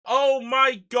Oh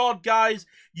my god, guys.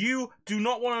 You do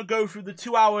not want to go through the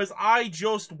 2 hours I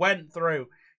just went through.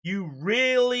 You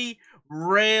really,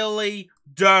 really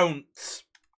don't.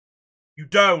 You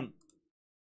don't.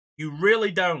 You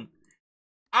really don't.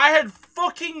 I had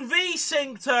fucking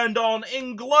VSync turned on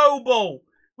in global,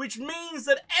 which means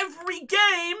that every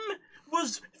game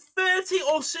was 30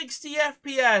 or 60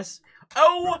 FPS.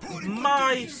 Oh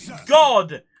my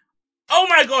god. Oh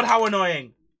my god, how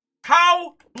annoying.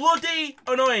 How bloody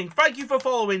annoying. Thank you for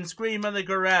following Scream and the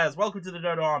Guerrez. Welcome to the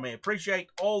Dodo Army.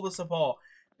 Appreciate all the support.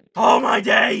 Oh my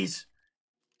days.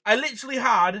 I literally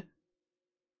had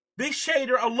this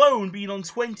shader alone being on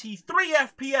 23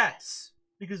 FPS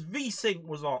because VSync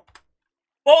was on.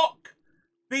 Fuck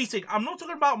VSync. I'm not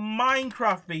talking about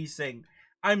Minecraft VSync.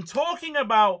 I'm talking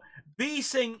about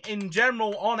VSync in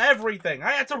general on everything.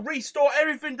 I had to restore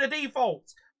everything to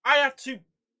default.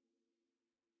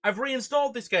 I've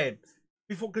reinstalled this game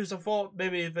before because I thought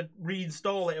maybe if I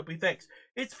reinstall it, it'll be fixed.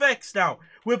 It's fixed now.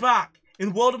 We're back in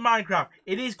the world of Minecraft.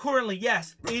 It is currently,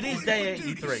 yes, it is day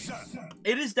 83.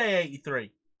 It is day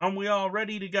 83. And we are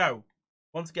ready to go.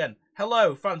 Once again,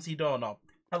 hello, Fancy Doorknob.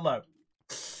 Hello.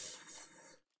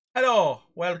 Hello.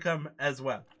 Welcome as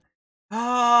well.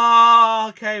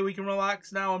 Okay, we can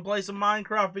relax now and play some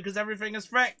Minecraft because everything is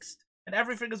fixed. And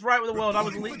everything is right with the world. I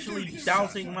was literally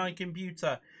doubting my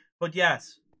computer. But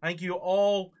yes, thank you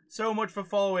all so much for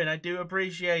following. I do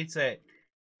appreciate it.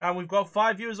 And we've got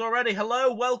 5 viewers already.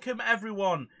 Hello, welcome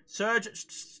everyone. Surge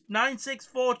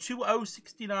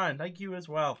 9642069. Thank you as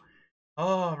well.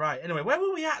 Oh, right. Anyway, where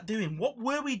were we at doing? What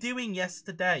were we doing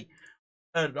yesterday?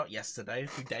 Not yesterday. A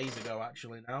few days ago,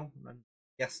 actually, now.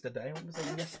 Yesterday. What was I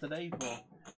saying yesterday for? A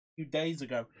few days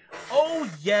ago. Oh,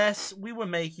 yes. We were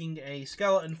making a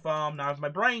skeleton farm. Now, if my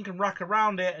brain can rack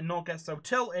around it and not get so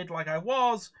tilted like I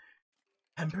was,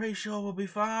 I'm pretty sure we'll be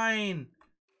fine.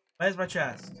 Where's my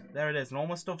chest? There it is. And all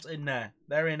my stuff's in there.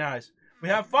 Very nice. We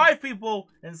have 5 people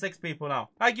and 6 people now.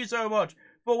 Thank you so much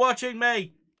for watching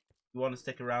me. If you want to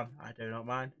stick around, I do not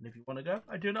mind. And if you want to go,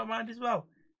 I do not mind as well.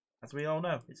 As we all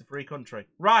know, it's a free country.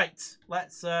 Right.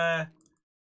 Let's, oh,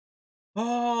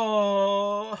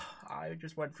 I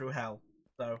just went through hell.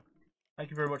 So, thank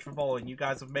you very much for following. You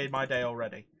guys have made my day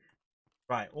already.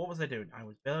 Right. What was I doing? I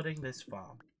was building this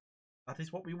farm. That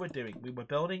is what we were doing. We were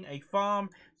building a farm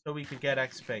so we could get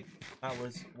XP. That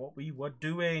was what we were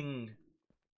doing.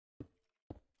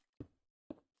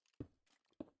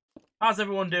 How's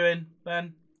everyone doing,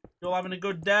 Ben? You all having a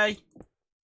good day?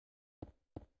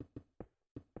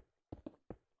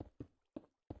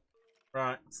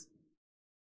 Right.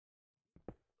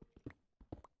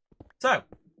 So,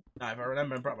 now if I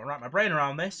remember and wrap my brain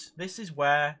around this, this is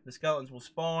where the skeletons will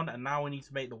spawn, and now we need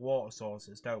to make the water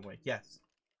sources, don't we? Yes.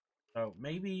 So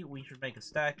maybe we should make a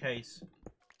staircase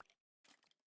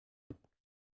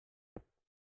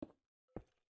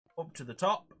up to the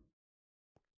top.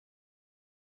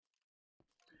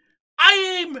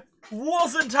 I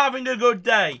wasn't having a good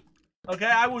day. Okay,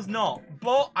 I was not.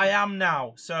 But I am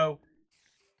now. So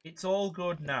it's all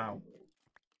good now.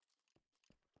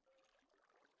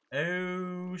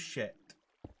 Oh shit.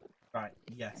 Right,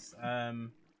 yes.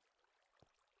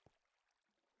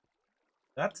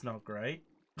 That's not great.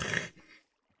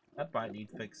 That might need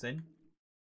fixing.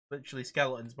 Literally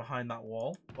skeletons behind that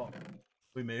wall, but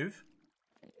we move.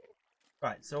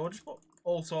 Right, so we'll just put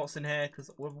all sorts in here because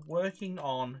we're working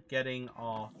on getting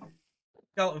our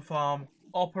skeleton farm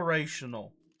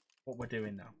operational. What we're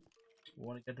doing now. We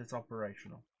want to get this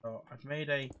operational. So I've made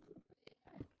a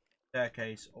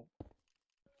staircase up.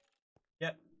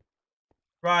 Yep.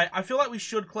 Right, I feel like we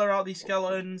should clear out these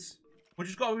skeletons. We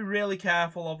just got to be really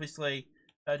careful, obviously.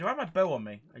 Do I have my bow on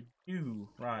me? I do.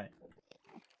 Right.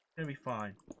 It's going to be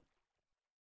fine.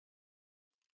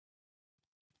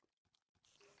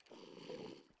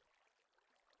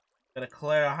 Gotta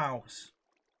clear a house.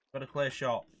 Gotta clear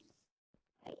shop.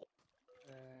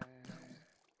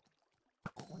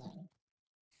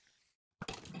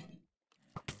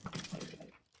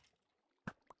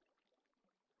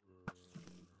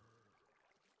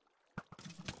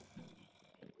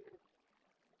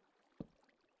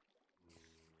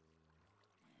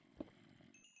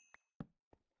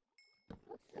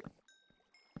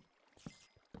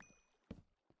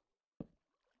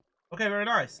 Okay, very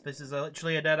nice. This is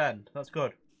literally a dead end. That's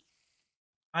good.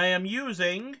 I am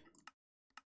using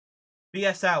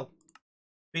BSL.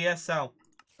 BSL.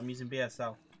 I'm using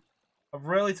BSL. I've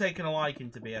really taken a liking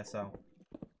to BSL.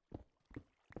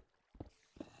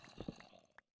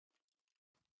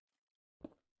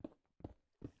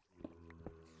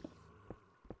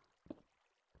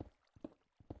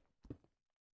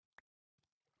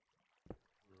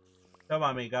 Don't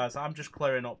mind me, guys. I'm just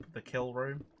clearing up the kill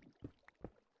room.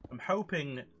 I'm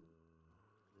hoping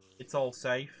it's all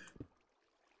safe.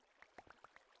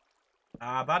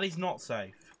 That is not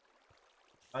safe.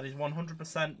 That is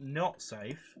 100% not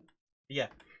safe. Yeah.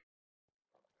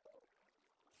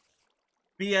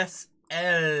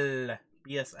 BSL.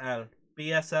 BSL.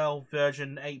 BSL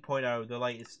version 8.0, the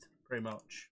latest, pretty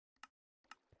much.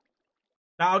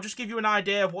 Now, I'll just give you an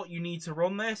idea of what you need to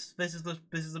run this. This is the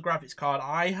graphics card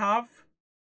I have.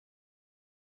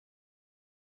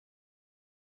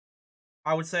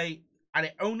 I would say, and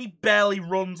it only barely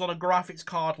runs on a graphics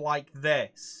card like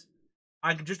this.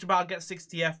 I can just about get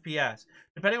 60 FPS.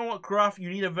 Depending on what graph, you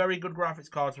need a very good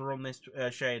graphics card to run this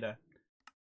shader.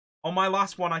 On my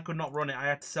last one, I could not run it. I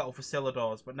had to settle for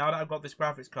Silladors. But now that I've got this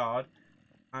graphics card,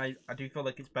 I do feel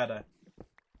like it's better.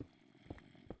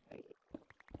 Okay.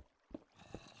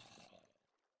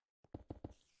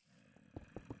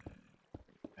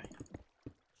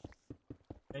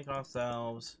 Make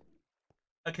ourselves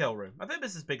a kill room. I think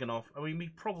this is big enough. I mean, we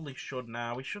probably should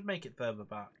now. We should make it further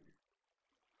back.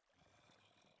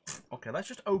 Okay, let's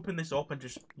just open this up and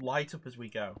just light up as we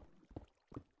go.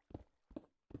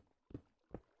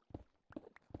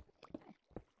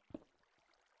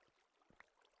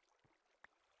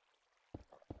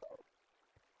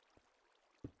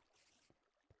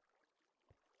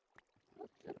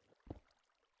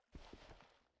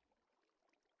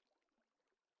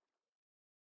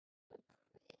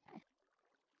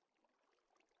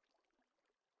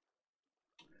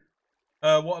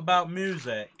 What about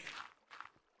music?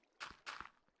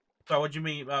 So, what do you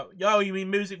mean? Yo, you mean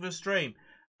music for the stream?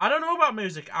 I don't know about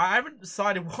music. I haven't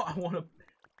decided what I want to...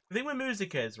 The thing with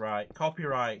music is, right,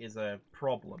 copyright is a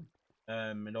problem.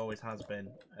 It always has been.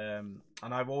 And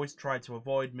I've always tried to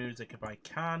avoid music if I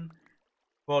can.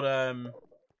 But, I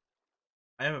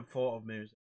haven't thought of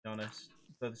music, to be honest,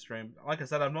 for the stream. Like I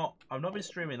said, I've not been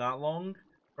streaming that long.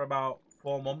 For about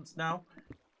 4 months now.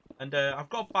 And, I've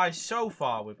got by so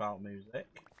far without music.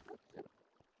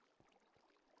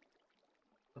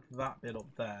 That bit up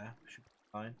there should be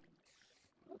fine.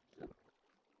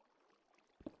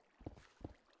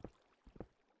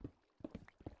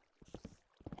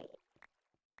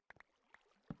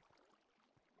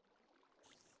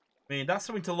 I mean, that's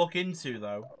something to look into,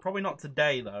 though. Probably not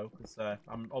today, though, because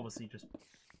I'm obviously just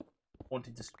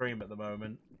wanting to stream at the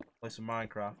moment, play some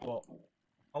Minecraft, but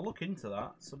I'll look into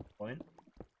that at some point.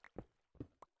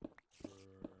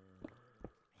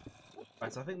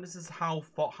 Right, so I think this is how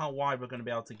wide we're going to be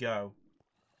able to go.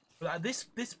 But this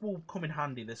will come in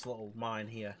handy, this little mine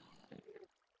here.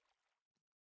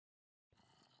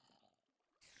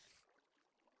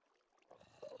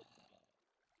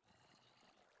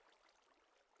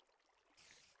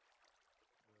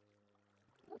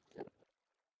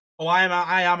 Oh,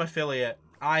 I am affiliate.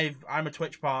 I'm a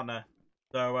Twitch partner,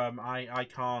 so I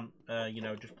can't you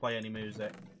know, just play any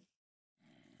music.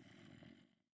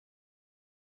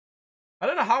 I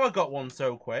don't know how I got one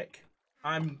so quick.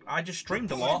 I just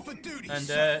streamed a lot, and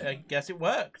I guess it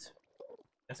worked.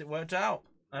 Guess it worked out.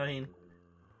 I mean,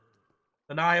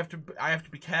 but now I have to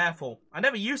be careful. I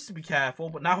never used to be careful,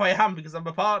 but now I am because I'm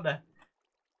a partner.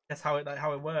 That's how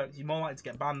it works. You're more likely to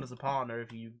get banned as a partner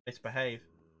if you misbehave.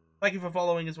 Thank you for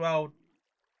following as well.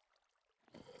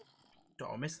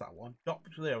 I missed that one.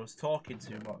 Dr. Leo was talking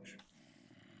too much.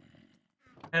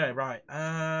 Anyway, right.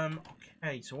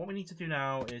 Okay, so what we need to do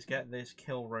now is get this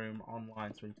kill room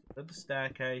online. So we need to build the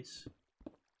staircase.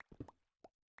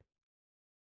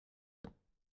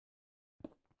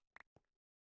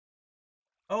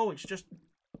 Oh, it's just...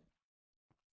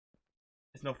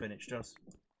 It's nothing, it's just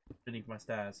beneath my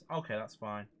stairs. Okay, that's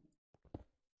fine.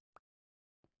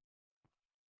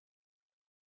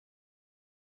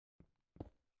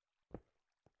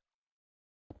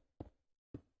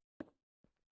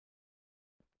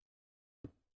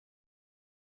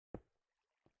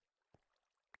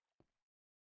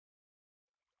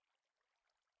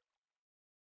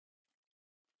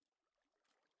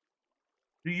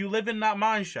 Do you live in that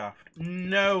mine shaft?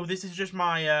 No, this is just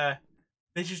my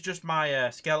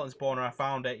skeleton spawner. I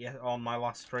found it on my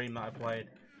last stream that I played.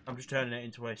 I'm just turning it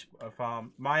into a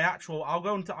farm. My actual, I'll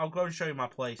go and show you my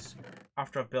place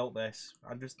after I've built this.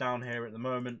 I'm just down here at the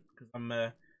moment because I'm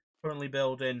currently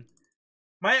building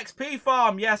my XP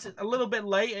farm. Yes, it's a little bit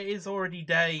late. It is already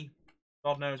day,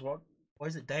 God knows what. What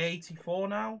is it? Day 84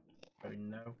 now? I don't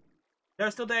know. No,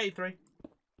 it's still day 83.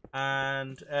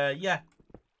 And yeah.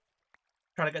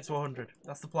 Trying to get to 100.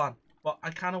 That's the plan. But I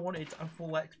kind of wanted a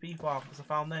full XP farm because I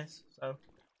found this. So,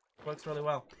 it works really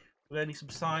well. We're going to need some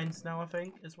signs now, I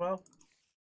think, as well.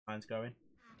 Signs going.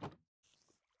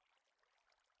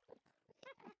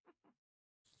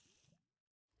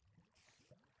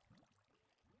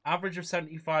 Average of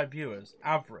 75 viewers.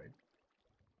 Average.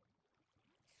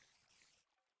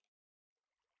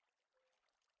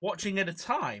 Watching at a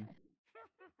time.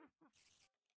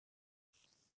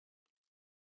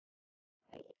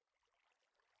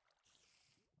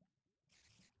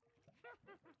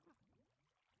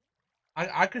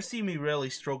 I could see me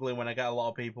really struggling when I get a lot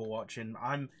of people watching.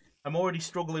 I'm already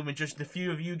struggling with just a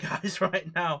few of you guys right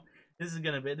now. This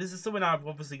is something I've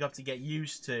obviously got to get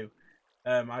used to.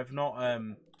 I've not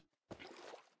I'm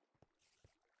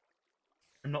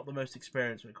not the most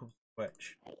experienced when it comes to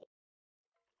Twitch.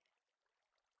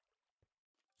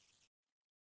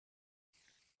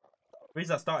 The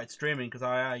reason I started streaming because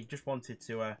I just wanted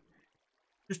to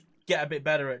just get a bit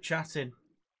better at chatting.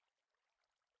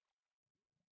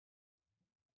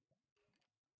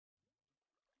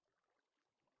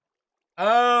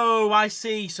 Oh, I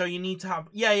see. So you need to have...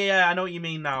 Yeah, I know what you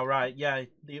mean now. Right, yeah.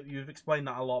 You've explained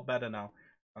that a lot better now.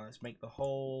 Let's make the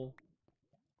whole...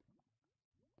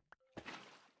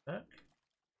 Work.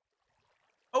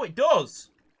 Oh, it does!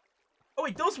 Oh,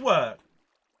 it does work!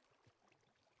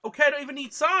 Okay, I don't even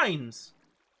need signs!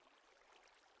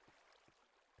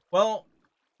 Well,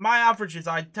 my average is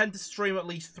I tend to stream at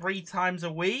least 3 times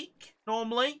a week,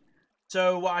 normally.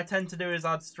 So what I tend to do is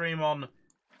I'd stream on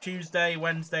Tuesday,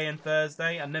 Wednesday, and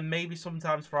Thursday, and then maybe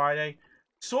sometimes Friday.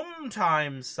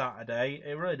 Sometimes Saturday,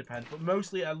 it really depends, but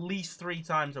mostly at least 3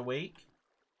 times a week.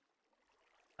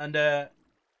 And I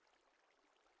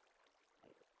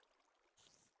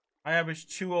average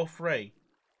 2 or 3.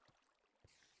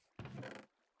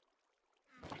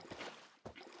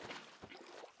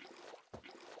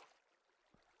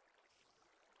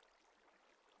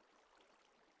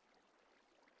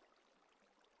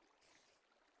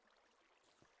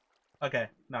 Okay,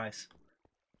 nice.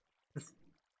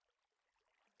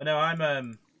 But no, I've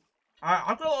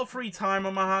got a lot of free time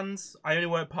on my hands. I only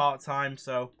work part-time,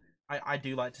 so I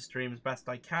do like to stream as best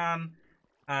I can.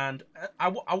 And I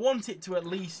want it to at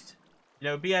least, you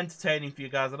know, be entertaining for you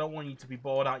guys. I don't want you to be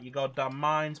bored out your goddamn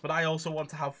minds, but I also want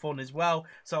to have fun as well.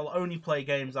 So I'll only play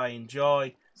games I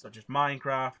enjoy, such as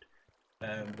Minecraft,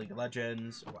 League of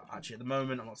Legends. Well, actually, at the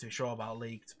moment, I'm not too sure about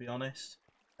League, to be honest.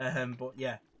 But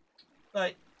yeah,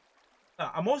 like,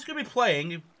 I'm also going to be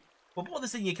playing. We'll put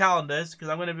this in your calendars, because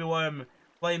I'm going to be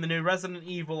playing the new Resident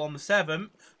Evil on the 7th.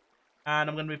 And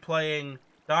I'm going to be playing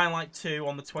Dying Light 2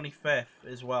 on the 25th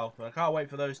as well. But I can't wait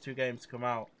for those 2 games to come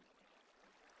out.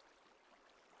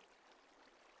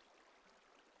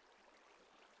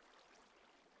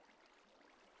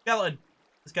 Skeleton.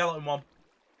 The skeleton one.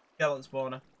 Skeleton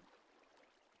spawner.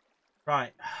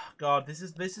 Right. God, this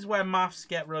is where maths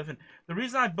get relevant. The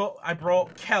reason I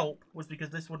brought kelp was because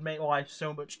this would make life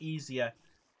so much easier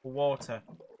for water.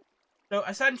 So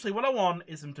essentially what I want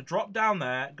is them to drop down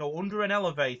there, go under an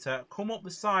elevator, come up the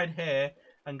side here,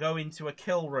 and go into a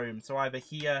kill room. So either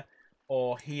here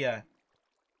or here.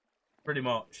 Pretty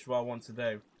much what I want to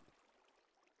do.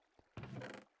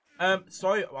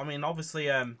 Sorry, I mean, obviously,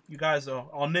 you guys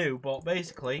are new, but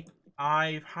basically,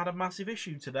 I've had a massive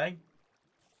issue today.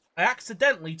 I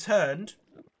accidentally turned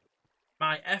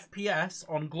my FPS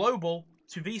on global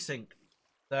to VSync.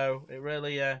 So, it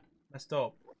really, messed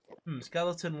up.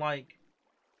 Skeleton like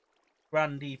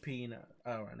Grand DP. No.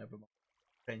 Oh, right, never mind.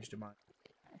 Changed your mind.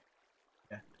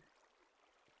 Yeah.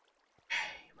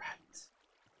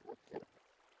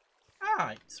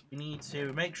 Right, we need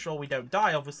to make sure we don't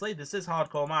die, obviously. This is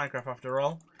hardcore Minecraft after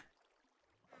all.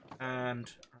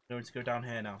 And I'm going to go down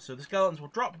here now. So the skeletons will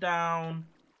drop down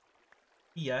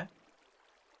here.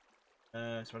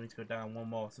 So I need to go down one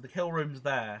more. So the kill room's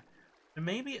there. So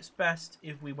maybe it's best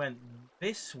if we went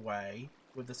this way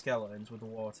with the skeletons, with the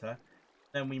water.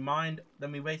 Then we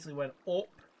basically went up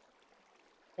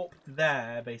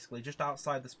there, basically, just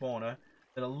outside the spawner.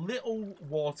 Then a little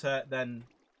water, then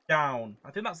down.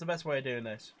 I think that's the best way of doing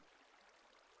this.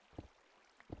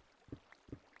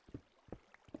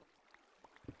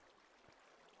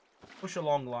 Push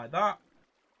along like that.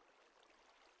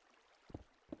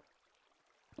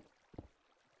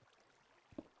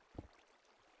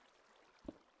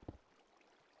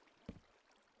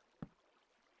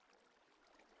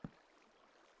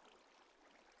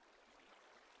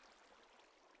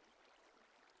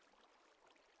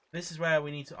 This is where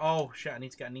we need to... Oh, shit, I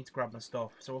need to grab my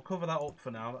stuff. So we'll cover that up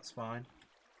for now, that's fine.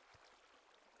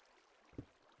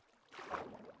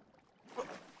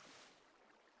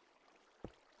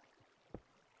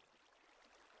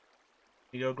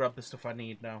 You go grab the stuff I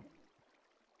need now.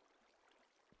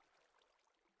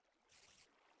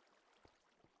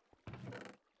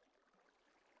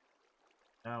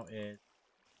 Now is...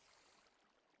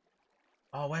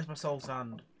 Oh, where's my soul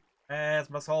sand? Where's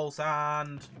my soul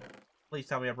sand? Please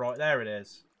tell me I brought it. There it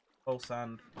is. Full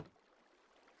sand.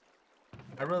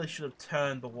 I really should have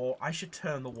turned the water. I should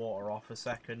turn the water off a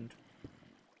second.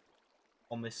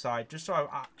 On this side. Just so I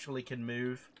actually can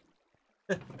move.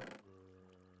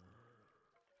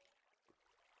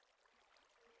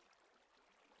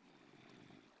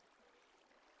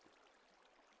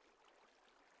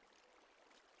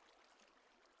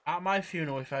 At my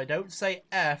funeral, if I don't say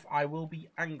F, I will be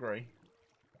angry.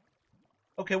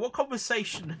 Okay, what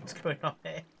conversation is going on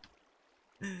here?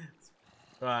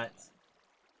 Right.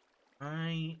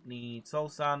 I need soul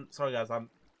sand. Sorry guys, I've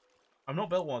not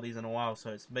built one of these in a while,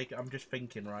 so I'm just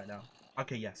thinking right now.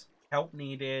 Okay, yes. Help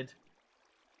needed.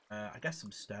 I guess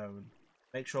some stone.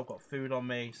 Make sure I've got food on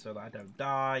me so that I don't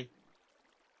die.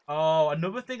 Oh,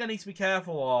 another thing I need to be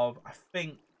careful of, I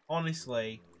think,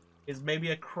 honestly, is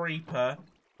maybe a creeper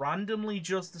randomly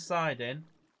just deciding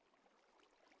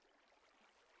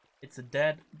it's a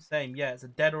dead, same, yeah, it's a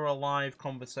dead or alive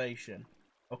conversation.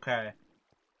 Okay.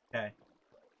 Okay.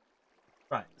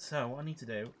 Right, so what I need to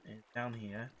do is down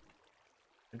here,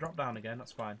 and drop down again,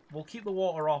 that's fine. We'll keep the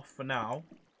water off for now.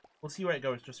 We'll see where it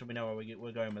goes just so we know where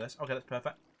we're going with this. Okay, that's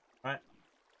perfect. Right.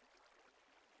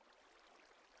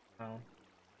 Down.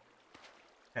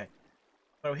 Okay.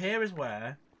 So here is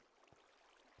where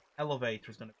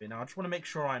elevator is going to be. Now, I just want to make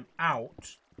sure I'm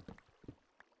out.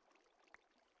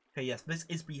 Okay, yes, this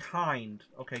is behind.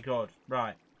 Okay, good.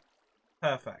 Right.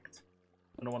 Perfect.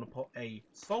 I'm going to want to put a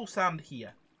soul sand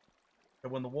here. So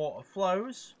when the water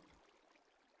flows...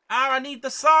 Ah, I need the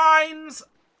signs!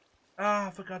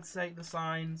 Ah, for God's sake, the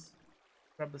signs.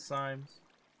 Grab the signs.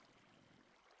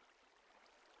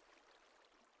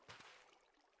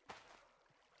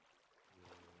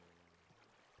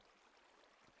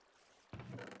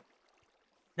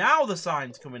 Now the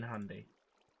signs come in handy.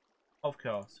 Of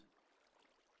course.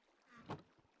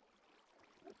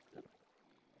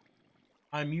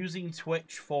 I'm using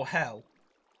Twitch for hell.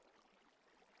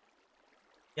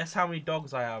 Guess how many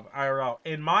dogs I have IRL.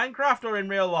 In Minecraft or in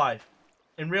real life?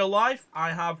 In real life,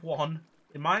 I have one.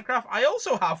 In Minecraft, I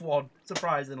also have one,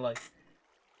 surprisingly.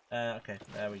 Okay,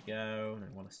 there we go.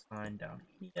 I want to sign down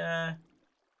here.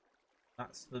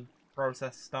 That's the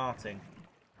process starting,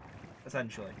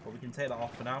 essentially. But we can take that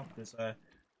off for now, because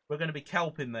we're going to be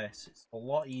kelping this. It's a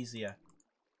lot easier.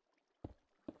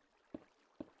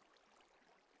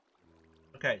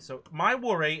 Okay, so my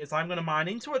worry is I'm going to mine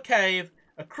into a cave,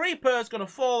 a creeper is going to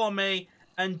fall on me,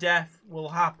 and death will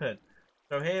happen.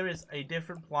 So here is a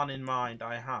different plan in mind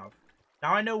I have.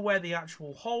 Now I know where the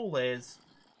actual hole is.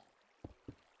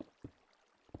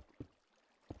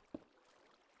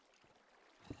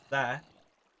 There.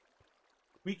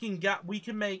 We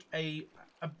can make an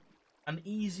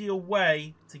easier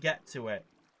way to get to it.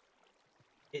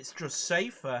 It's just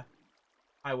safer,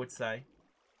 I would say,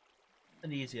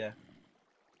 and easier.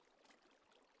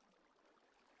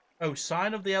 Oh,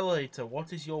 sign of the elevator.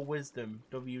 What is your wisdom?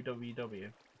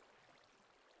 www.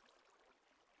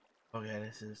 Okay,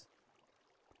 this is...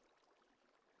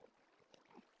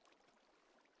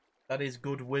 That is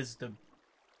good wisdom.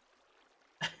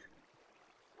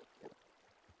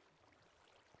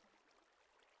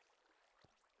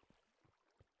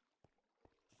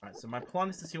 Right, so my plan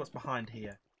is to see what's behind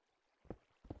here.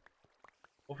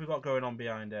 What have we got going on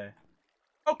behind here?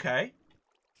 Okay.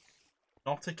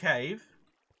 Not a cave.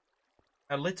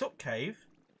 A lit up cave.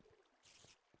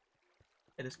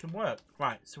 Yeah, this can work.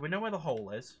 Right, so we know where the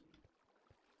hole is.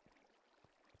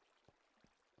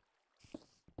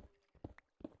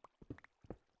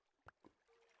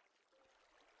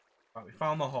 Right, we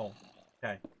found the hole.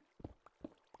 Okay.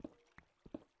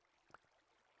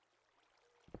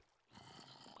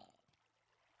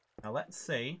 Now let's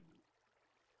see.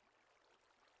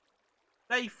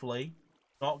 Safely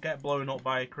not get blown up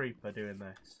by a creeper doing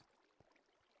this.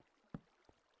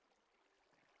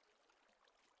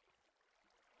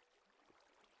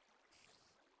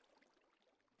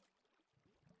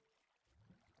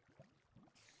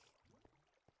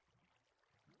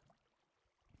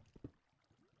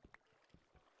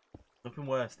 Nothing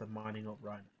worse than mining up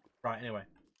right. Right, anyway.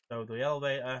 So the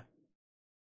elevator.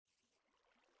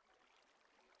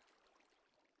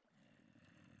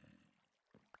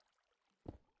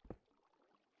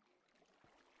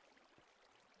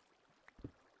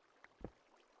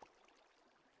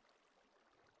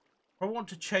 I want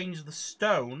to change the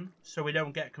stone so we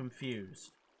don't get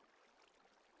confused.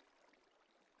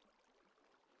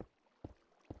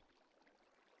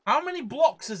 How many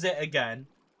blocks is it again?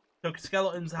 So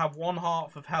skeletons have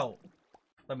 1/2 of health.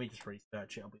 Let me just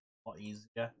research it. It'll be a lot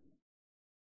easier.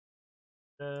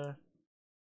 How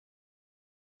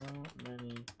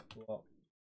many blocks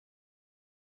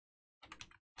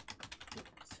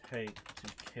take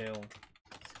to kill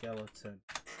skeleton?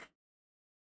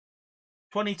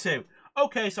 22.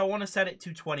 Okay, so I want to set it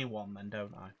to 21 then,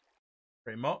 don't I?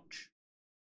 Pretty much.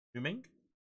 Zooming.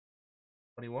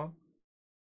 21.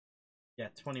 Yeah,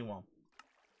 21.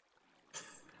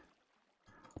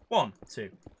 1, 2,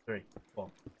 3,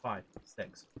 4, 5,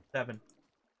 6, 7.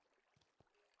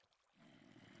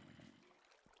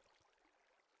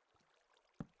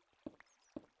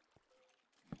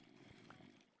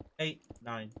 8,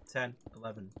 9, 10,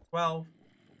 11, 12,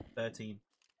 13.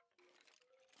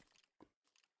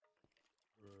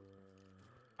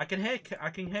 I can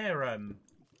hear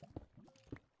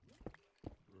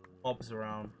mobs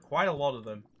around. Quite a lot of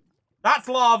them. That's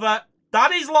lava.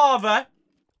 That is lava.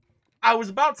 I was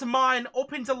about to mine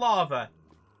up into lava.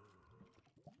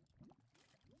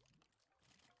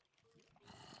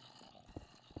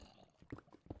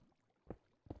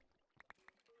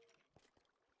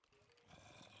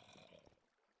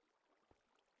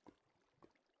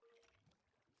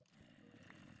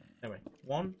 Anyway,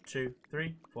 1, 2,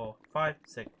 3, 4, 5,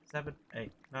 6, 7,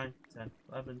 8, 9, 10,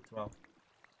 11, 12.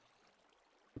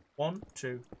 1,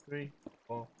 2, 3,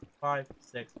 4, 5,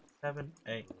 6, 7,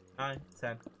 8, 9,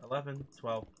 10, 11,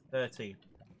 12, 13,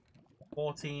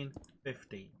 14,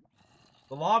 15.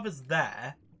 The lava's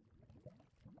there.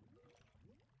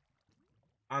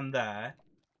 And there.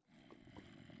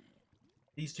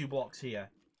 These 2 blocks here.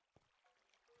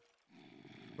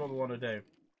 That's what we want to do.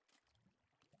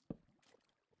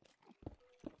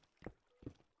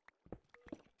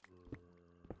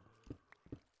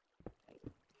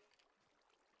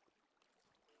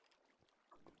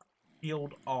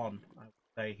 Field on, I would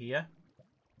say here.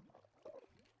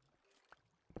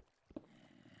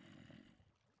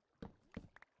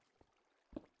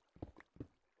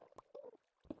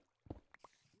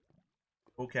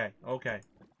 Okay, okay.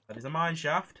 That is a mine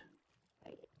shaft.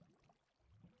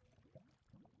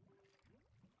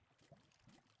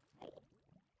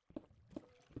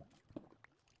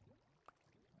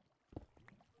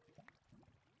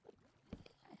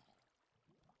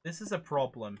 This is a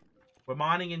problem. We're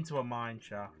mining into a mine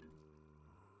shaft.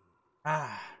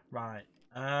 Ah, right.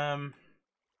 You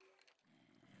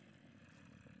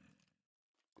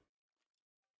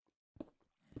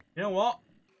know what?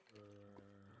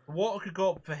 The water could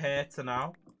go up for here to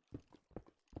now.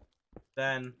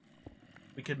 Then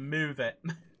we could move it.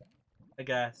 I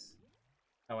guess.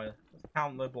 Oh, well, let's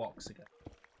count the blocks again.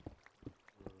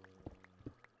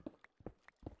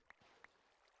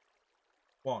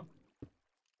 1,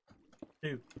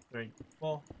 2, 3,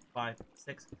 4, 5,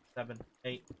 6, 7,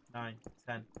 8, 9,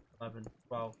 10, 11,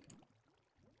 12,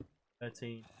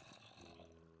 13,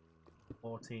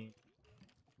 14.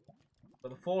 For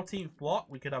the 14th block,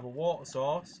 we could have a water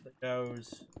source that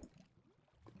goes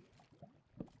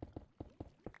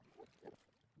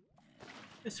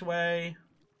this way.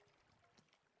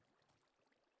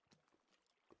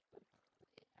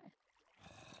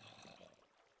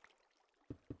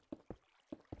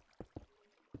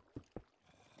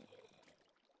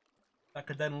 That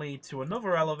could then lead to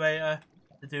another elevator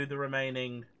to do the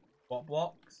remaining, what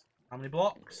blocks? How many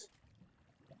blocks?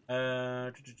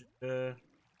 I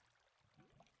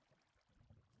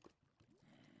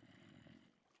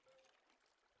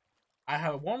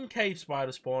have 1 cave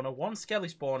spider spawner, 1 skelly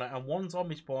spawner, and 1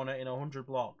 zombie spawner in 100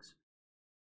 blocks.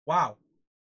 Wow.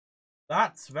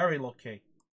 That's very lucky.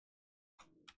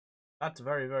 That's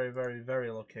very, very, very,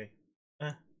 very lucky.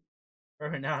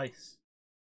 Very nice.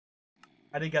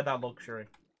 I didn't get that luxury.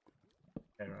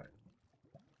 Okay, right.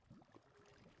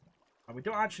 And we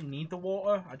don't actually need the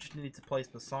water. I just need to place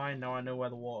the sign. Now I know where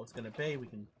the water's going to be. We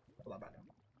can put that back down.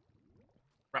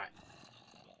 Right.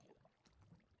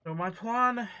 So my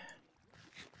plan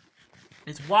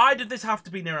is, why did this have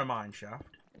to be near a mine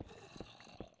shaft?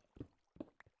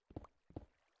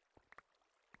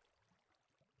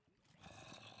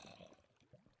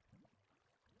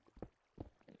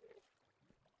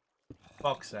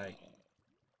 Fuck's sake.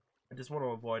 I just want to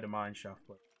avoid a mine shaft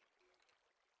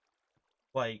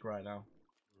plague right now.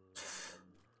 If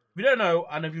you don't know,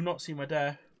 and if you've not seen my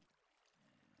death,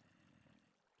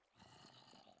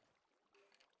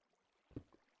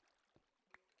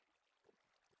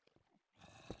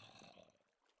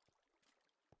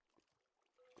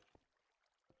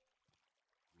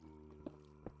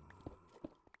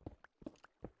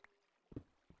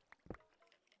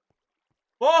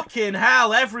 fucking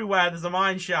hell, everywhere there's a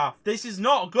mine shaft. This is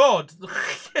not good.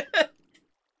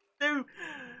 Dude.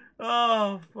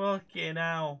 Oh, fucking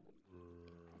hell.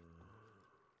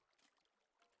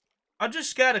 I'm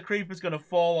just scared a creeper's going to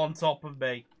fall on top of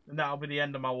me, and that'll be the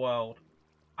end of my world.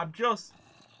 I'm just...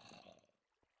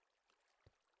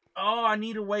 Oh, I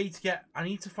need a way to get... I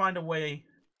need to find a way.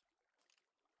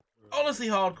 Honestly,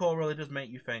 hardcore really does make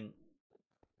you think.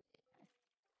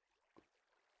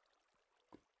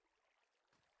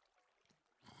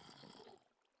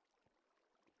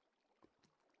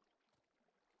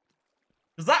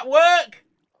 Does that work?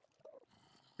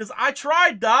 Because I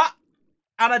tried that,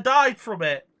 and I died from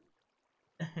it.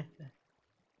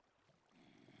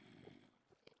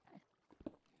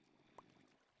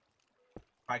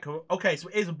 Right, cool. Okay, so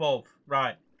it is above.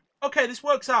 Right. Okay, this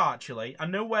works out, actually. I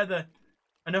know where the...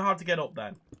 I know how to get up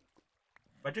then.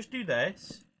 If I just do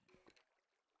this...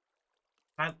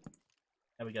 There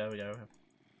we go, there we go.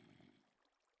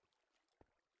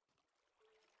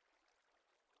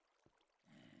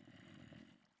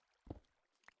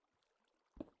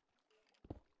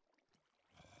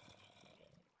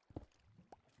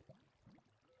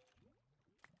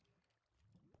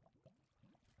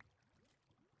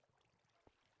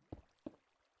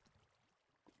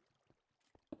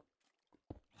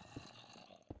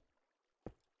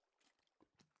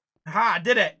 Ha! I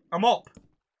did it! I'm up!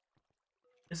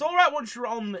 It's alright once you're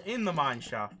in the mine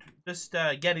shaft. Just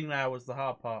getting there was the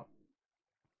hard part.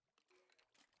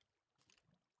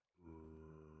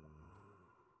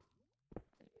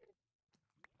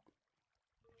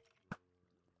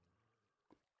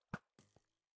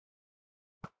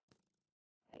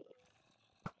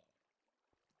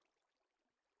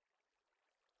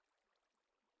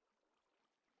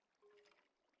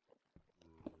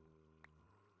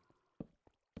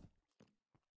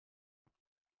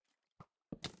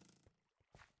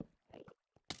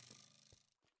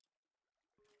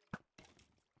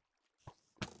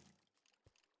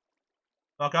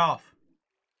 Fuck off.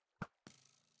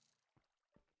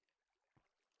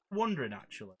 Wondering,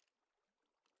 actually.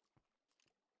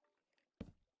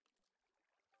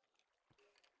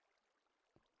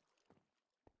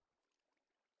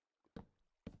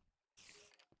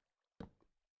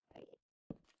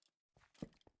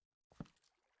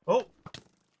 Oh!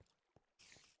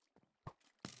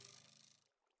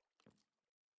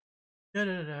 Da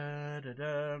 -da -da -da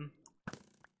 -da.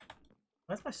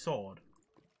 Where's my sword?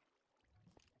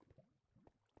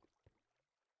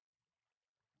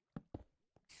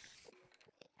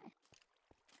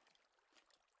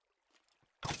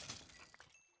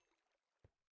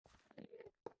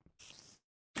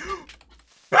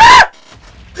 Ah!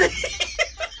 For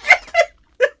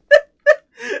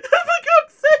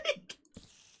God's sake!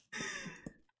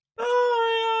 Oh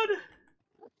my god!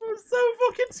 That's so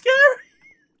fucking scary!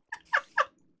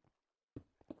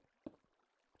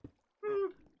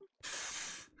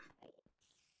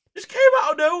 Just came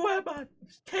out of nowhere, man!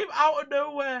 Just came out of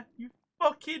nowhere! You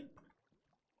fucking...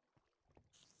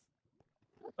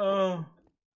 Oh.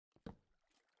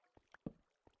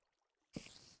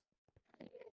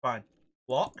 Fine.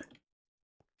 Block.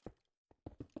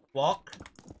 Block.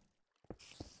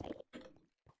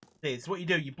 This is what you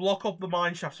do. You block up the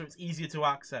mine shaft so it's easier to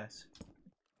access.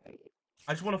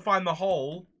 I just want to find the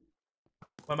hole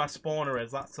where my spawner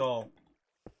is, that's all.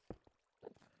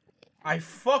 I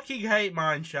fucking hate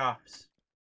mine shafts.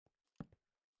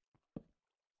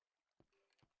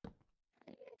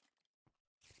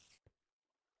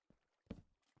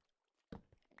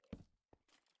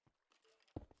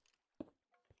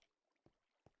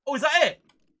 Oh, is that it?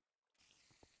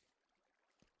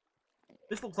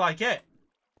 This looks like it.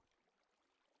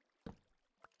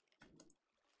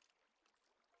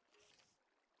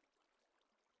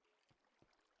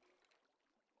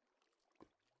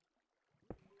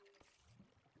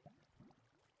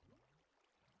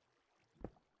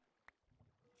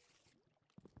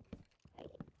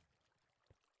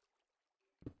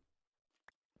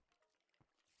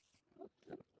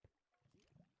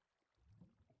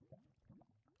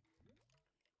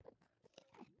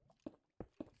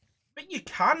 But you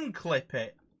can clip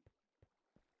it.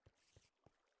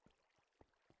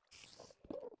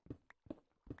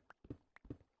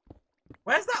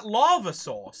 Where's that lava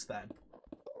source then?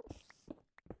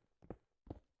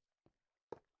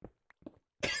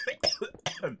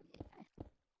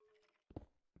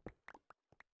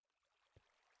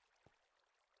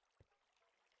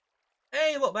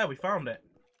 Hey, look there, we found it.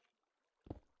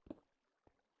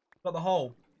 Got the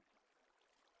hole.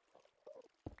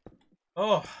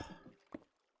 Oh.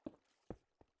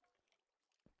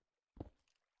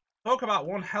 Talk about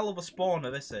one hell of a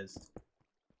spawner this is.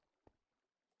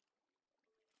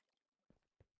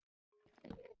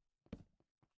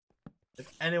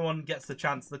 If anyone gets the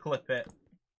chance to clip it,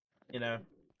 you know,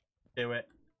 do it.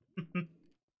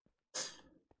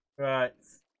 Right.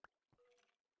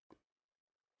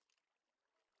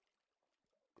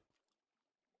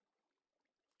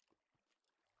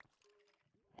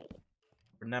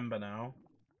 remember now.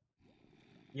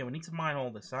 Yeah, we need to mine all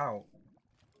this out.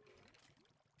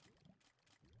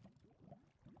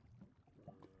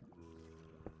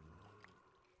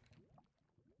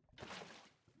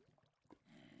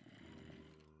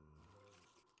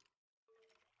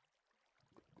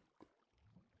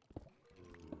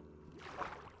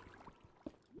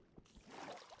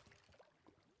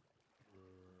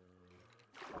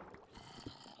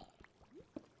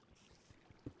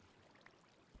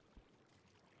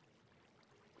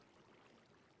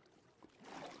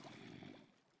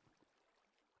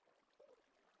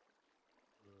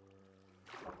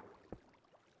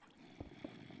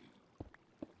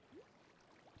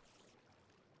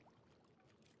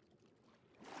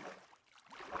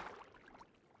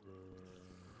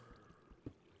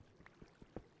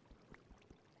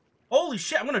 Holy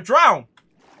shit, I'm gonna drown!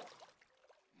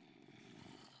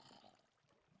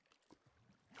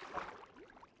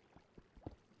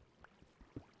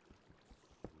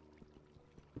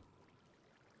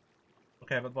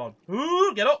 Okay, I'm at the bottom.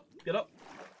 Ooh, get up! Get up!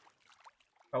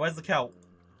 Right, where's the kelp?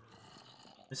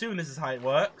 Assuming this is how it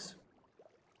works.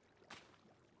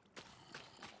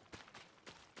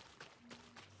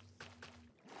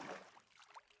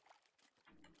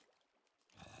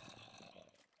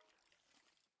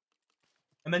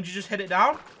 And then you just hit it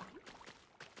down?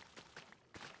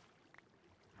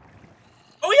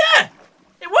 Oh yeah!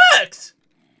 It works!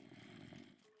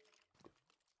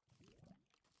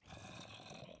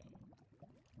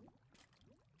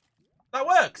 That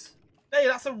works! Hey,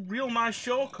 that's a real nice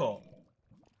shortcut.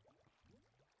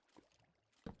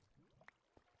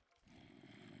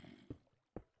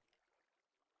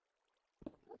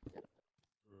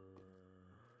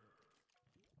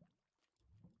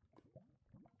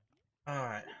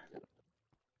 Alright.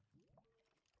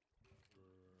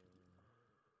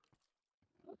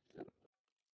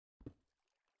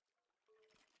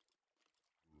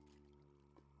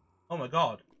 Oh my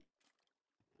god.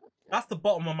 That's the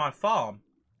bottom of my farm.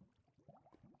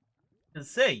 You can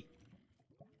see.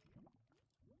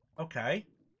 Okay.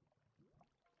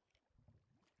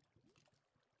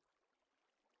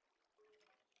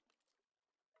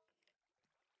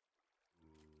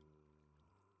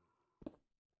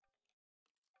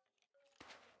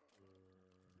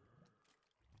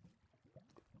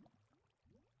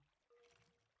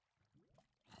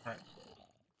 Right.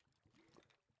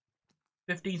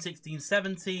 15, 16,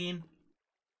 17.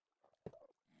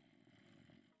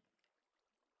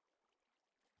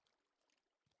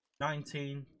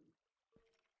 19.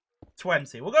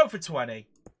 20. We'll go for 20.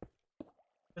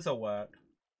 This'll work.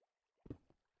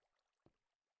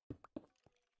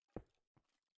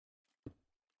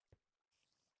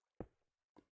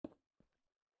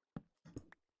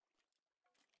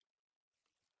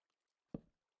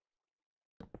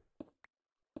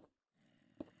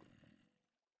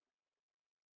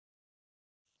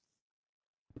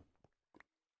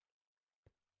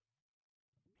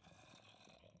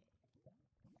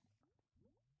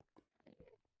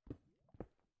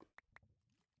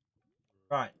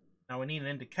 Right. Now we need an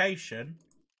indication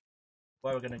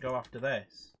where we're going to go after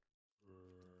this.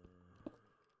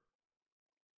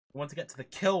 We want to get to the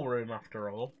kill room after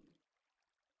all.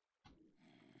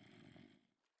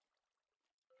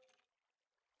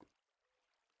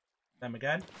 Them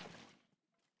again.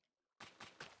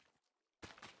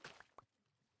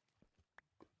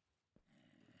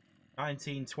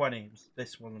 $19.20 was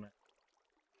this one, wasn't it?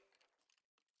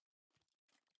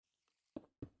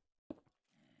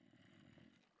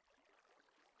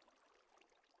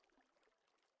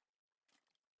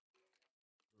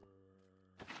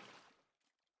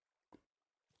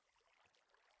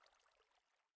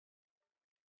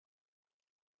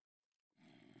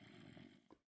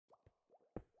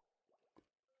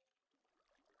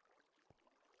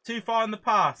 Too far in the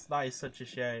past. That is such a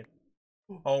shame.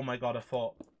 Oh my god, I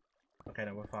thought. Okay,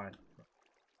 no, we're fine.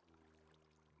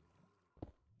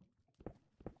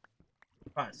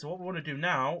 Right, so what we want to do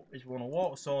now is we want a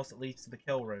water source that leads to the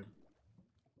kill room.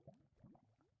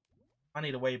 I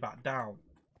need a way back down.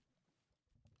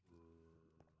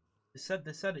 They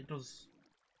said it does.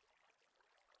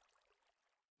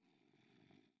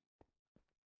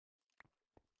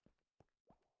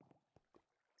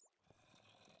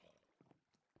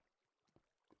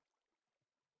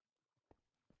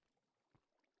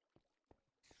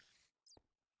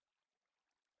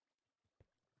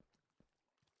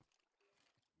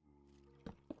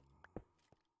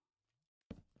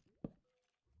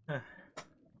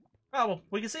 Oh, well,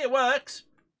 we can see it works.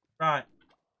 Right.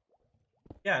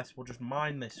 Yes, we'll just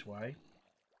mine this way.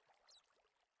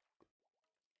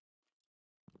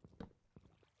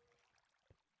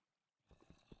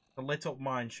 A lit up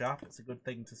mine shaft. It's a good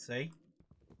thing to see.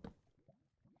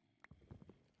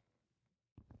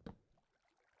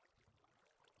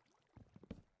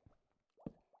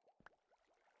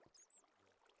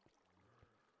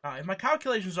 Now, if my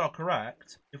calculations are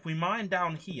correct, if we mine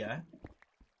down here...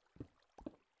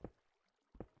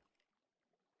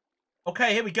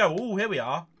 Okay, here we go. Ooh, here we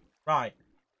are. Right.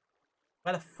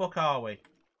 Where the fuck are we?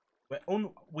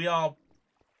 We are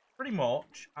pretty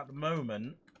much, at the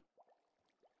moment...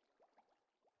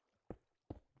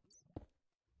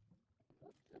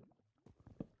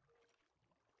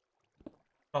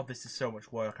 God, this is so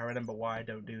much work. I remember why I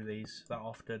don't do these that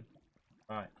often.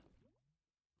 Right.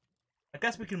 I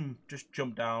guess we can just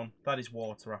jump down. That is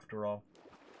water, after all.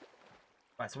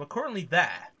 Right, so we're currently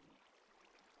there.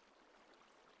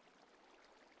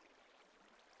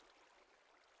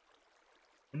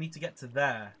 We need to get to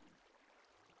there.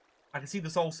 I can see the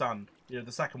soul sand. You know,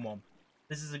 the second one.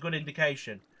 This is a good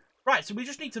indication. Right, so we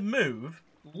just need to move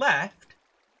left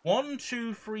 1,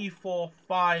 2, 3, 4,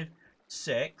 5,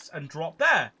 6 and drop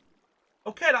there.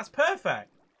 Okay, that's perfect.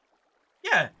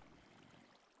 Yeah.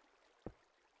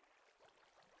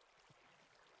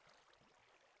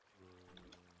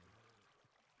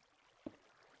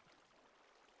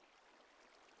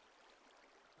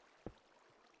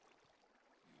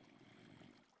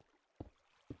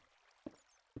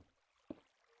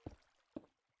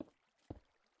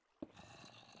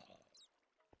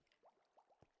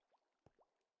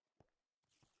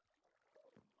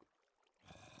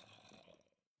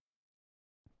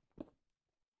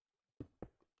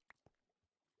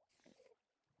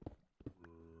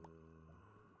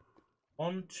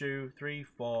 One, 2, 3,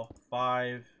 4,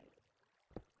 5.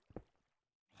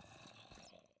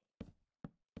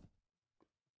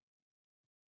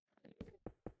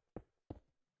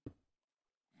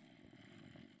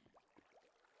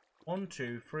 One,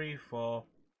 2, 3, 4.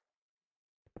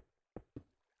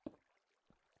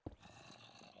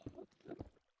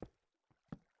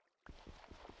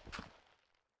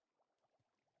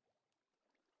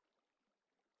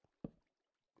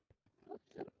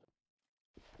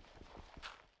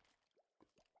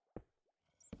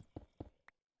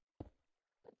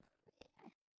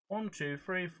 One, 2,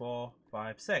 3, 4,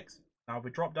 5, 6. Now, if we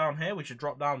drop down here, we should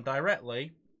drop down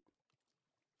directly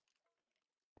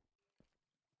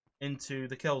into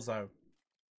the kill zone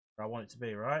where I want it to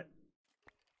be, right?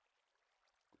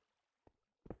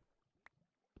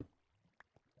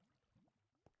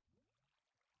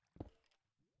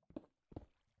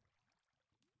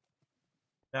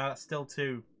 No, that's still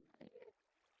 2.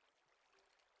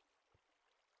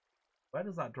 Where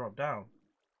does that drop down?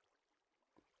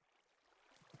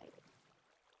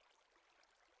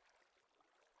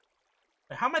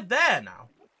 Wait, how am I there now?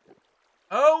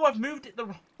 Oh, I've moved it the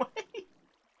wrong way.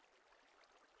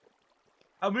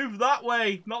 I moved that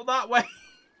way, not that way.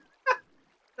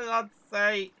 For God's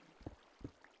sake.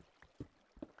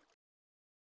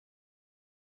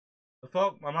 The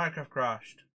fuck? My Minecraft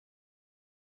crashed.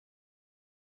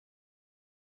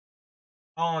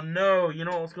 Oh no, you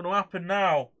know what's going to happen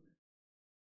now?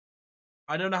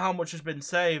 I don't know how much has been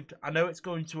saved. I know it's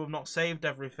going to have not saved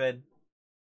everything.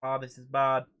 Ah, this is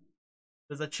bad.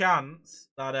 There's a chance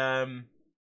that I'm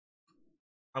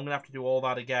going to have to do all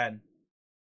that again.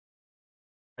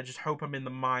 I just hope I'm in the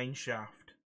mine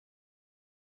shaft.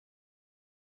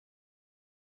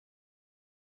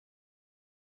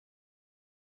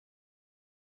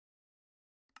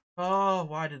 Oh,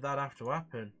 why did that have to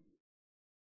happen?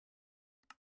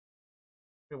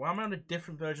 Wait, why am I on a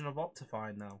different version of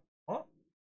Optifine now? What?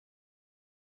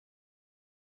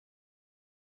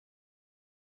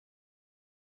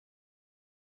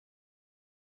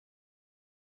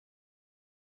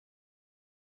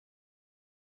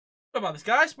 What about this,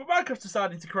 guys? My Minecraft's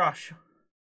deciding to crash.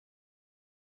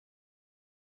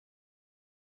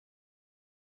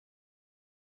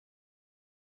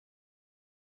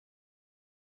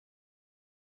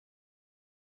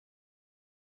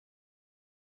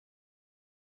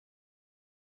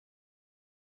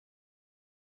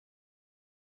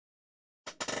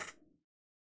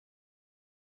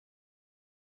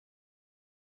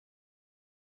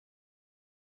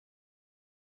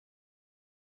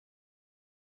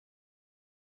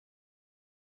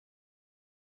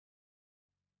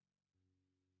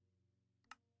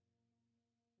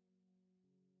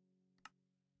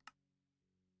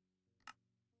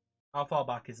 How far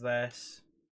back is this?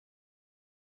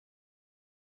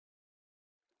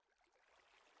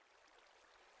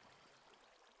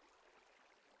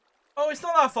 Oh, it's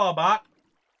not that far back.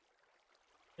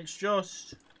 It's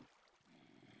just...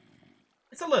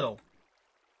 It's a little.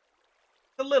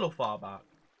 It's a little far back.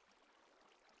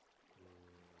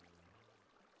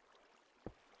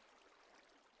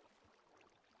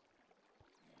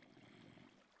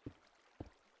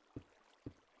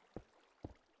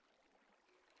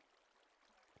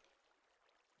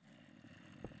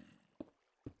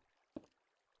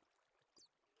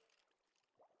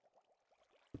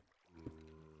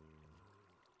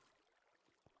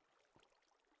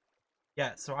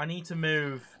 Yeah, so I need to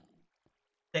move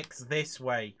 6 this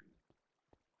way.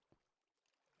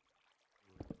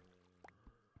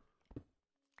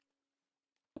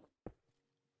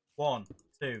 One,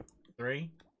 2, 3,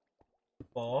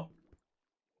 4,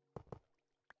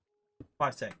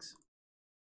 5, 6.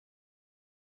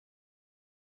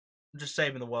 I'm just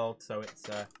saving the world so it's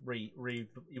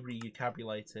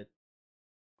recalculated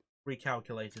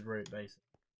route basically.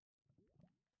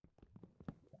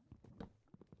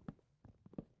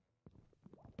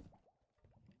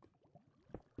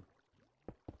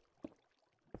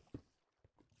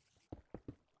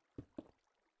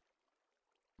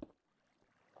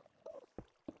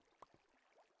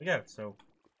 We go. So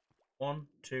 1,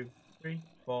 2, 3,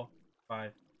 4,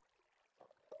 5,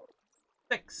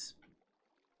 6.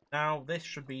 Now this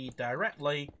should be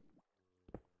directly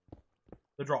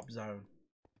the drop zone.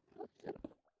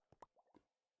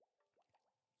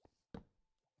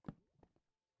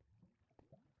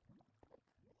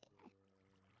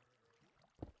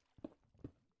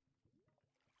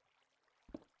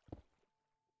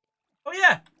 Oh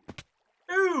yeah!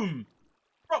 Boom!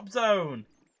 Drop zone!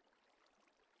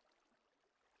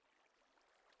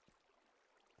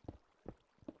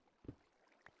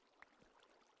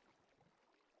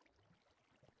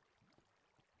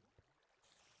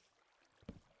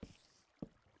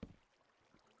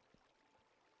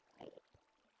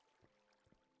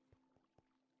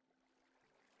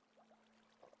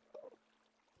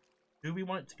 Do we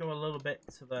want it to go a little bit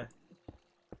to the...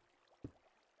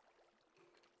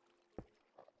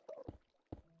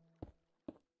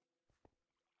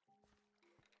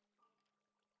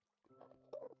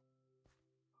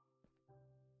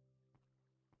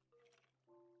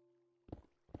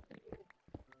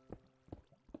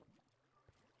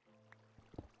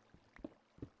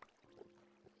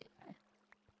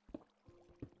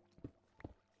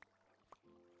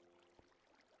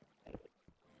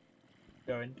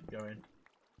 Going.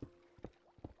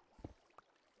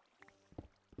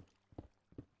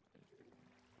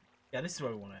 Yeah, this is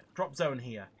where we want it. Drop zone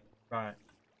here. Right.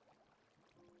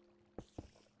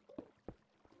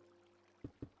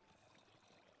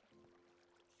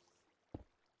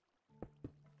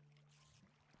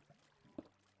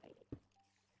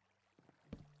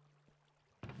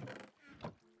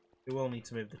 We will need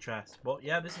to move the chest. But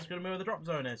yeah, this is going to be where the drop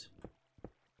zone is.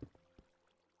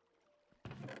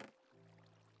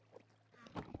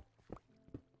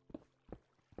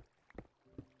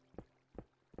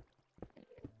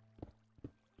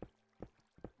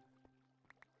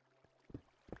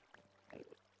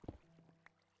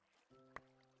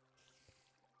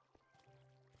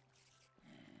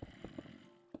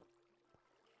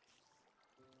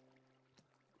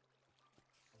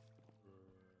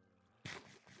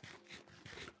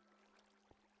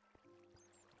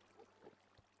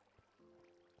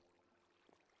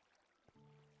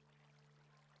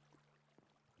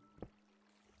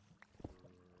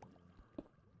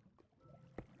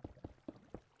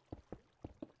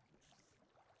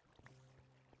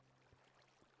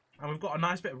 And we've got a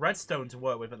nice bit of redstone to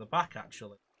work with at the back,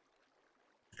 actually.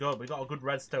 Good, we've got a good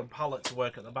redstone pallet to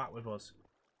work at the back with us.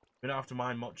 We don't have to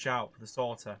mine much out for the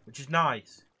sorter, which is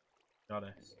nice. To be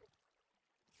honest.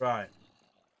 Right.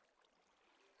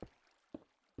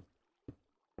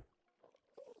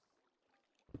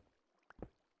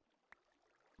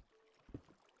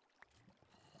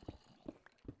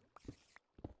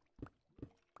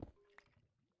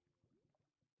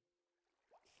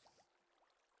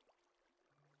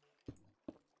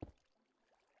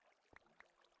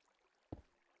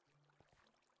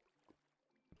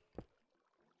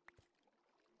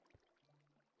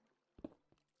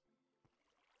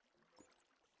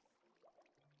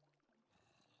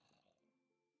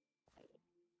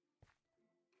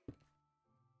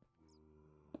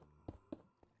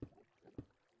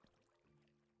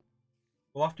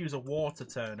 We'll have to use a water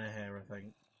turner here, I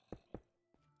think.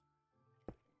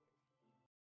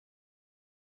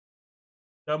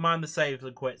 Don't mind the saves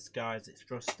and quits, guys. It's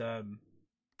just, I'm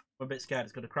a bit scared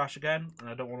it's going to crash again, and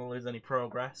I don't want to lose any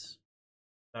progress.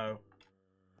 So...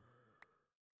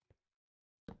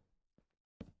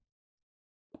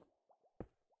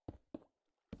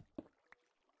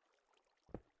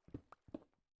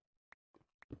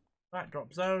 Right,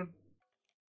 drop zone.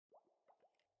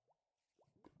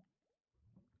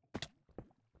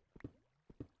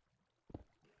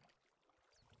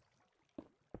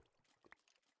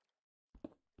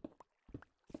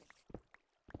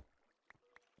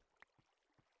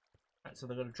 Right, so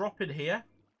they're going to drop in here.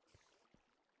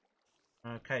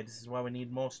 Okay, this is where we need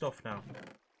more stuff now.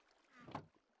 I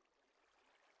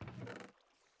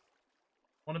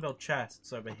want to build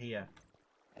chests over here.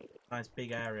 Nice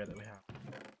big area that we have.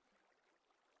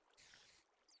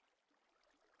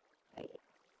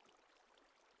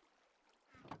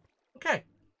 Okay.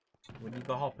 We need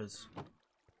the hoppers.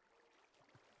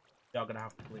 We are going to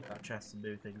have to delete that chest and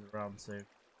move things around soon.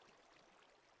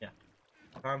 Yeah.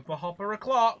 Time for hopper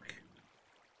o'clock.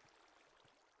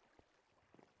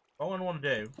 What I want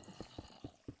to do...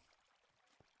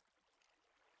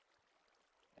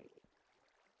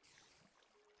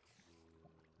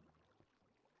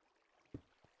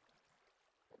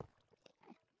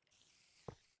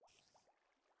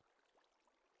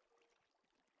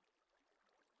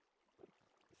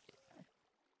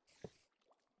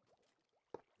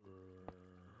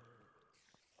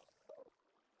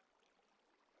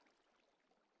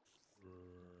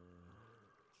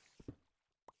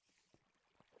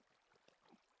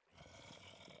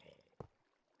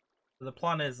 So the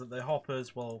plan is that the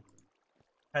hoppers will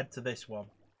head to this one,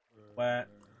 where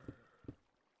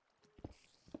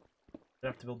we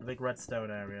have to build the big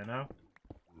redstone area now.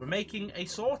 We're making a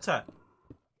sorter.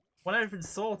 When everything's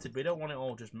sorted, we don't want it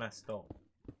all just messed up.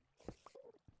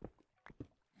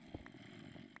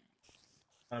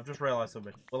 And I've just realised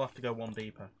something. We'll have to go one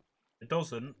deeper. If it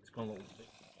doesn't, it's gonna look.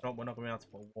 We're not gonna be able to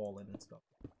put a wall in and stuff.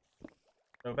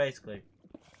 So basically,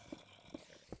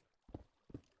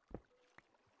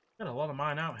 got a lot of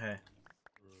mine out here.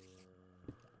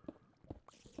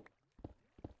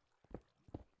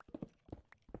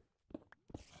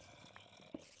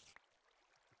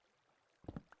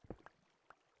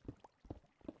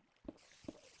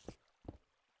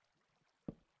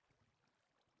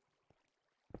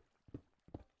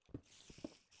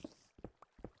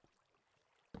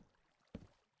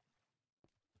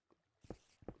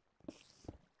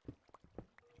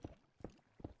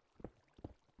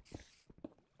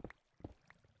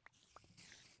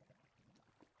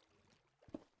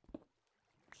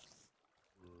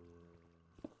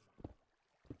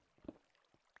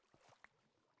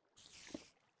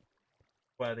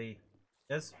 Where the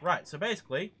is right. So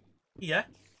basically, here,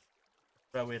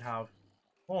 where we'd have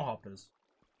more hoppers.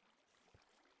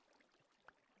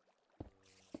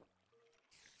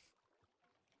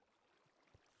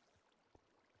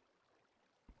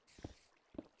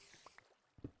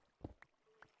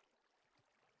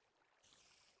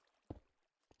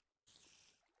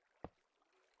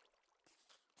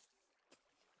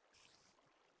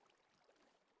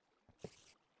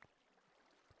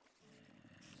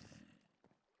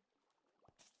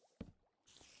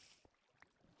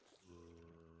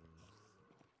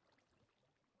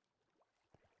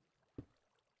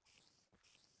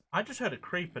 I just heard a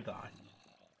creeper die.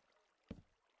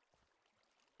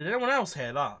 Did anyone else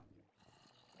hear that?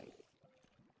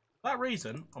 For that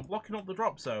reason, I'm blocking up the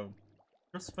drop zone.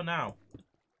 Just for now.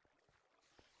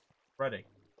 Ready.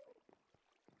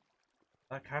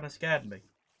 That kind of scared me.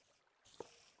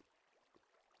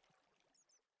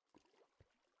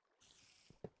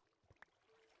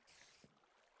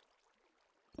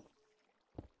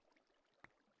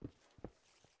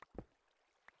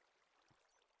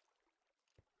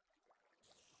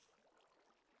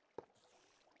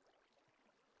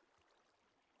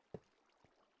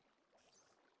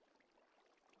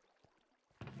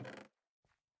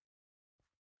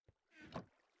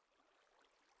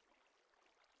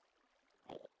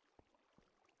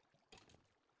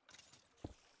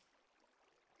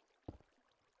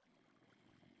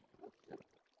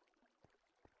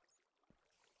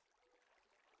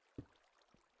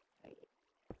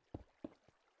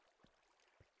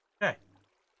 Okay.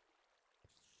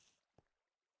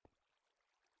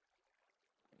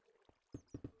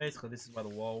 Basically, this is where the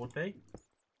wall would be.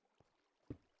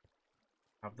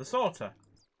 Have the sorter.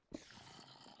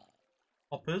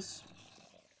 Hoppers.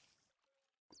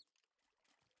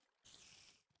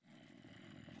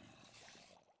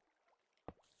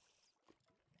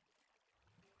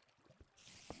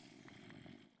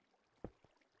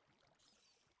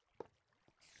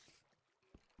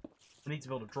 We need to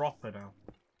build a dropper now.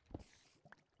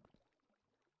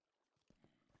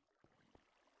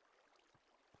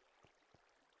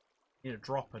 Need a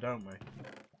dropper, don't we?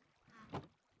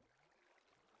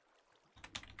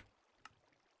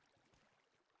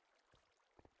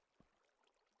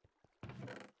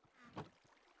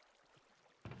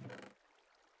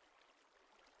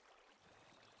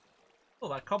 Oh,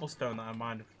 that cobblestone that I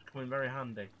mined is coming very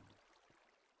handy.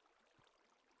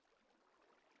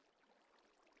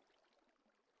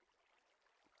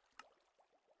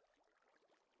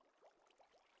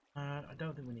 I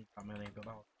don't think we need that many, but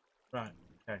I'll... Right,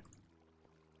 okay.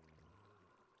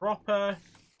 Dropper.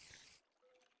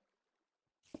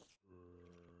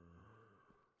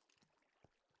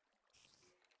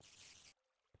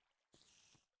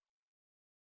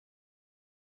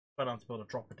 Went on to build a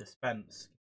dropper dispense.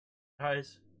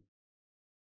 Guys.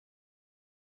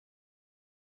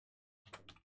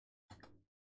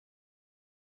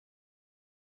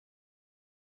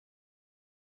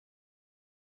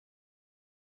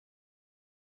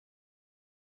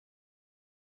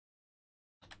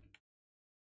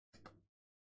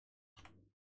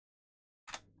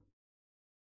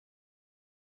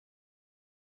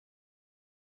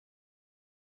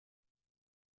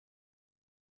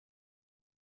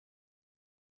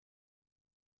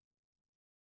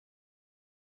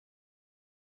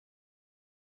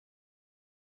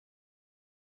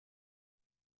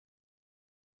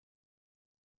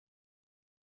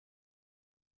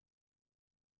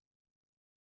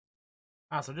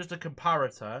 So just a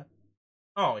comparator.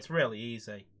 Oh, it's really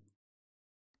easy.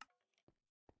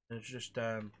 It's just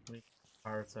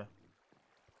comparator.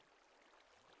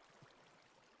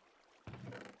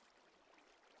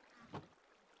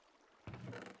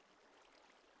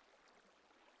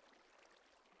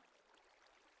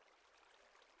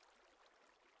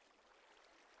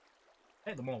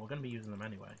 Take them all. We're going to be using them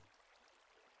anyway.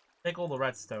 Take all the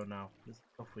redstone now. There's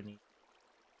stuff we need.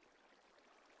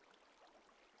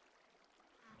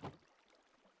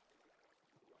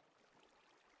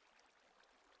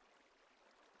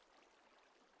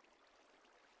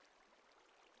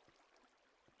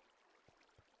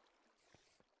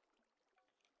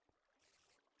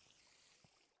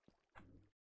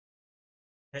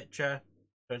 Picture.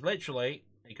 So it's literally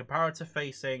a comparator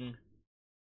facing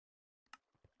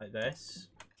like this.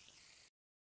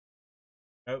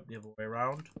 Nope, the other way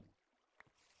around.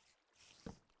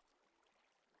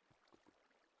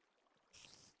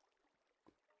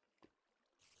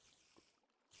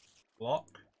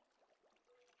 Block.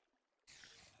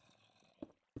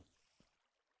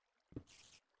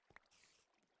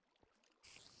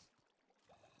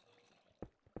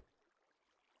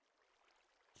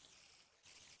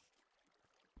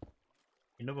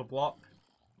 Another block.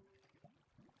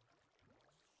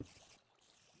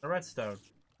 The redstone.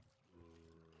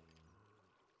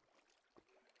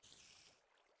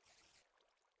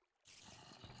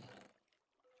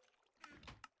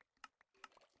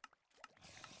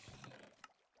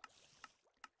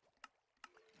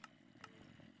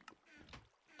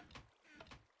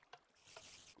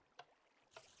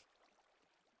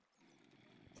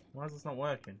 Why is this not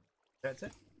working? That's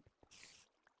it.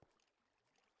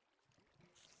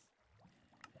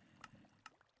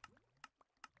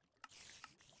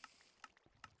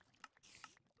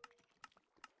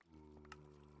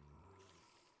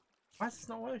 Why is this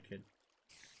not working?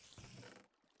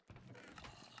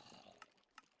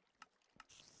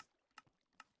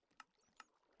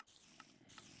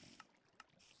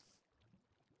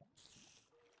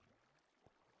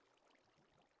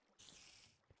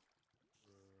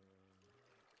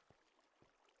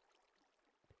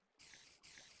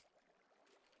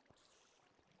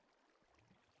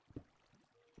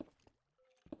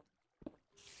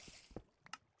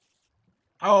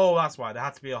 Oh, that's why. There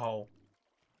had to be a hole.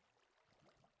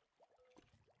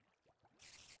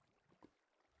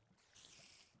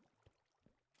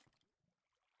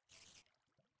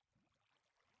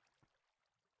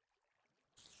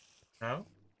 No?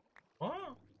 What?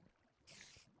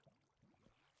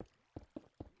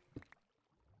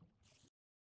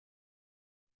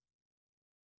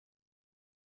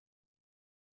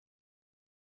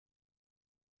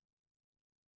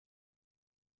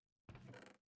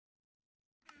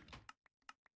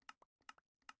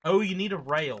 Oh, you need a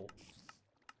rail.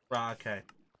 Right, okay.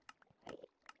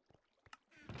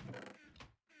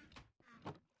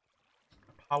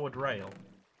 Powered rail.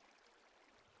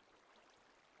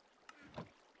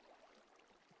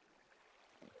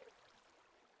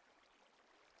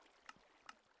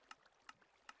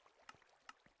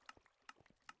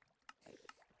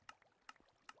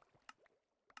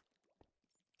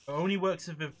 It only works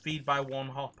if it feed by one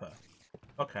hopper.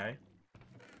 Okay.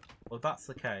 Well, if that's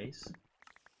the case.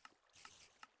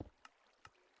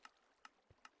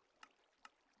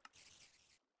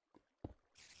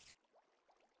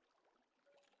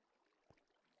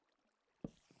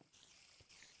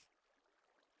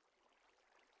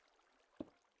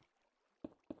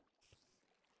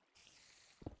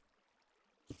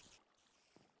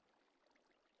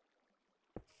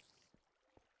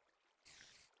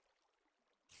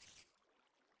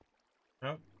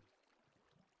 Nope.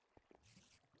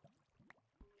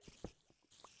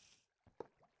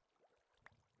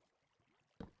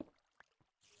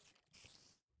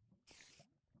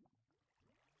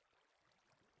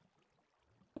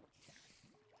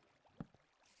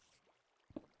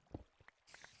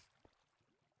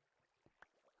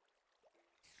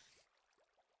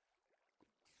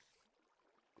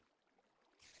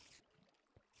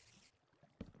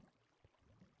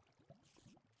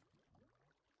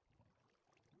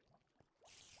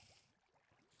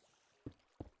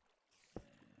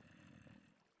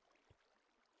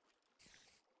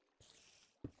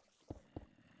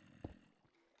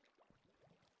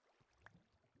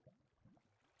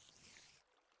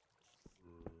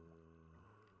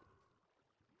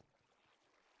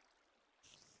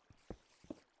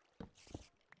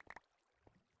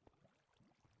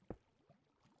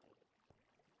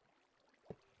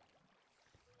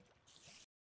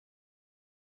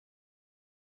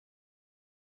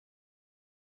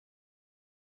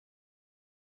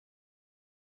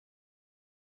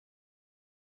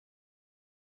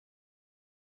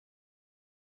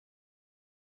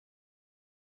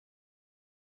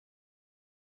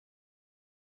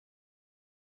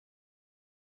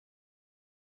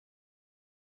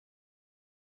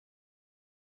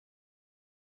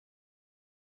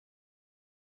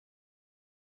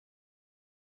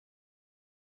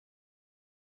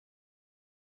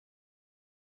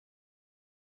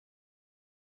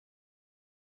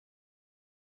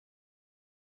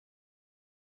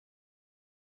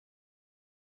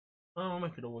 Well, we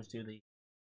could always do the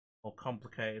more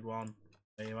complicated one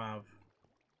where you have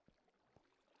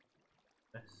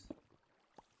this.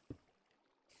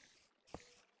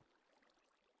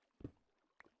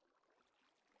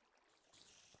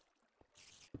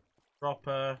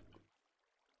 Dropper.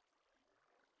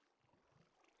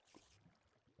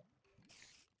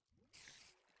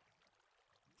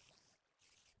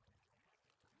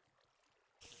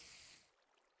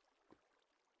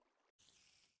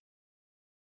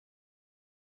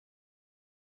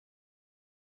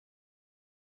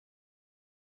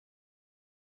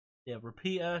 Yeah,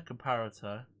 repeater,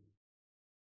 comparator.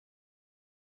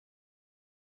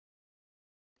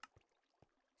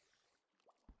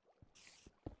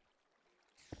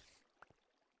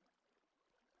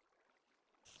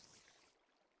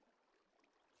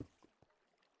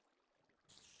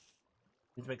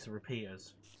 These make some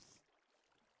repeaters.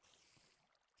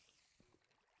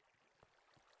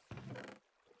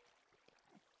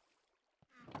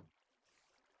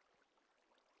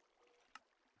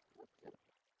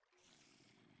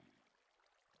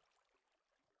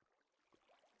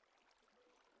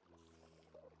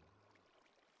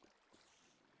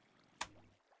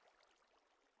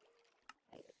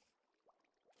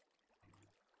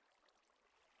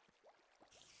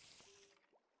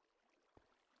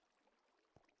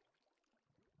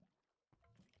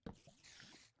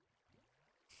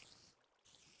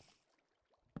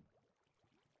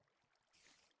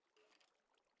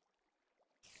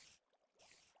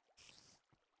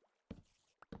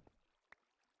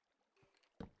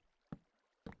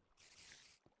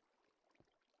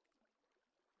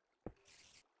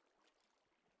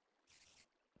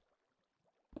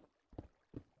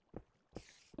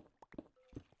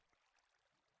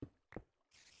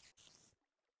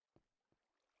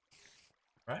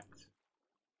 Correct?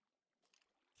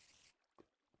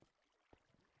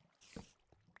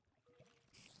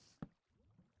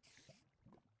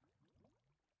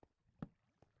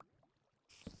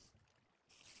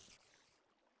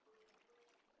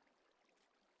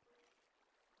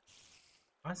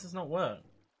 Why does this not work?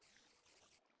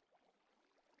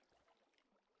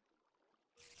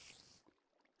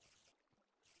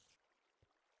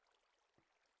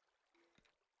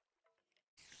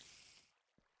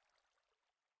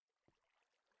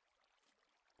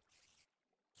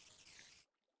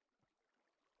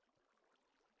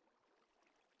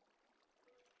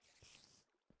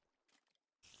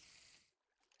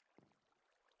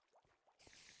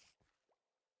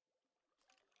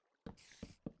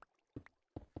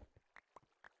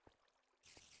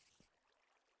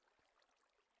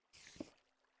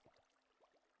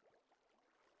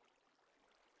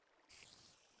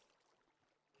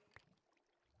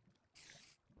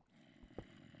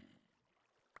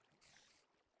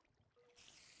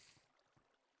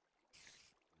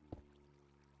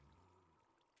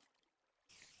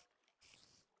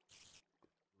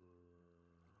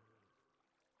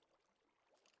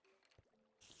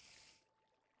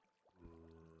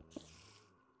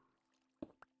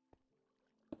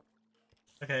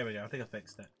 Okay, here we go. I think I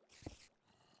fixed it.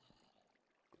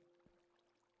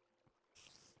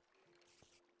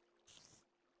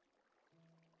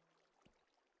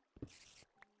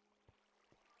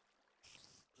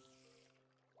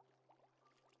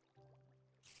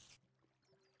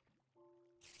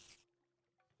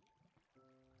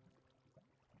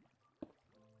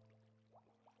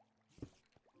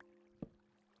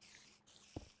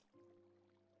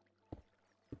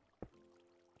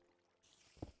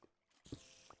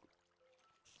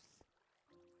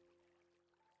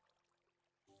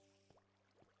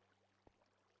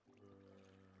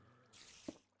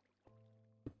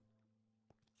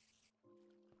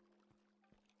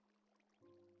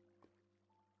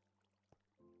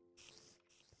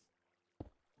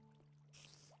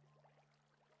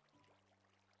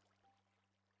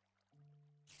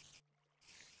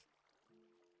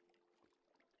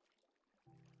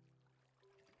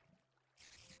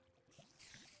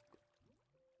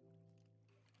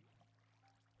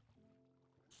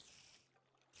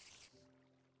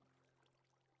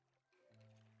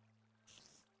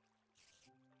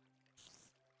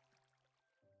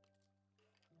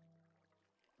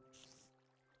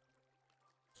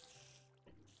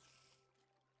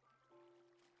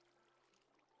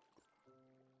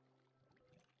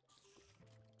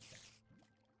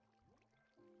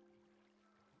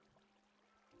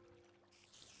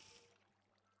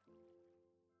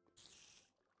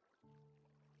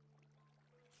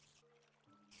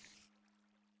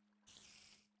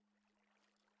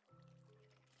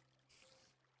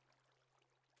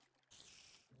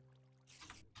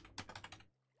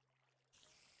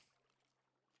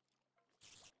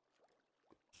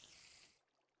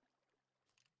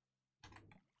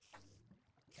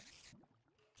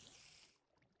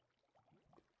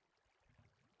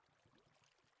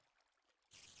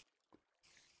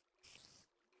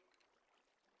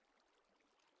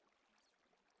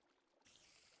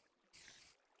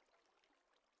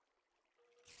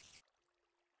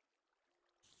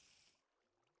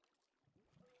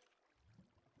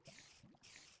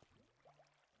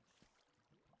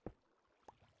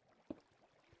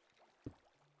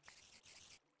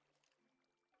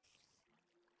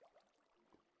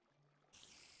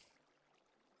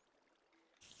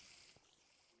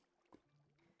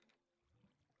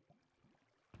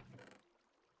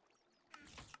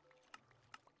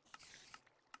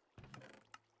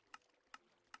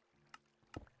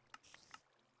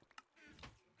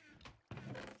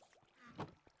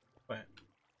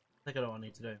 think I know what I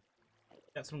need to do.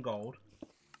 Get some gold.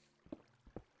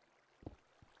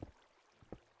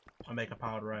 And make a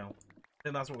powered rail. I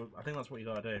think that's what you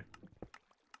gotta do.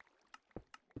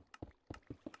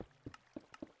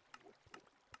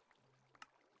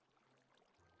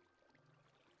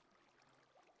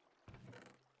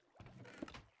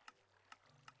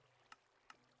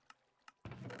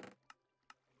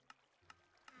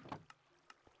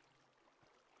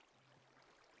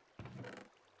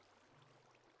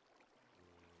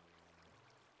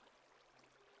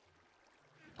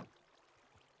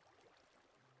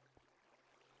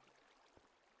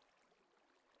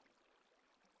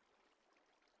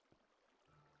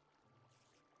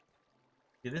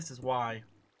 Yeah, this is why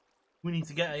we need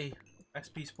to get a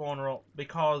XP spawner up,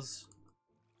 because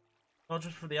not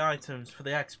just for the items, for the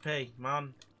XP,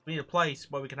 man. We need a place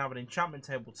where we can have an enchantment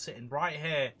table sitting right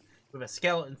here with a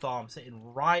skeleton farm sitting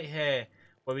right here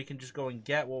where we can just go and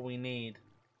get what we need.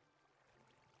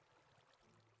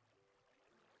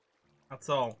 That's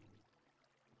all.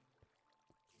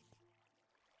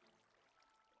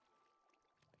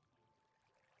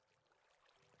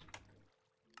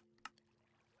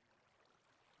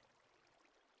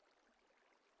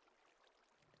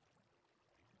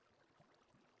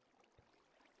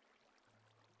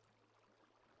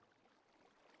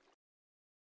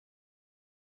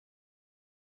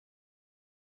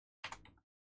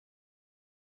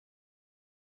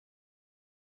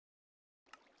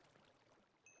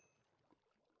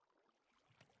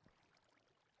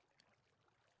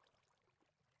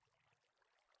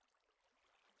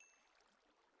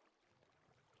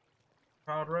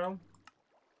 Powered rail.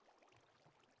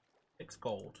 6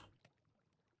 gold.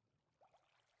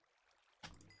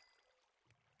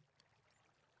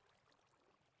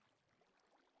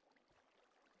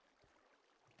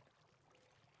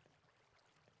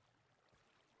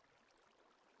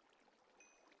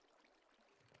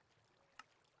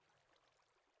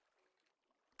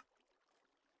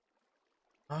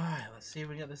 Alright, let's see if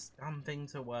we get this damn thing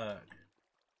to work.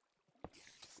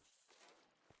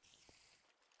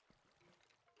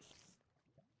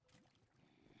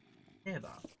 Hear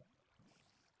that?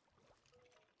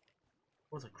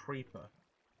 Was a creeper.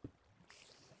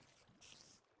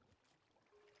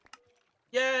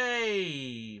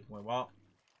 Yay! Wait, what?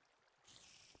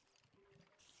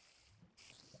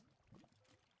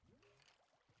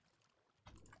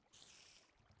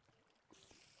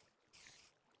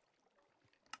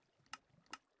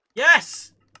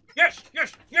 Yes! Yes!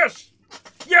 Yes! Yes!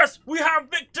 Yes! We have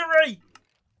victory!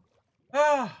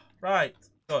 Ah, right.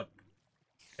 Good.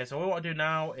 Okay, so what we want to do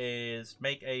now is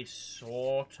make a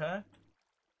sorter.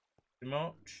 Pretty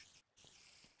much.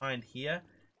 Find here.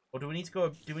 Or do we need to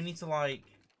go... Do we need to, like...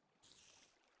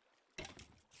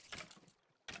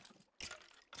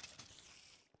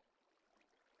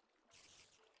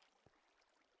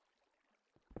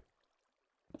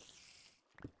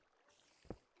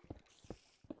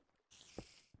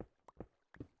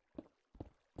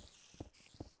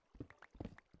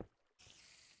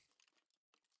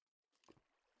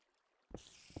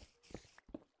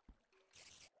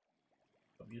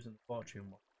 Stop using the fortune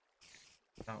one.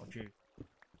 That'll do.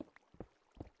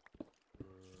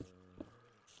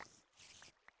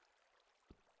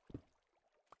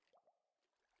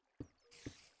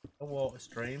 A water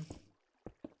stream.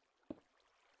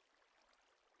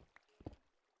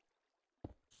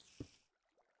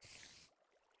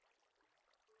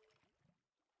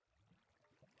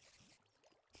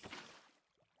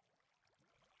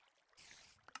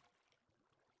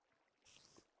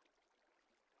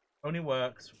 Only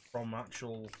works from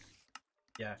actual...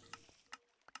 Yeah.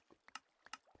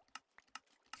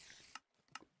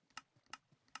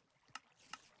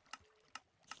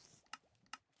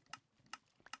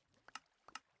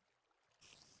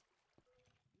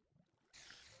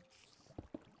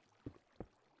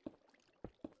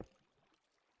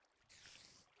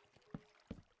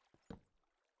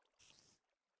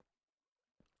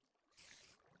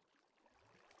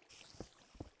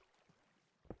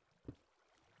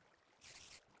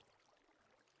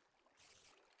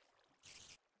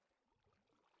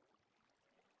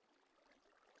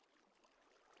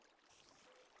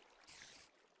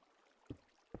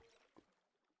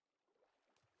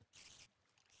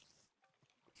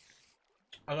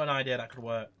 I got an idea that could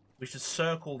work. We should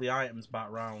circle the items back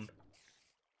round.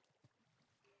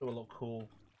 It will look cool.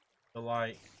 So,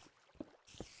 like...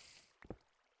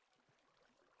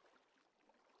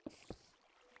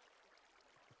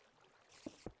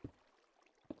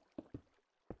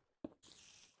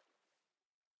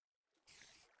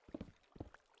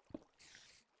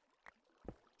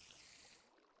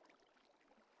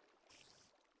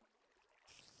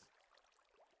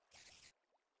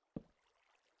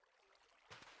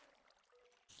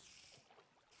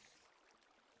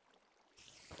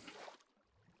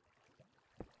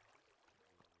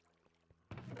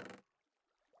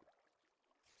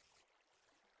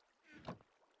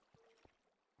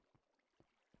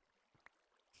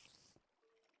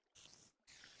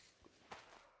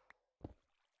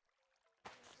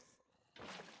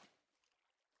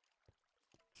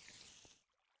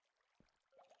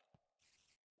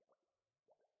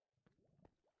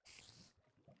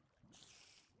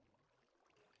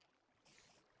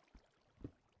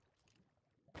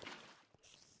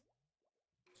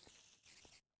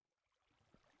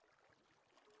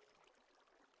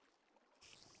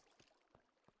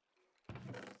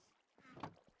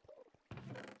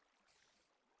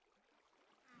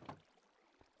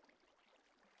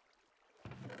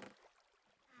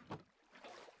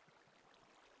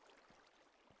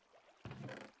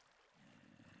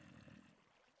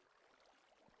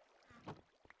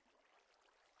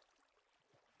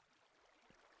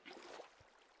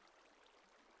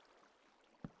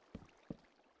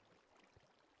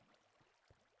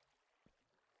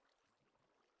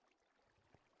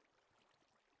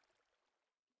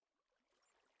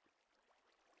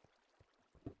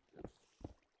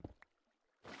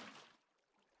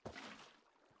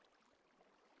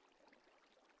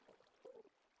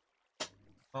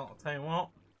 Well, I'll tell you what.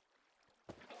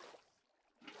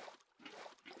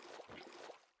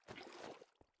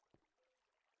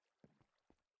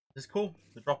 This is cool.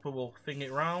 The dropper will thing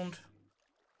it round.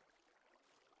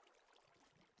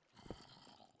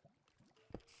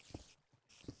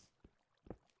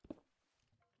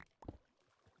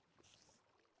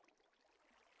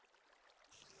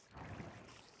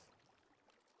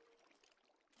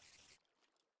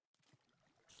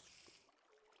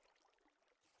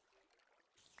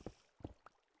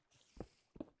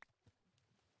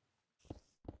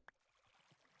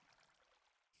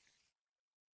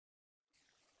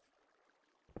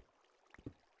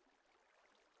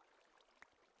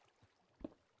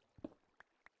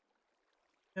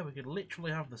 Yeah, we could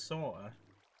literally have the sorter.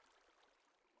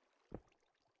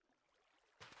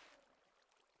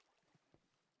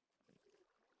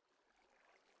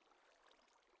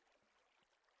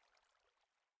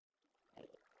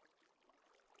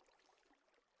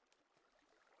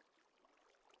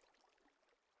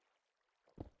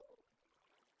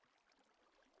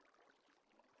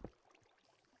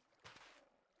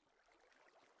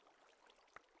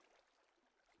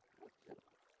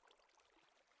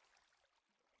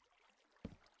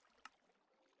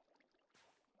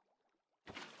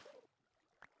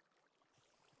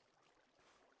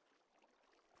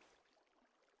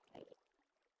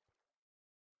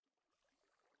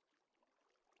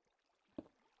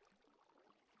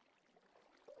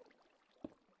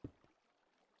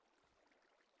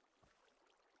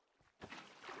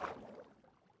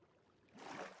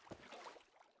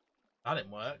 That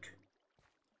didn't work.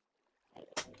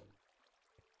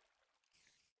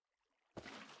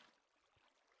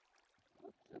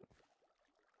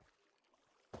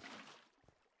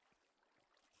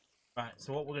 Right,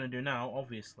 so what we're going to do now,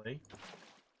 obviously,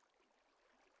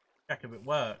 check if it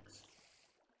works.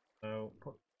 So,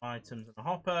 put items in the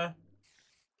hopper.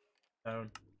 So,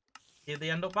 here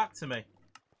they end up back to me.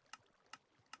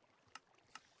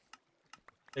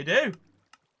 They do!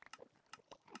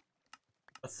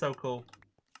 That's so cool.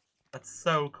 That's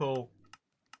so cool.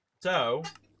 So,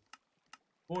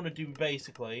 what I want to do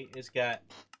basically is get...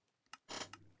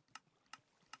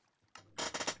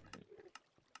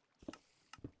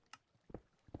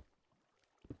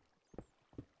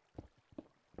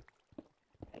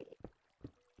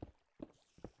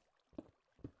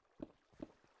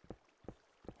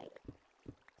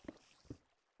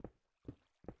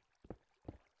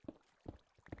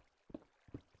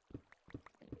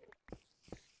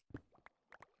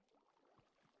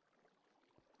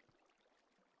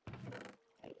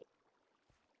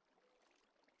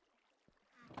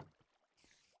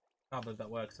 I can't believe that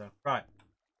works though. Right.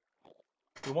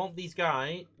 We want these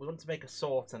guys, we want to make a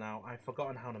sorter now. I've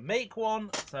forgotten how to make one,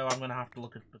 so I'm going to have to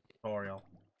look at the tutorial.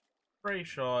 Pretty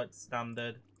sure it's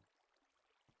standard.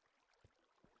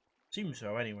 Seems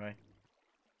so anyway.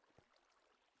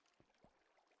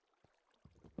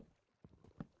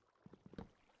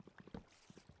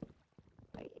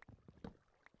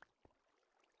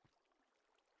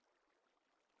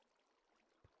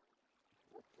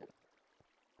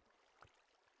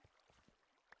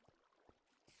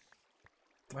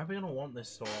 Why are we going to want this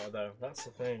sorter though? That's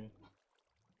the thing.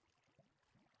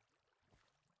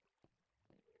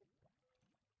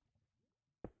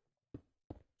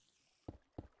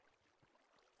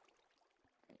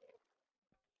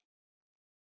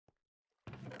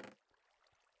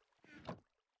 What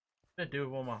do I do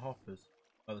with all my hoppers?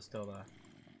 Oh, they're still there.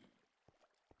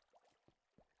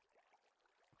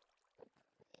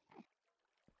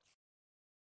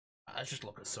 Let's just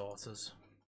look at sorters.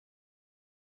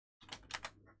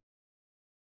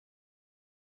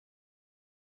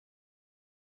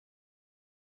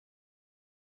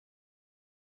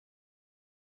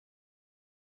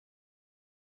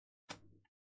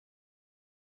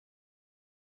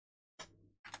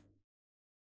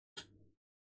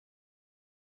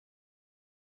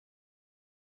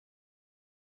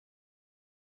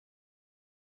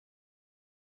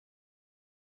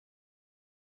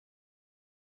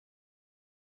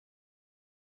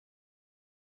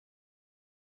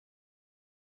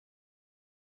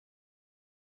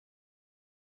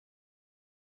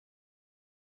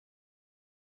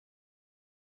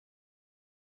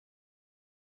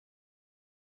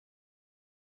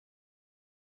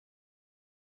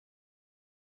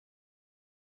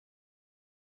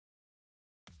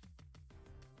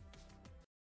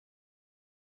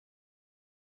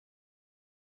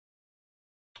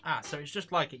 Ah, so it's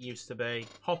just like it used to be.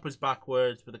 Hoppers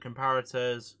backwards with the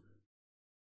comparators.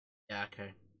 Yeah,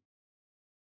 okay.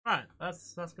 Right,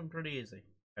 that's been pretty easy.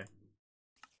 Okay.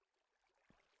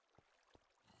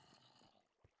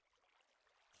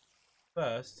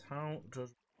 First, how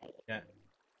does we get...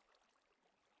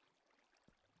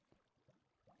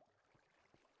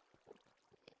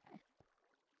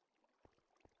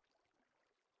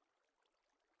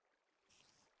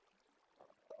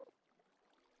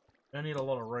 I need a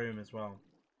lot of room as well.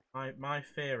 My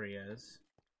theory is...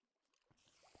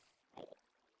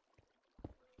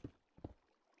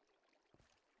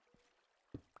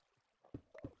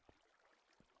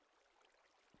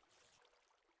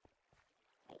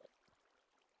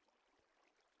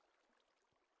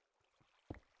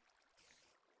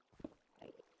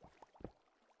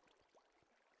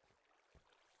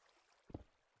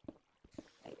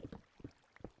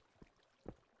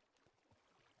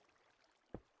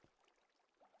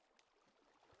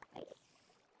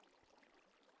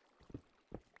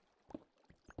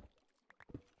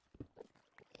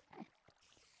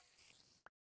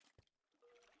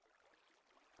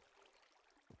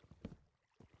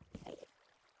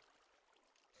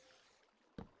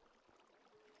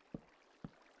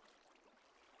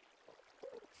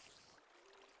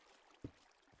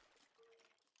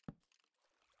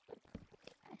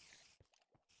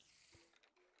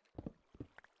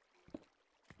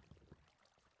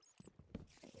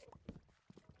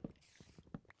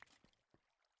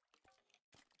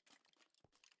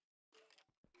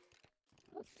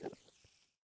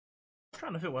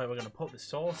 trying to think where we're going to put this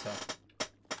sorter.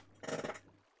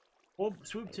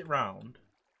 Swooped it round.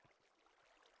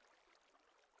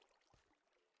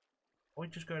 We're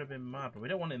just going a bit mad, but we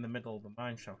don't want it in the middle of the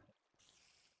mine shaft.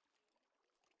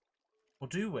 Or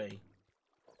do we?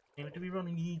 Do we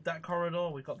really need that corridor?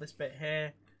 We've got this bit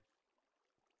here.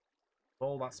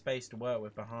 All that space to work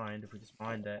with behind if we just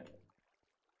mind it.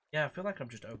 Yeah, I feel like I'm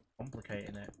just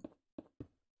overcomplicating it.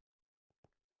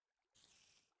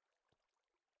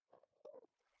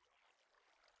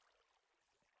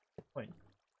 Wait,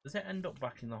 does it end up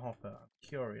back in the hopper? I'm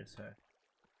curious here.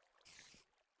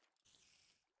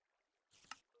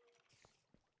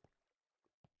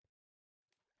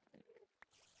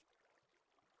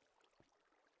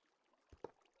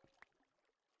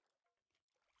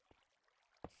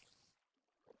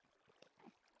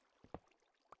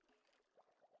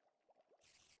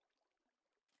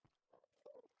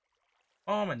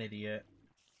 Oh, I'm an idiot.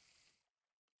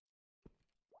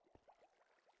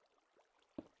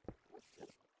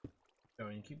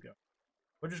 Going, keep going.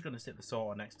 We're just going to stick the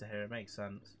sorter next to here. It makes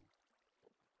sense.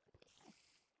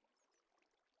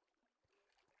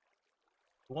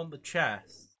 We want the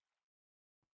chest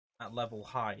at level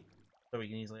height so we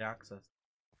can easily access.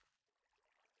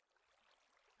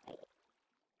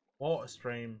 Water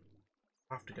stream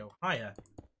have to go higher.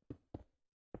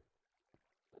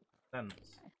 Sense.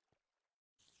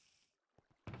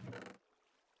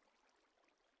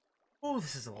 Oh,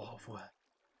 this is a lot of work.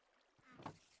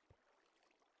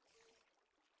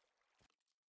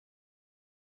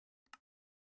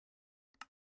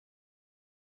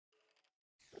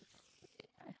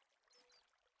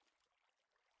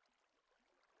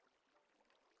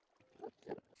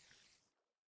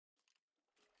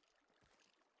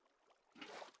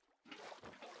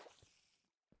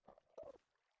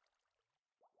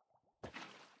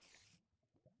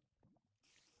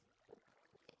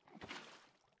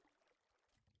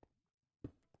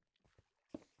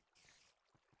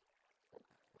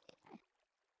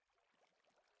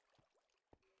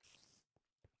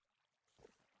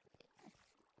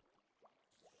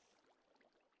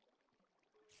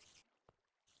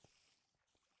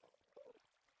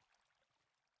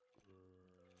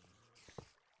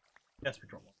 Yes, we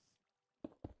drop one.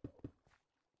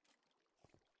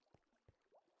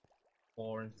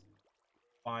 4 and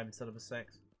 5 instead of a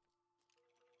 6.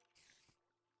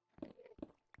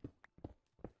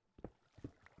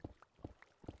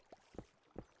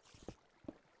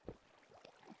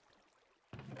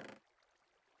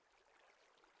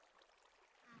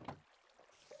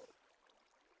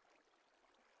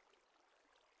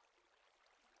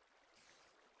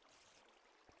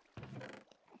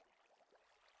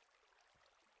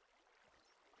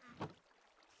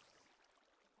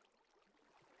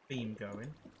 Beam going.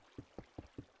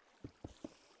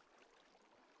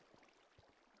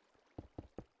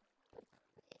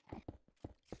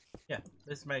 Yeah,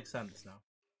 this makes sense now.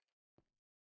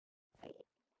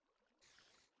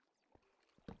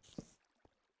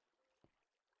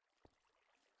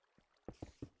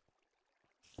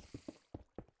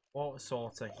 Water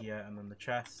sorter here, and then the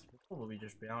chest will probably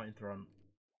just be out in front.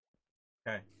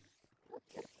 Okay.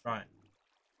 Right.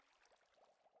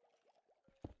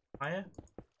 Higher?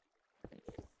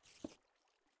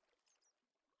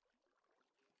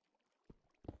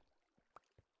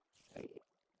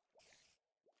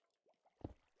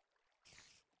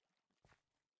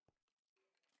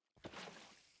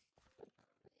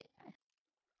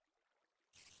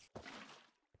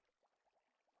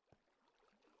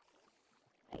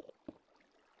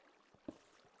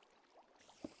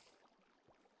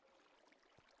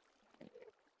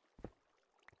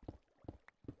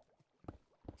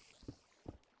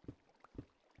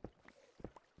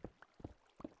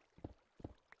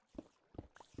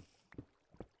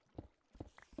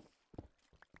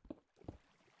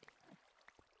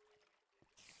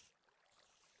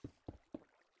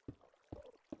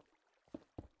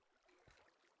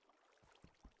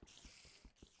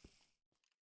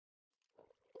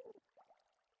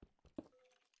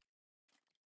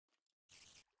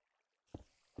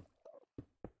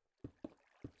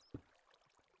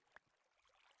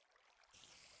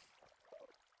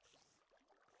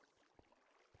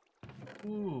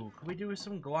 Ooh, could we do with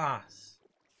some glass?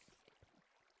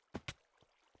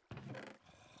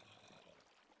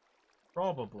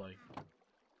 Probably.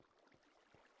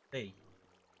 See.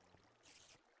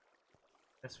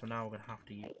 Guess for now we're gonna have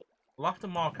to use. We'll have to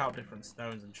mark out different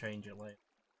stones and change it later.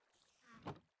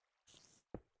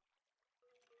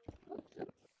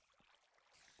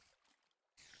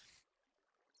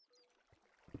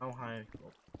 How high have you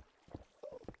got?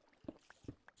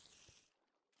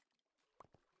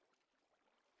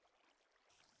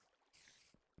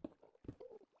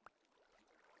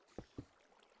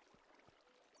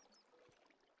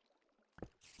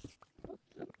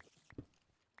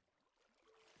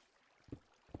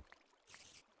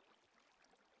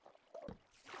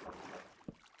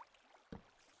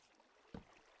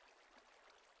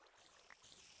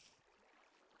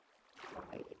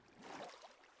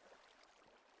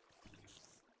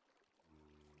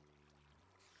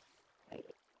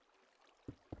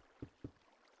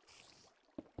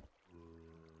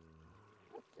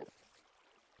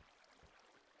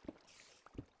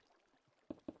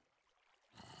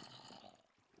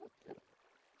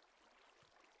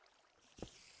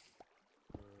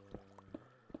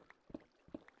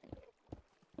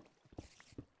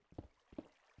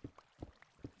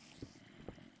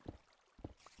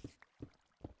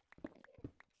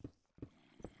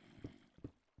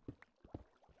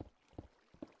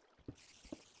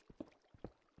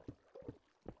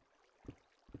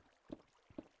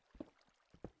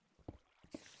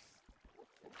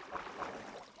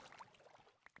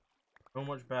 So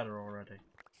much better already.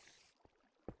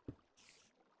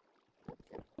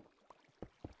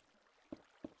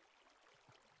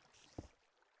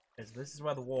 Okay, so this is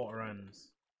where the water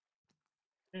ends.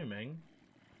 Assuming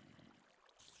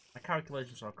my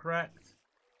calculations are correct.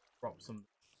 Drop some.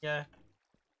 Yeah.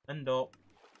 End up.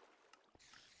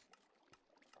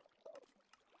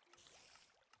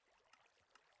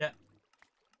 Yeah.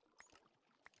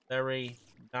 Very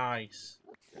nice.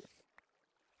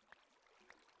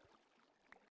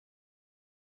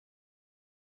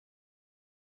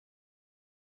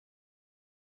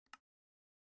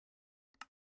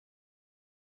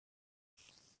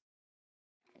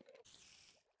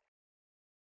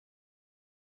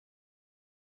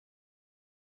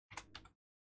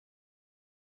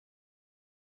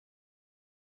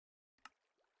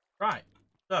 Right.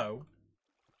 So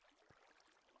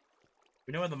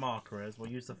we know where the marker is. We'll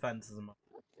use the fence as a marker.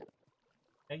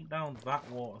 Take down that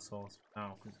water source for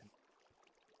now, because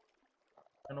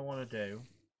I'm gonna want to do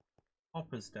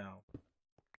hoppers down.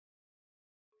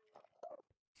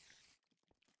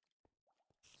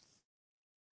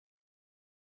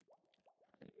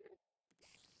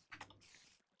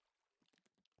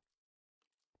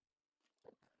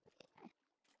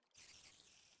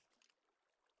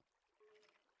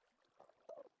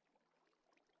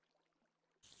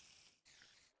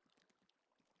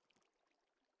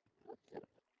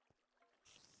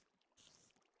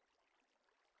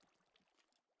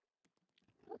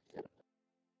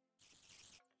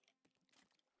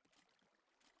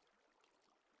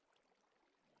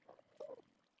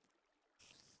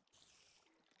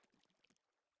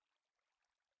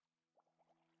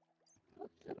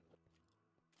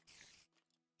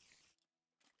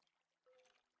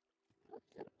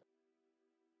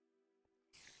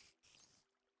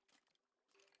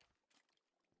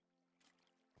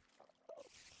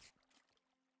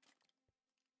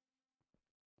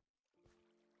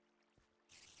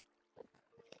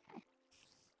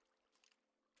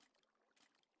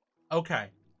 Okay.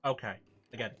 Okay.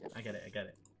 I get it. I get it. I get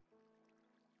it.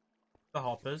 The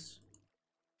hoppers.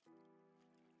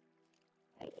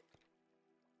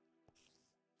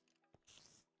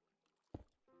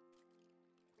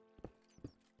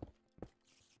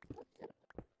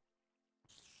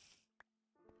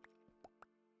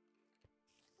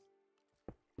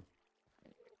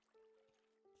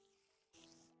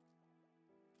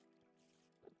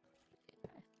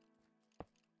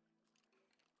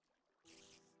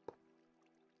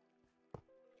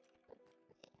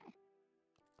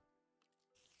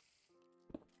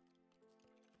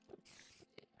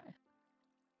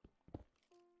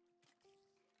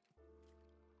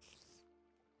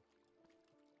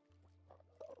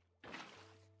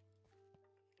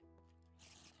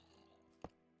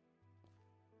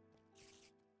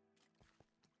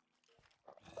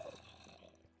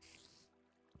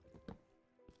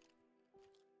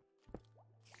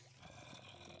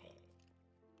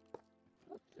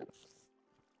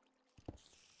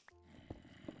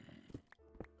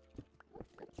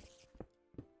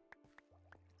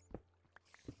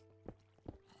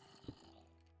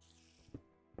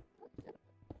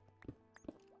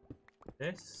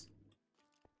 This.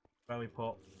 where we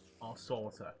put our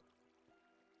sorter.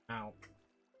 Now,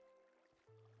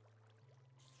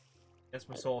 guess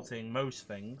we're sorting most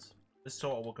things. This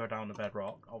sorter will go down the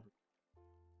bedrock,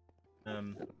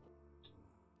 obviously.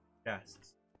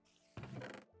 Chests.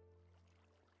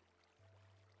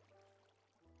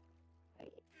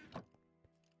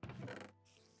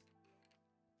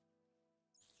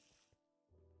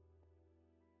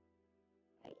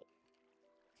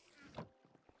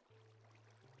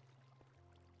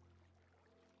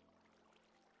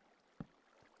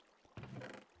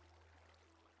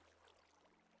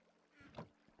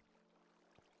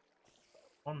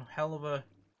 One hell of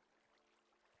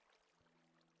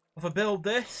a build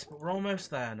this, but we're almost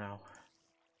there now.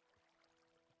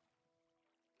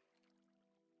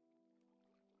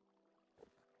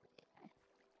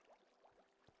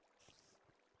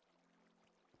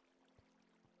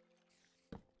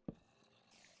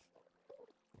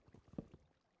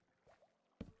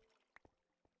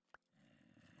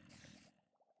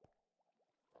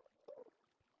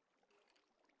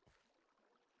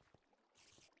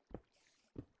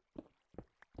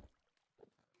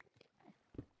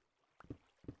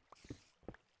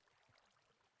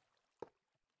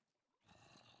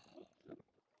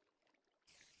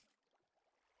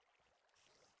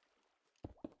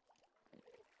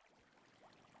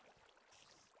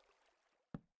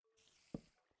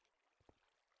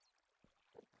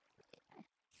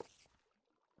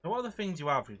 So what are the things you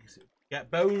have? You get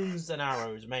bones and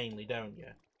arrows mainly, don't you?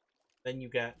 Then you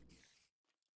get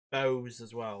bows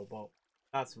as well, but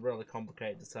that's really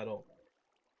complicated to set up.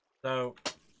 So,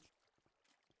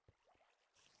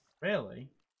 really?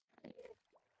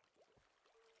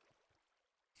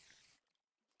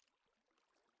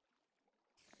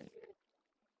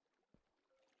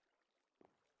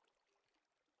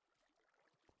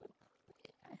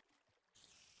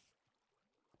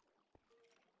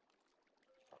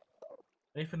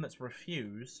 Anything that's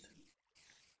refused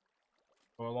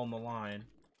or along the line,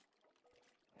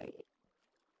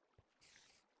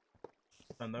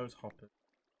 and those hoppers.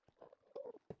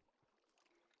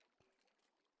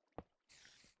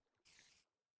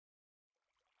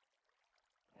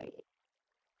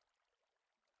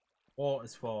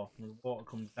 Water's for when the water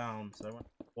comes down, so when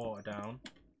water down.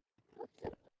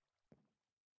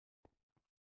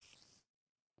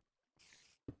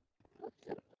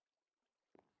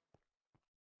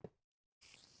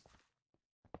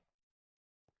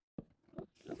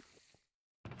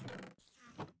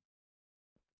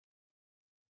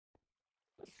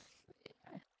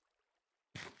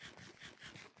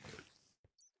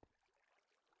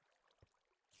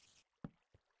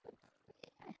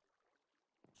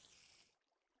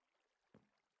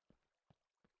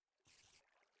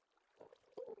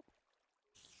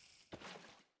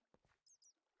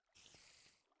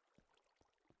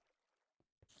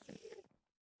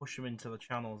 Push them into the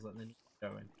channels that they need to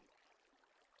go in.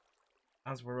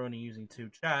 As we're only using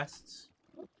 2 chests,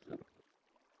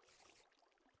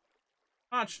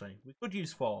 actually, we could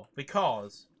use 4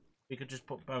 because we could just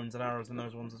put bones and arrows in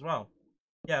those ones as well.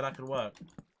 Yeah, that could work.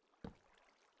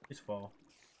 Use 4.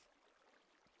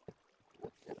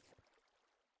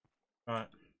 Right.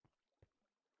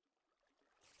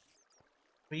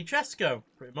 Where your chests go,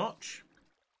 pretty much.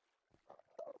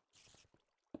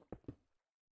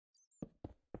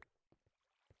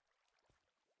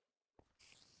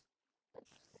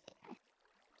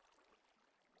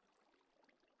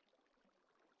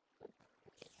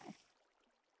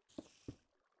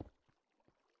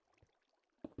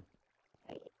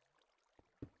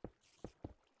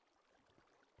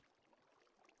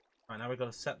 Right, now we've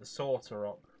got to set the sorter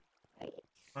up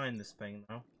behind this thing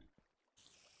now.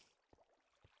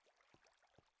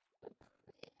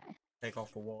 Take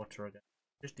off the water again.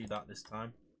 Just do that this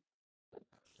time.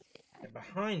 Get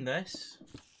behind this.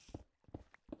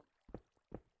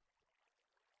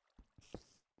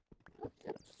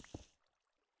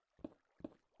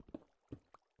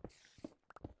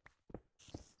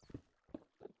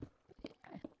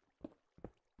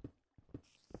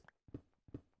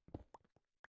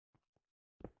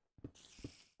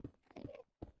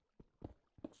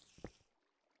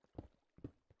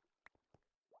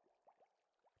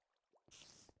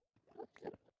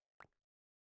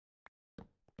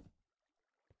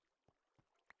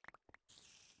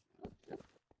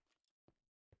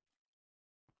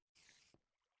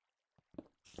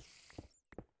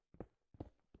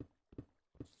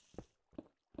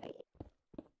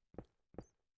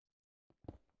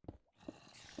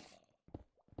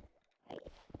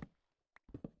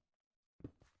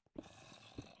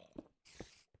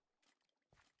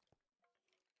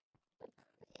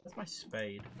 That's my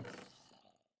spade.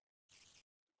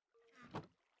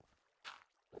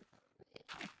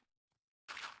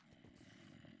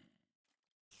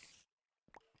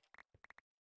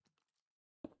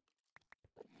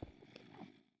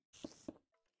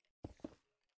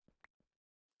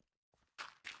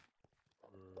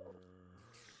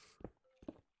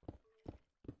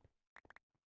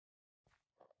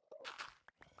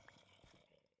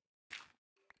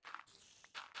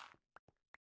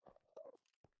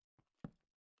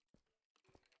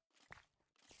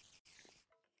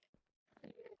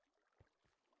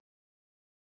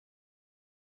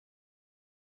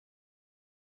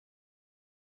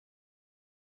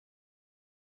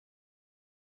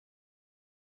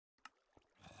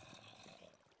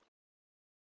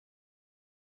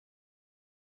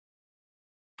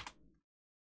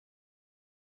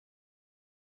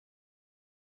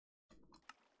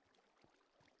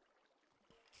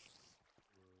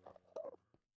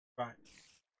 Right.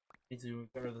 Need to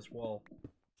get rid of this wall.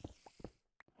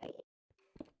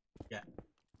 Yeah.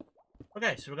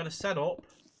 Okay, so we're going to set up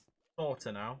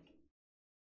sorter now.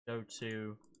 Go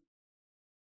to...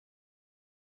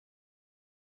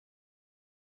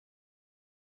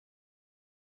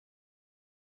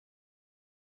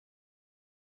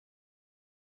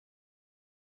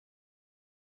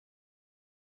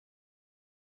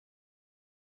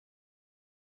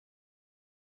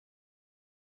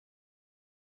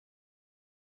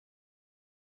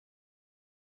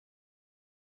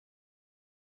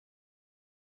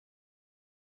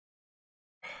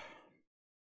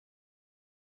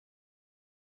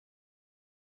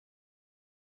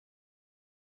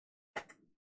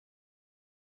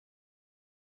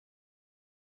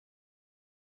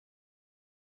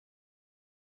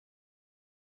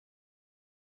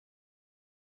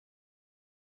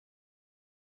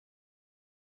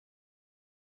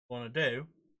 want to do...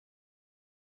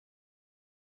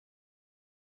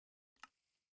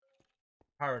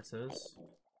 Comparators.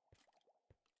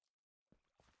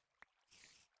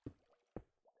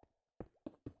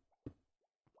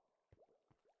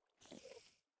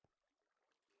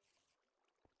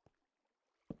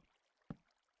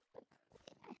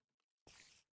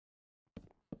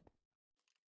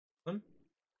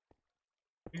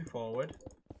 Move forward.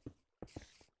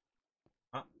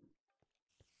 I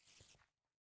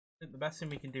think the best thing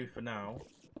we can do for now,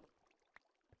 the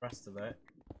rest of it,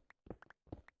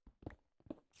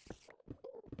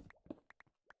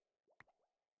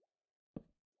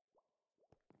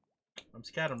 I'm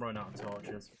scared I'm running out of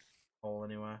torches. Hole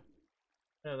anywhere.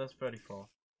 Yeah, that's 34.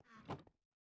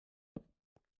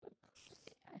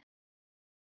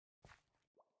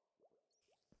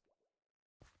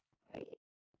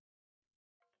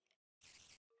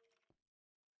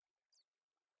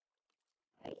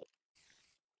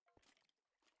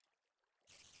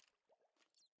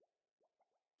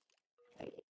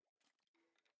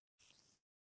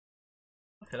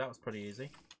 Okay, that was pretty easy.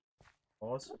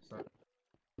 Pause. So.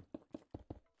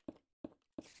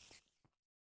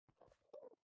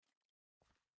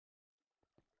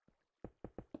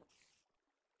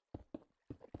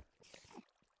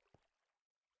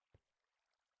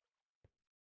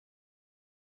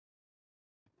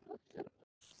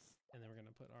 And then we're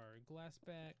gonna put our glass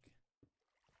back.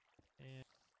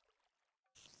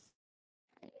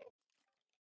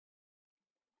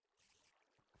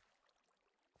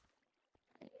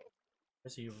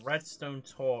 And so you have redstone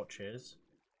torches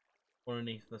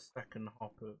underneath the second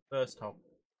hopper, first hopper.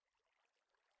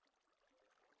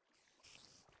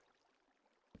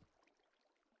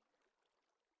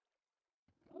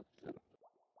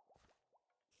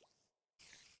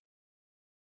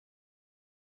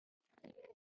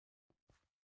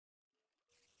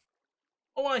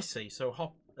 Oh, I see. So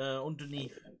hop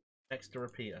underneath, next to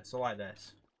repeater. So like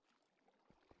this.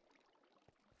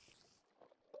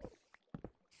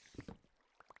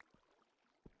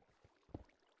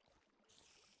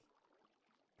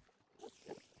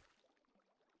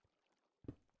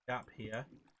 Gap here.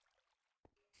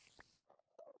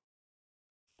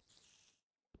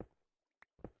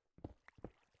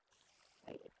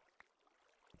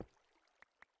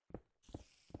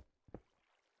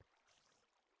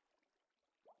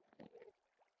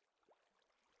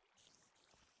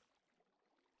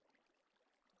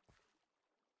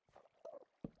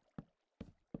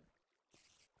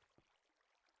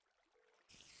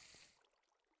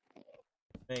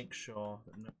 Make sure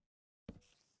that no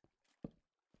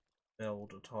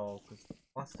build at all, because the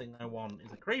last thing I want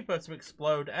is a creeper to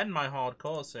explode and my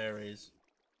hardcore series.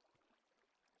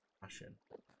 Passion.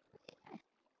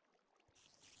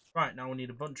 Right, now we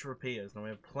need a bunch of repeaters. Now we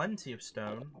have plenty of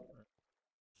stone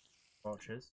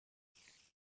torches.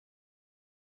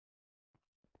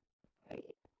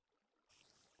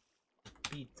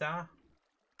 Pizza.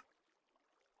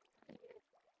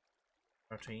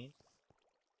 Protein.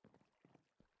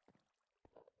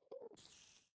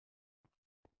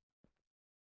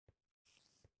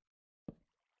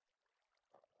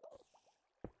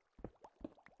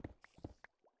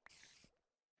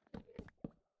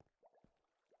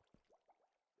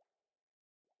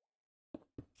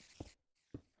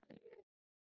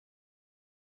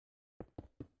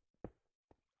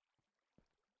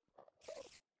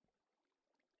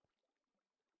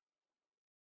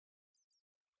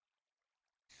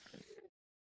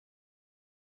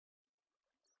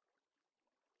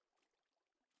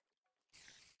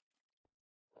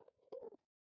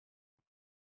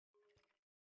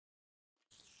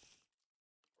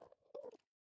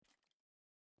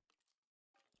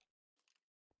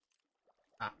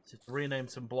 Ah, so to rename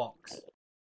some blocks.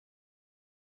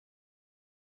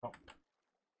 Oh.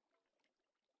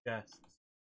 chests.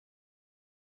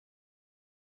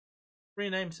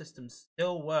 Rename system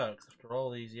still works after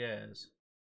all these years.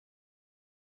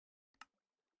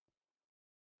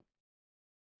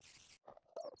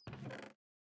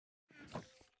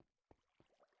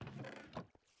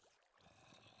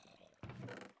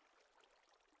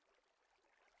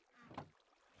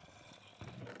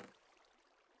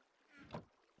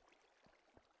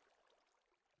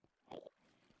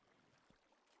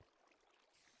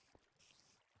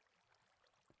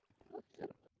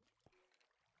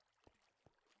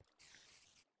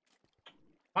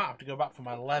 Might have to go back for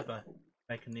my leather,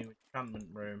 make a new enchantment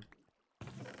room.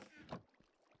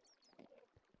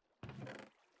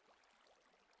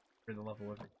 Through the level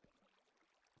with it.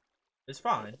 It's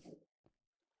fine.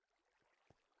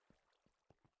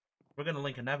 We're going to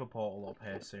link a nether portal up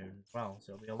here soon as well,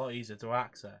 so it'll be a lot easier to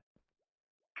access.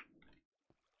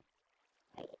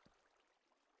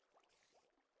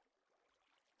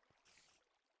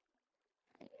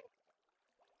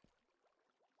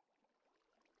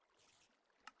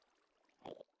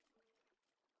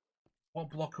 What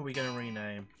block are we going to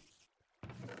rename?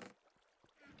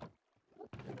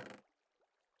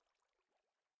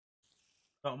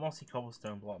 Got a mossy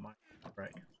cobblestone block, might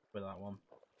break with that one.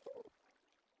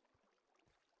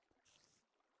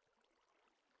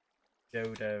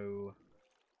 Dodo.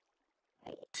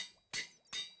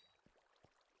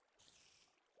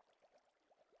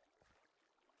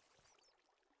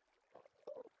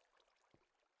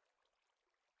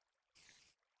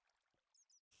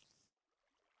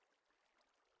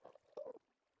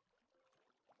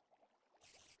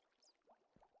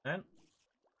 Then.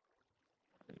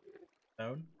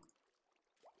 Stone.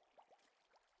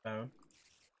 Stone.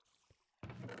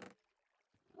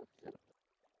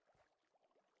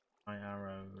 My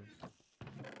arrows.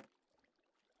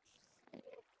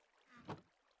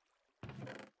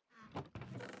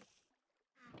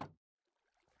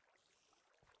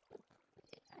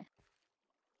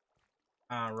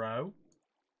 Arrow.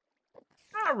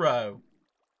 Arrow!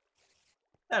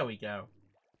 There we go.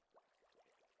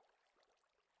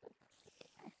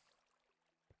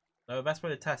 So the best way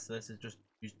to test this is just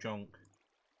use junk.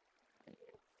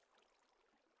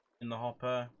 In the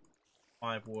hopper,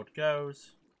 5 wood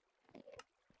goes.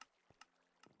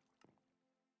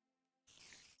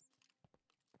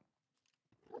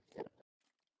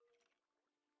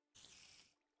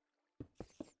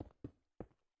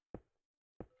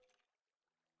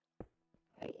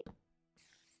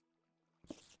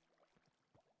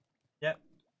 Yep,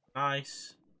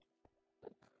 nice.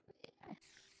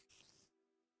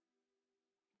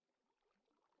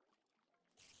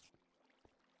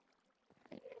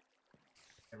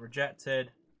 Get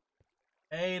rejected.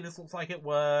 Hey, this looks like it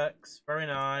works. Very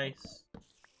nice.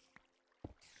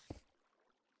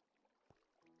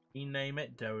 Rename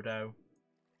it Dodo.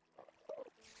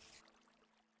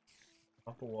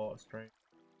 Off the water stream.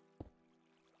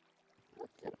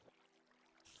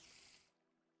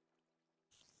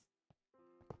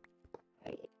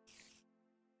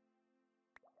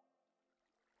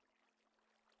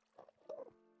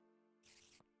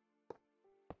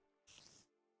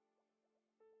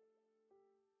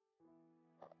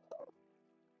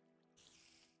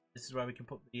 This is where we can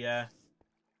put the, where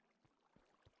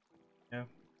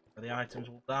the items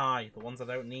will die, the ones I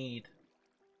don't need.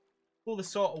 All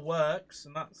this sort of works,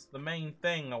 and that's the main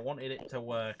thing. I wanted it to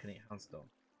work, and it has done.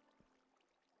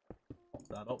 Pop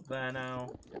that up there now.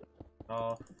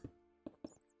 Off.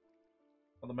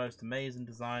 Not the most amazing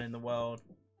design in the world,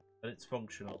 but it's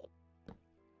functional.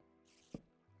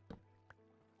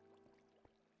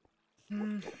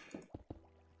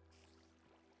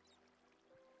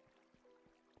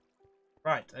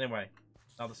 Right, anyway.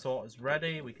 Now the sort is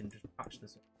ready, we can just patch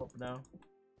this up now.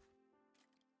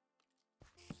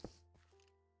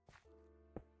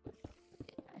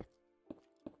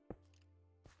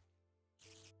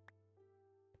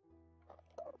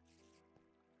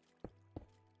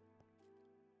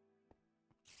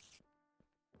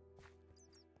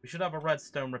 We should have a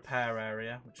redstone repair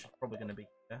area, which is probably going to be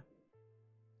here.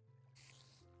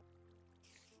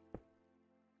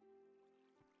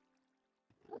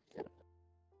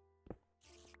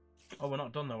 Oh, we're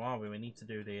not done though, are we? We need to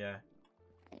do the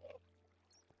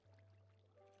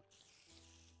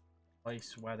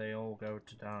place where they all go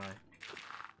to die.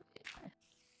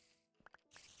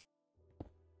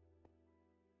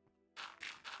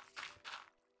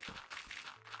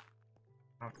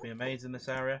 Have to be amazing in this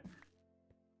area.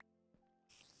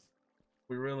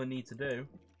 We really need to do.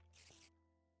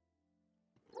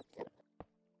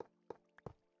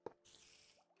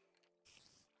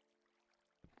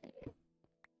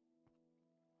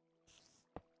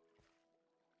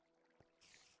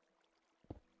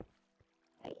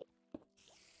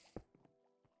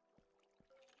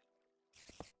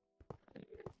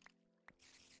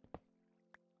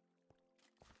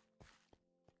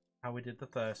 how we did the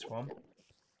first one.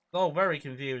 It's all very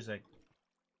confusing.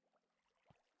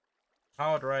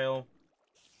 Hard rail.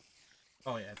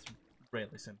 Oh yeah, it's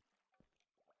really simple.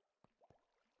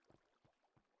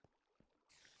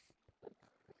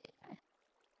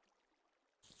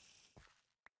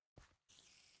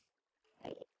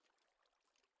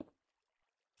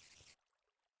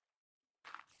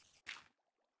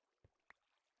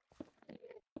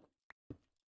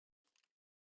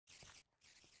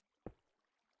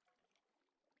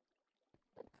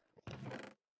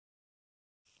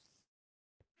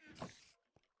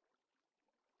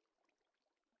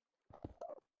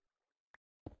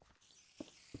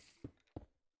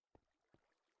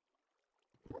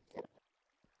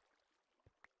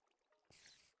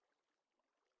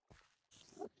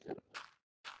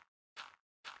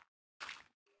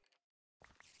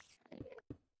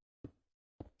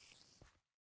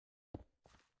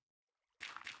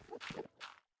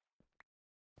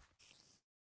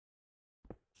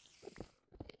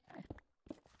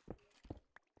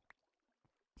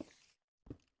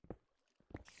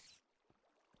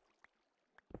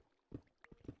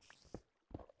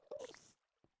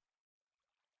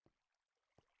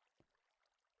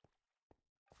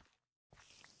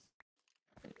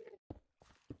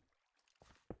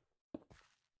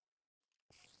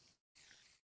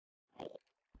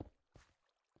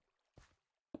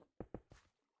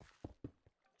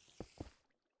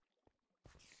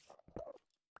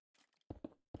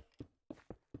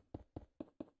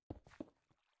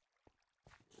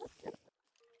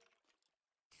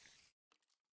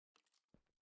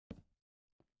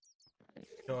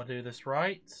 Gotta do this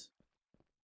right.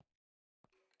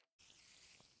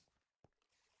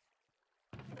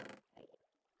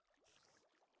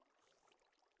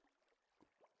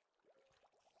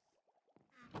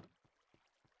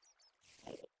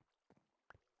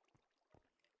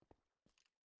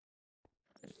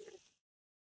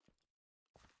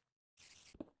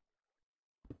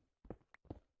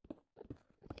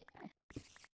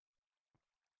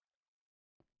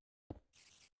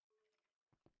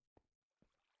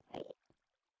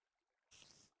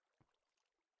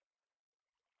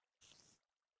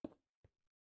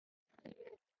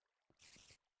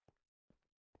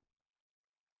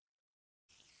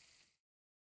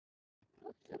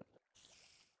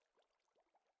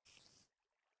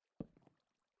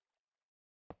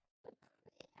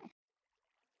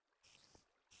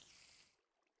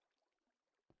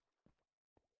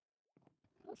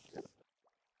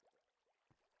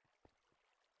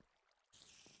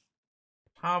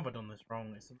 How have I done this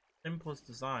wrong? It's the simplest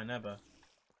design ever.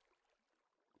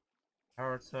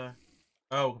 Comparator.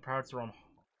 Oh, comparator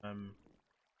on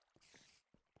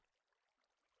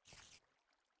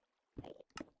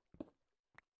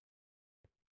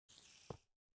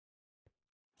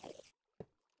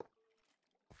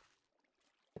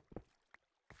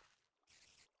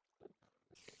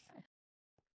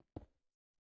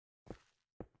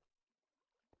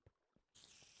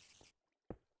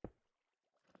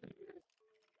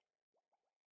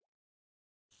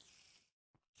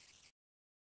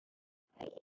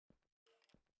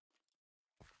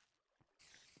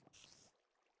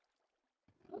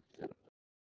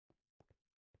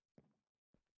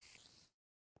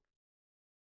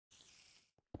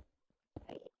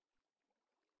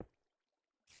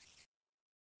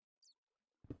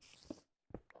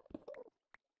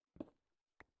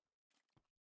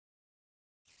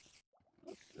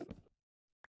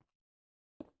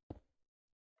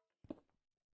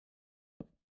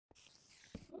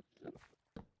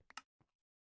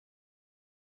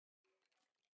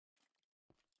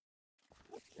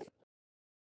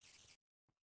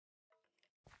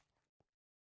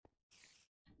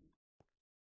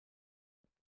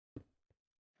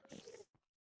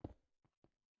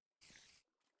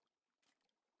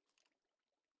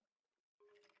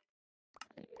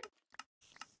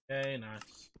Okay,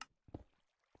 nice.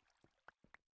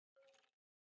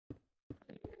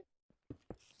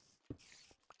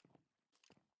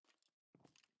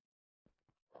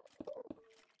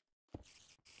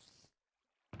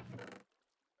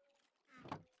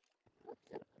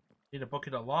 Need a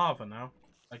bucket of lava now.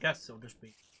 I guess it'll just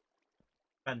be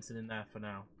fencing in there for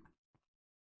now.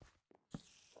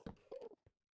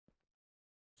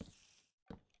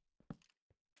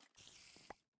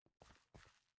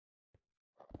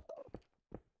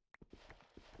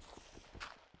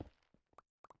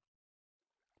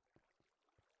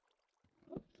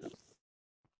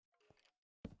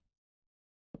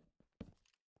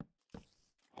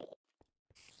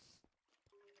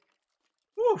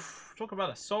 Woof! Talk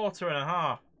about a sorter and a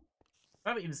half. I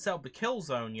haven't even set up the kill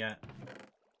zone yet.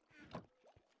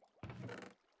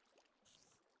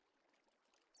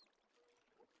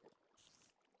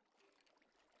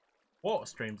 Water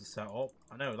streams are set up.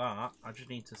 I know that. I just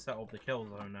need to set up the kill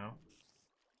zone now.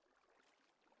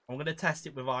 I'm going to test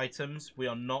it with items. We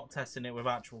are not testing it with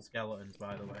actual skeletons,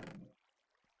 by the way.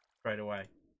 Straight away.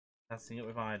 Testing it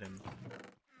with items.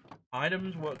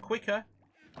 Items work quicker.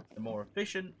 They're more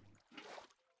efficient.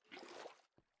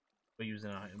 We're using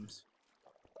items.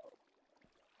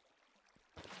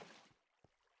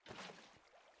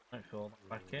 Don't fill that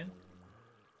back in.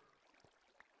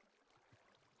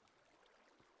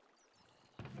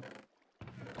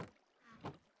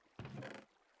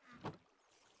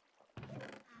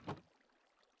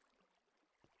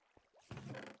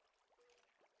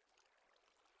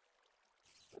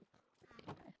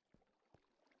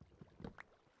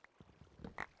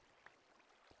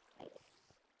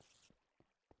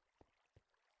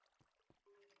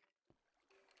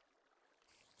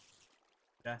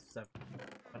 Yes, so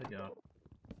gotta go.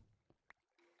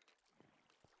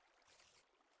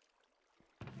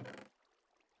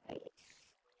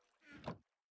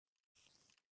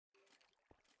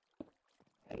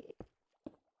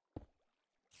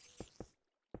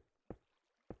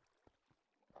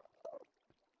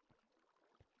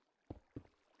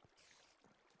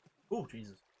 Oh,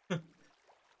 Jesus.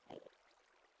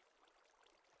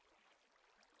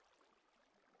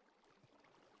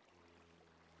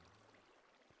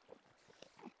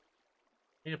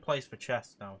 Need a place for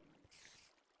chests now.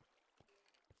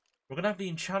 We're gonna have the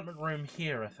enchantment room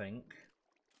here, I think.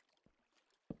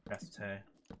 Chest here.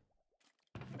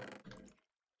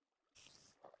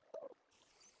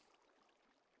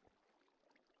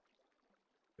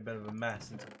 A bit of a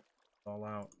mess until it's all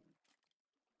out.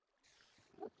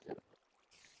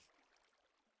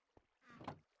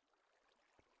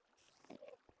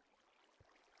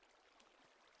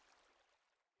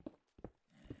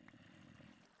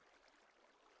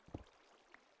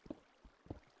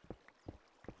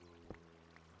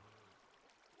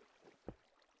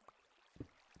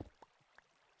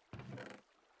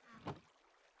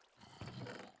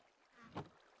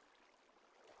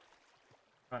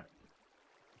 Right.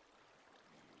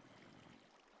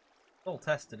 It's all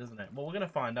tested, isn't it? Well, we're gonna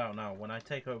find out now when I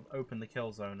open the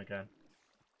kill zone again.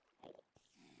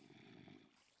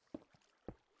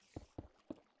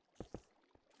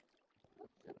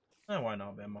 Oh, why not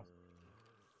a bit more?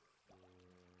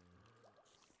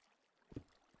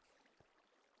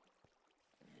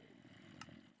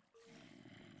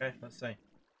 Okay, let's see.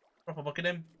 Drop a bucket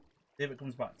in. See if it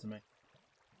comes back to me.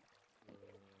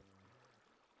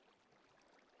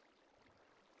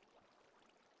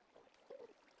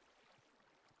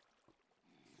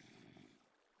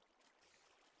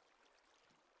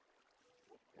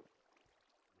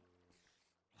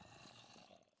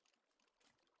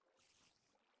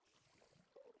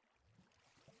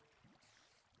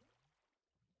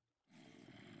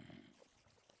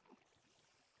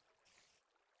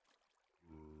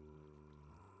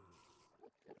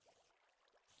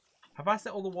 Have I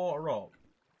set all the water up?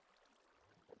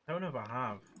 I don't know if I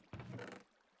have.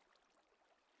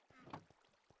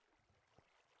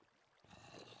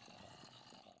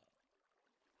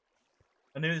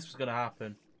 I knew this was going to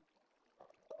happen.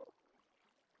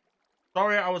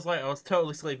 Sorry I was late, I was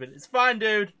totally sleeping. It's fine,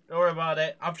 dude. Don't worry about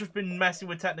it. I've just been messing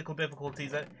with technical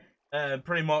difficulties.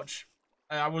 Pretty much.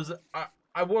 I was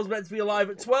meant to be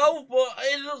alive at 12, but I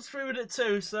ended up screwing at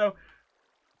 2, so...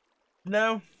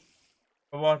 No.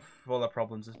 What all the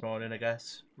problems this morning, I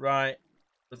guess. Right.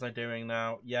 What was I doing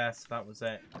now? Yes, that was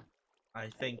it. I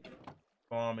think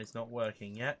farm is not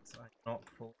working yet. I've not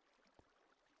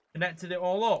connected it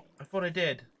all up. I thought I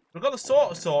did. We've got the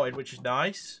sorted, which is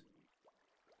nice.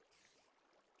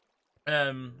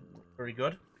 Very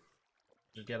good.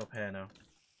 Just get up here now.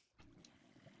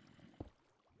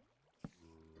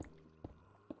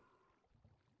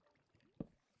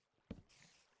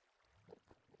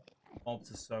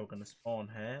 Mobs are so gonna spawn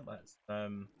here. Let's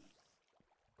stop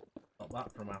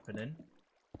that from happening.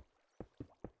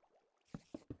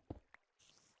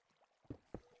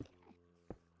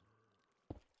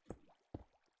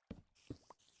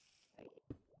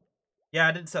 Yeah,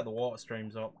 I didn't set the water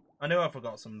streams up. I knew I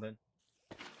forgot something.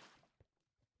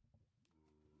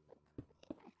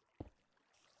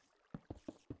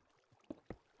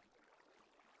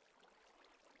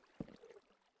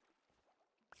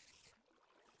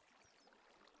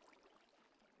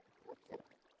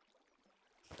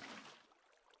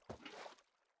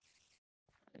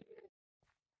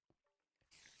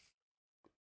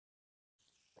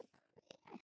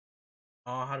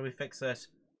 Oh, how do we fix this?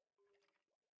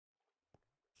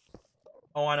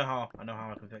 Oh, I know how. I know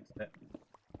how I can fix it.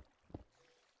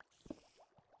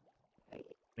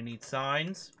 We need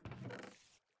signs.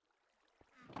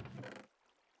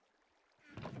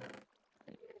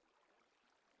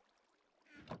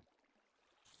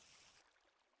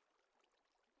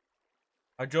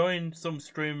 I joined some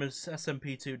streamers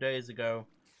SMP 2 days ago,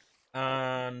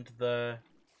 and the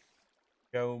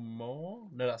go more?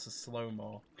 No, that's a slow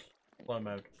more. Slow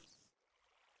mode.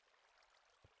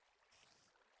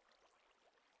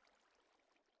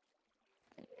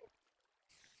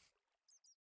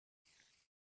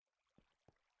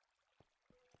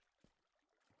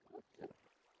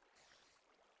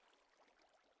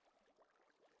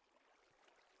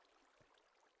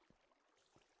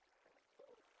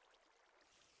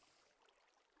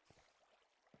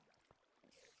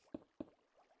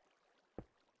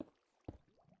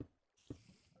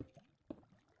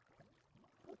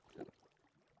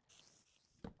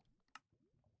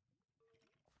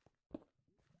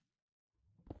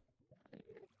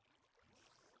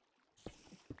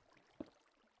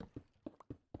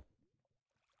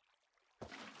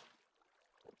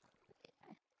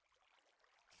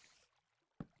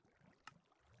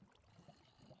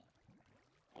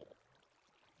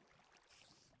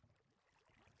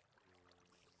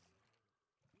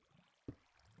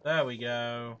 There we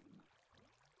go.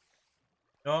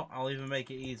 No, I'll even make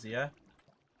it easier.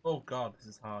 Oh god, this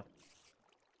is hard.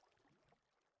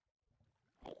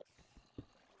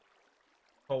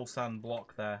 Whole sand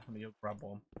block there. Let me go grab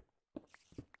one.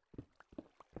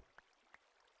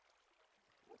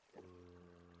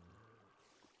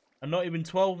 And not even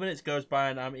 12 minutes goes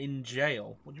by and I'm in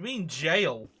jail. What do you mean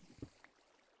jail?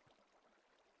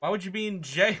 Why would you be in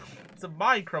jail? It's a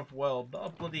Minecraft world, not a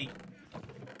bloody...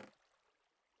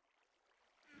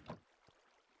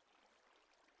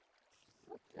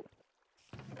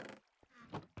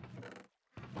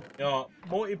 You know,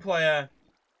 multiplayer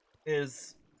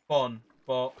is fun,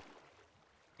 but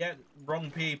get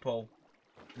wrong people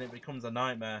and it becomes a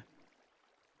nightmare.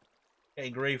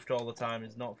 Getting griefed all the time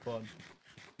is not fun.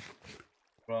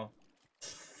 Well,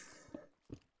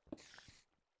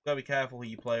 gotta be careful who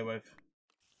you play with.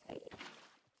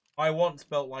 I once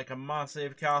built like a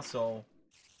massive castle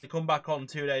to come back on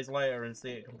 2 days later and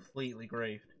see it completely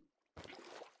griefed.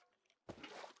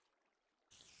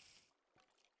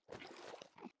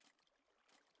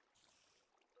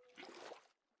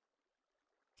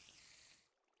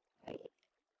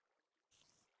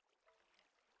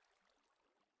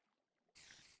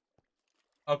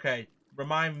 Okay,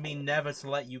 remind me never to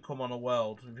let you come on a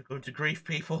world if you're going to grief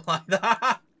people like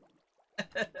that.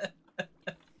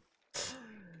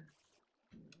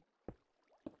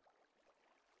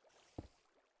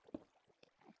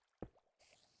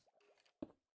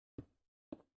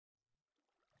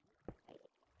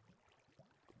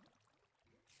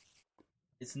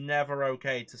 It's never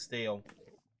okay to steal.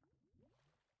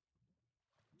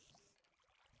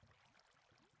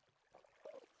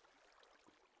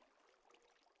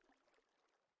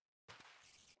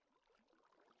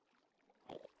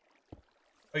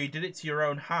 Oh, you did it to your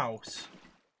own house?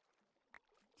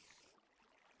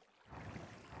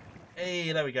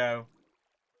 Hey, there we go.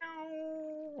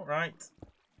 Right.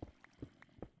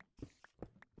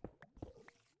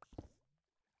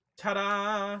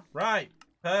 Ta-da! Right.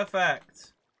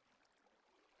 Perfect.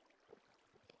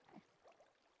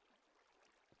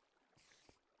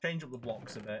 Change up the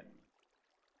blocks a bit.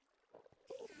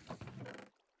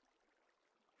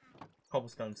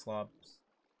 Cobblestone slabs.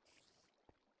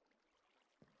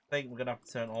 I think we're going to have to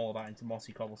turn all of that into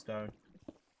mossy cobblestone.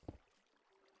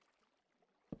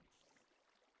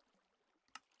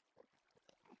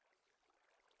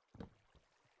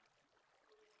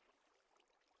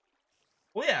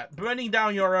 Well, yeah, burning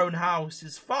down your own house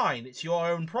is fine. It's your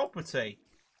own property.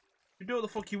 You do what the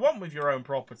fuck you want with your own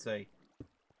property.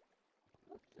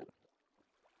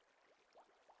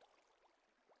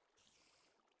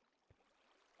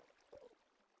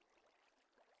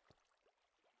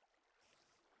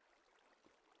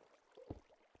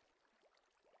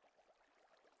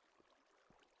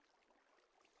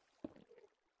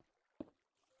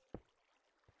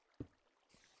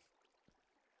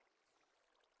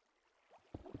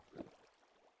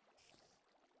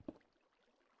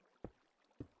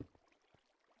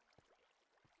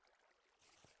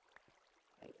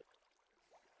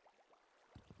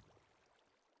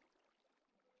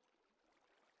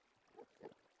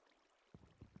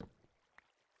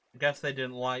 I guess they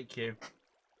didn't like you.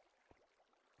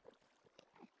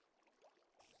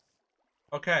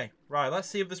 Okay, right, let's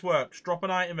see if this works. Drop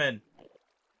an item in.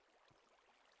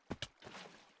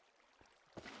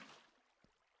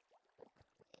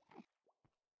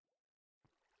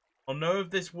 I'll know if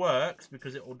this works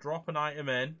because it will drop an item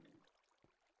in.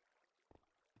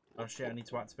 Oh shit, I need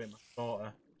to activate my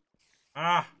sorter.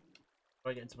 Ah! How do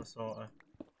I get into my sorter?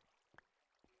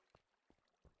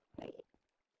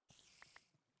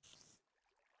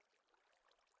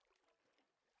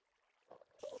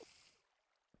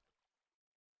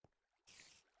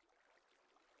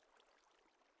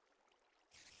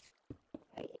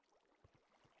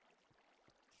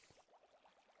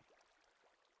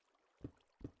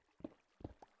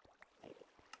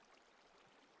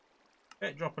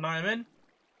 Okay, drop an item in.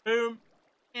 Boom.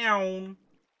 Meow.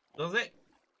 Does it?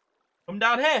 Come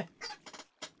down here.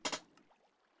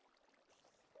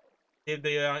 See if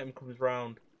the item comes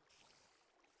round.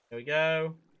 There we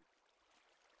go.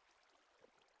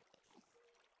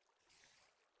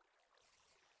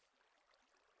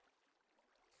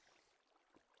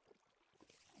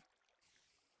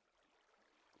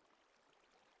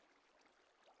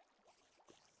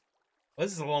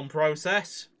 This is a long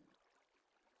process.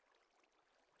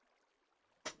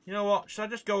 You know what? Should I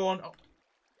just go on?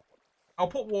 I'll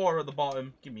put water at the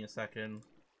bottom. Give me a second.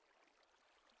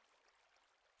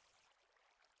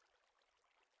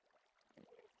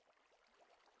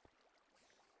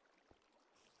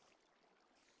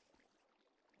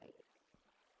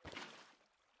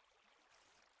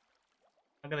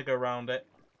 I'm gonna go around it.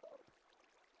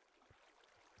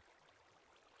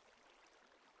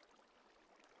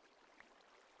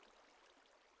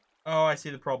 Oh, I see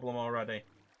the problem already.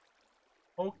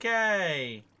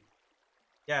 Okay.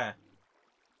 Yeah.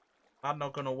 That's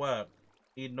not gonna work.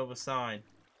 Need another sign.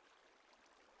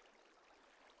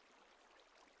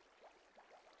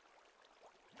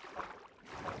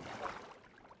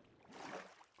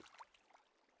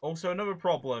 Also, another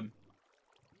problem.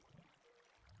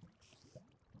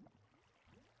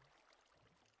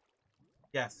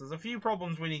 Yes, there's a few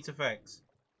problems we need to fix.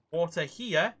 Water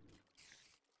here.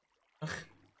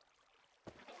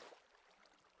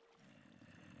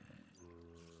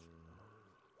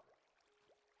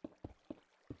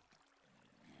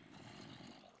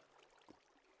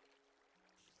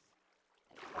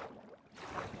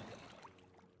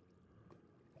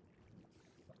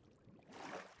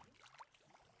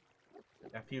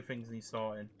 A few things need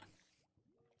sorting.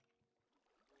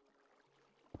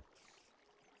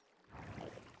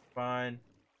 Fine.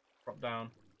 Drop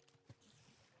down.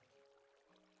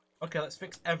 Okay, let's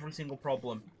fix every single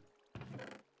problem.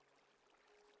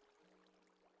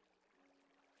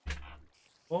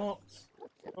 What?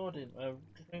 Gordon,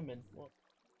 dreaming. What?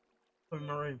 In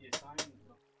my room.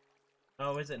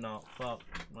 Oh, is it not? Fuck.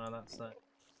 Well, that's it.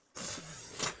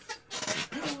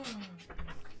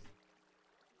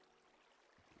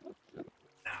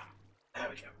 There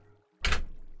we go.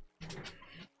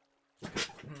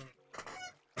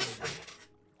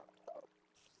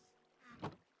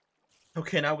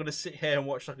 Okay, now I'm gonna sit here and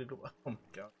watch like a. Oh my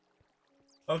god.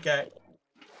 Okay.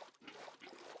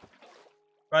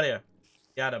 Right here.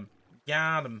 Got him.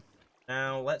 Got him.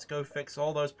 Now let's go fix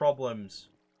all those problems.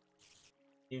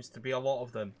 Seems to be a lot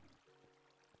of them.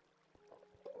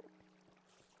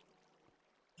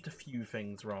 Just a few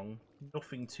things wrong.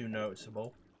 Nothing too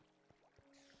noticeable.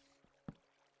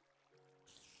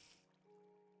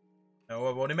 No,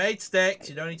 I've already made sticks.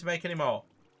 You don't need to make any more.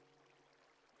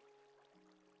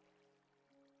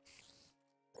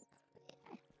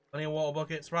 Plenty of water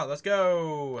buckets. Right, let's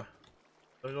go.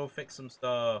 Gotta go fix some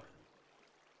stuff.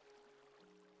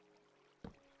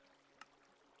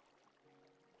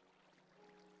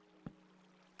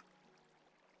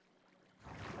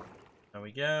 There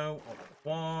we go. Up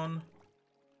one.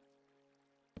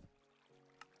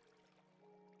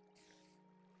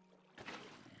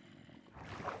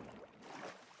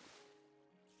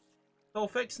 It's all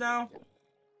fixed now.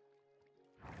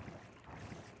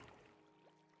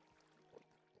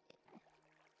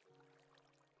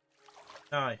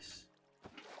 Nice.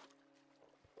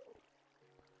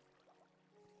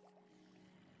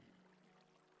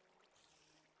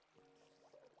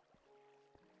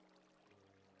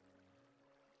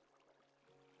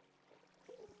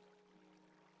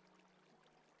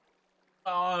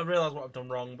 Oh, I realise what I've done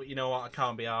wrong, but you know what? I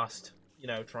can't be asked. You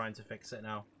know, trying to fix it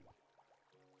now.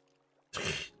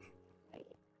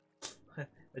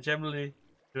 I generally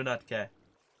do not care.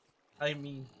 I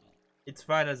mean, it's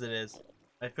fine as it is.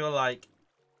 I feel like...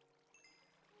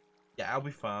 Yeah, I'll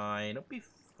be fine. I'll be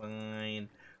fine.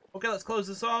 Okay, let's close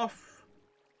this off.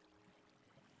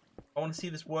 I want to see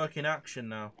this work in action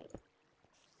now.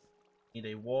 Need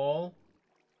a wall.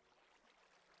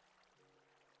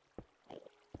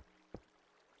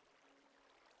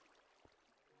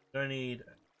 Don't need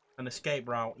an escape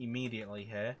route immediately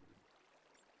here.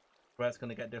 Where it's going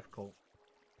to get difficult.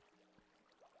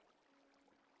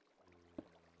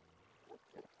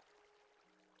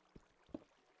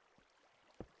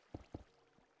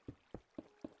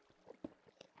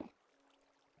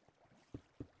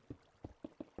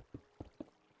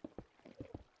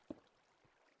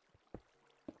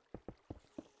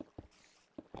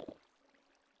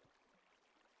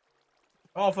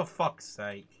 Oh, for fuck's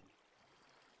sake.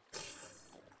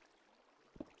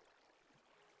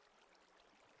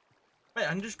 Wait, I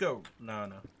can just go... No,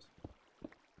 no.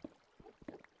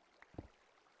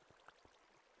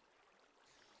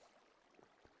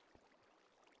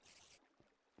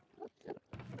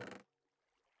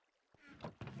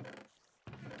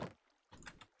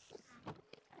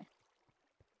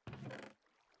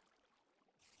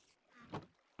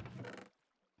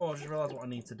 Oh, I just realised what I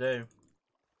need to do.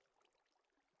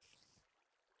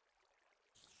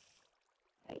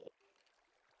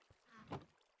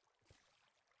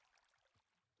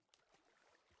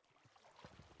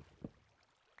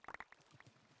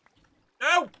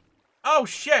 No! Oh,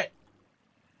 shit!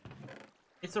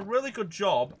 It's a really good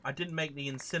job I didn't make the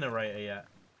incinerator yet.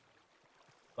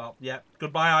 Well, yeah.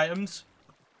 Goodbye, items.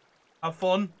 Have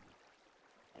fun.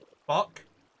 Fuck.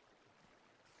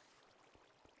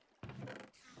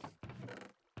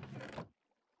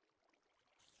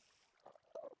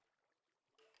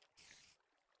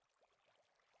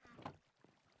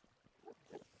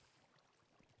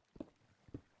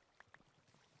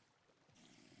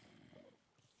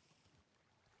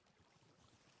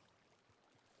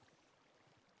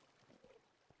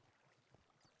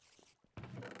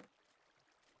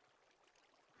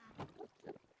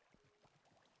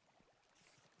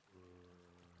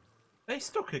 They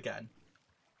stuck again?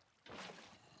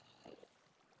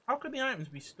 How could the items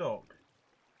be stuck?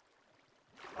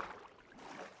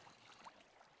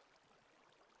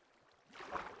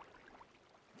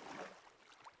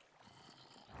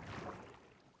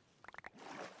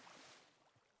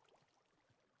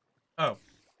 Oh,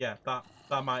 yeah, that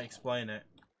might explain it.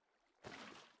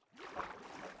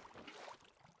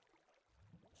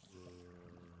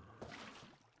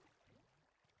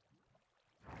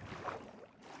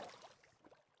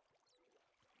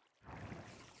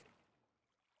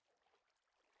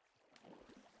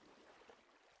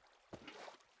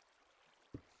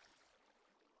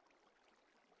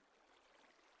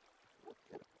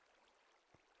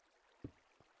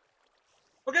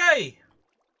 Okay!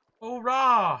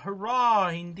 Hurrah! Hurrah,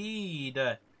 indeed!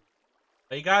 Are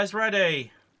you guys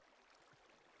ready?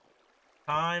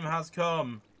 Time has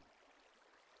come.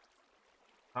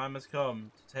 Time has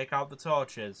come to take out the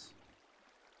torches.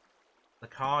 The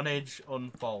carnage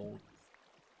unfolds.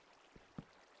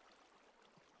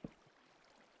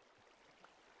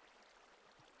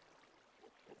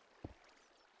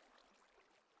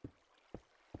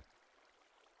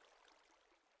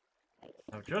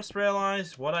 I've just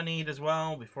realised what I need as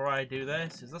well before I do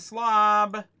this is a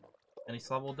slab. Any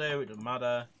slab will do, it doesn't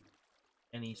matter.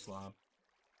 Any slab.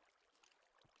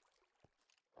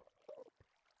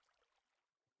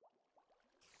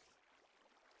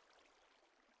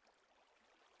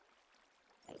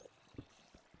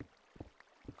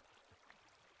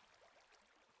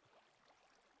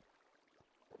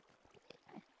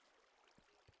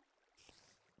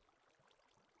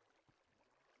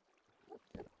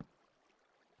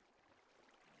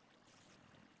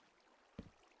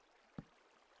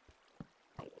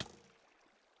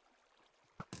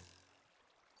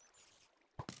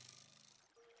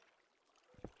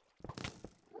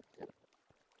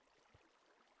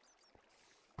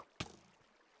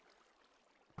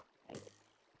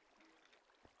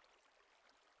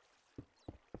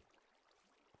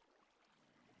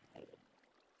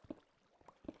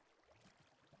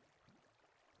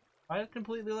 I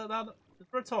completely let that... Is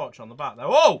there a torch on the back there?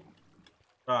 Whoa!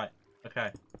 Right,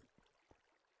 okay.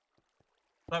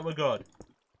 That we're good.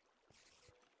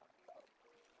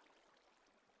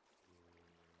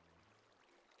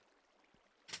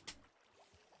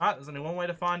 Alright, there's only one way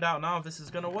to find out now if this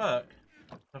is going to work.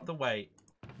 I have to wait.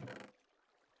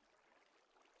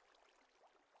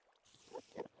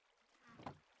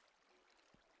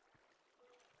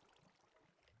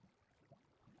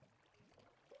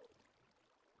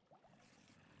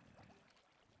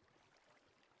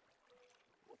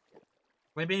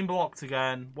 They're being blocked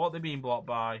again. What are they being blocked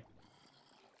by?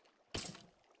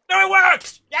 No, it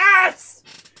works! Yes!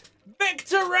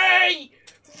 Victory!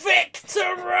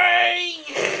 Victory!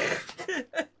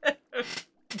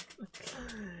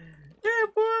 It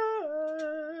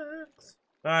works!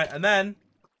 Alright, and then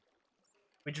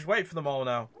we just wait for them all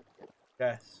now.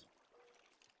 Yes.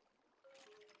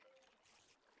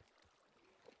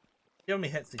 How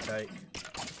many hits they take?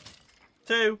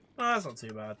 2. Oh, that's not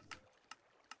too bad.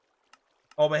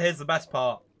 Oh, but here's the best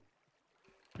part.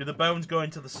 Do the bones go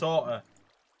into the sorter?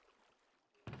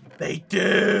 They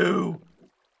do!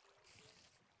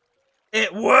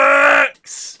 It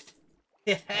works!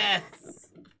 Yes!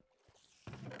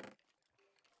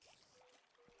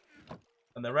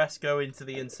 And the rest go into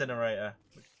the incinerator,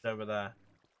 which is over there.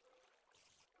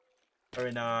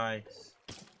 Very nice.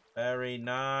 Very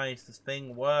nice. This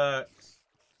thing works.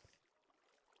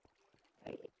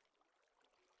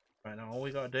 Right, now all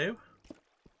we gotta do...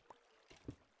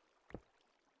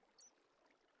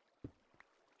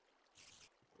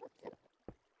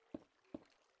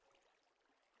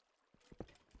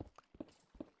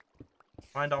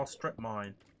 find our strip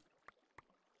mine.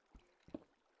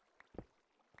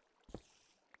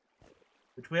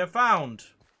 we have found.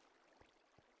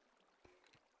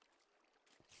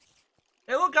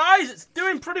 Hey, look, guys, it's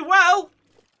doing pretty well.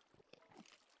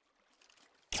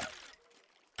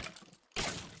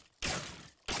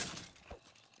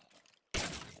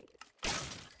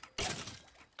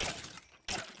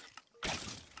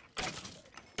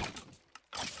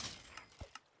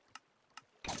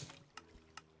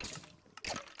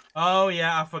 Oh,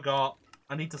 yeah, I forgot.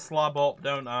 I need to slab up,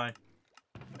 don't I?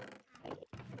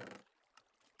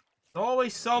 There's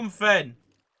always something.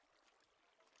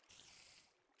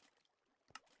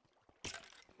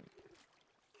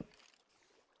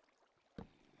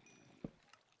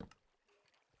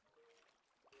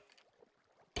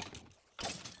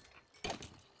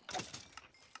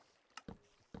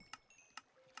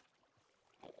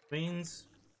 Means...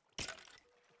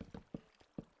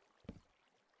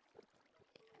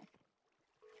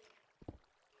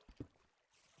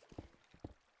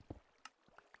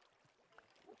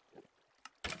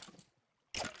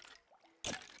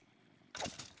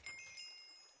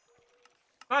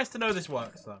 Nice to know this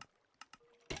works, though.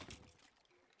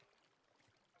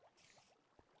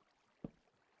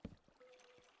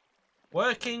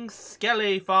 Working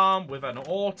skelly farm with an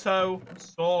auto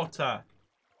sorter.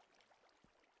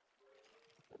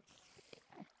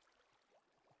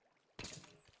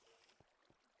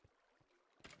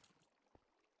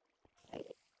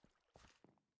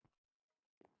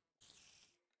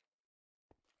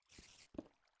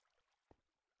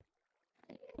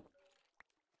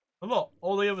 And look,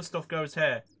 all the other stuff goes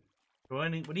here. We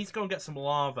need to go and get some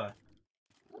lava.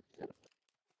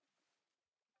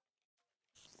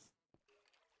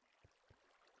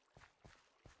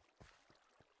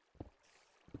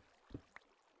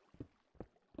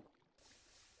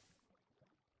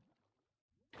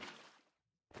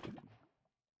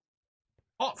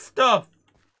 Hot stuff!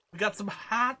 We got some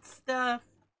hot stuff!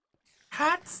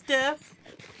 Hot stuff!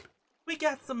 We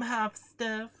got some hot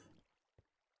stuff!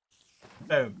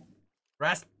 Boom.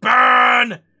 Rest.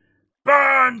 Burn!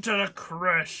 Burn to the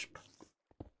crisp!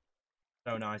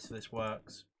 So nice this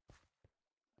works.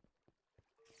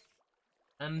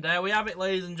 And there we have it,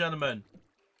 ladies and gentlemen.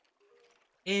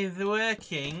 Is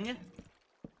working.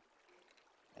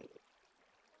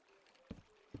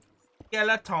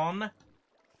 Skeleton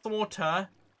sorter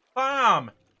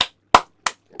farm.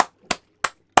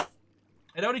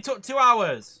 It only took 2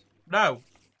 hours. No,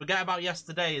 forget about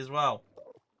yesterday as well.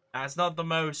 That's not the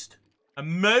most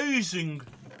amazing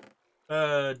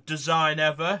design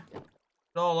ever.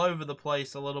 It's all over the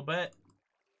place a little bit.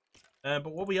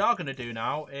 But what we are going to do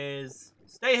now is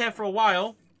stay here for a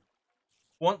while.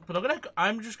 But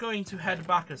I'm just going to head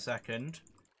back a second.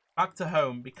 Back to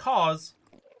home. Because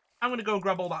I'm going to go and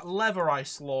grab all that leather I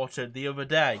slaughtered the other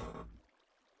day.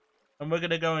 And we're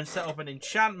going to go and set up an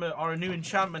enchantment or a new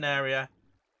enchantment area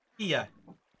here.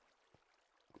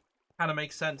 Kind of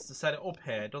makes sense to set it up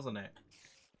here, doesn't it?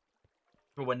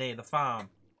 So we're near the farm.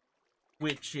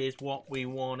 Which is what we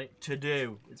want it to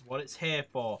do. It's what it's here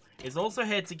for. It's also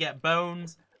here to get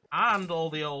bones and all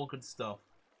the old good stuff.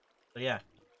 So yeah.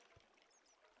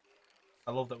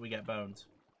 I love that we get bones.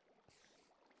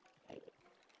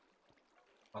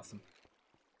 Awesome.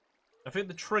 I think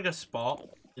the trigger spot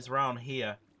is around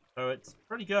here. So it's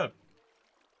pretty good.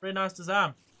 Pretty nice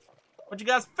design. What do you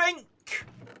guys think?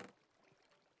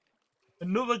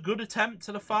 Another good attempt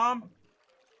to the farm.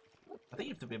 I think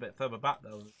you have to be a bit further back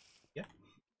though. Yeah.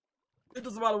 It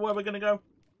doesn't matter where we're going to go.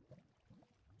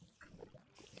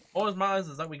 All that matters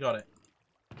is that we got it.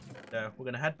 So we're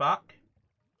going to head back.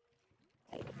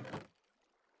 I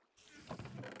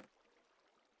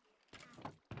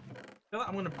feel like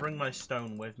I'm going to bring my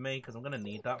stone with me because I'm going to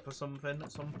need that for something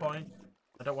at some point.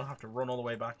 I don't want to have to run all the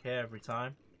way back here every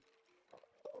time.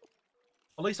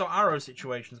 At least our arrow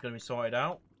situation is going to be sorted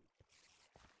out.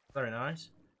 Very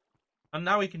nice. And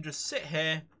now we can just sit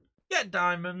here, get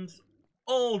diamonds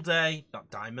all day. Not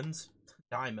diamonds.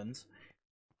 Diamonds.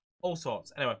 All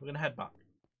sorts. Anyway, we're going to head back.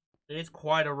 It is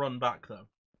quite a run back, though.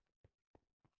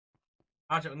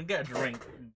 Actually, I'm going to get a drink.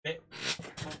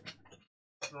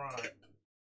 Right.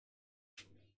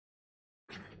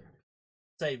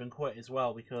 Save and quit as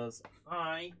well, because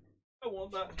I don't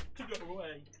want that to go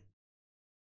away.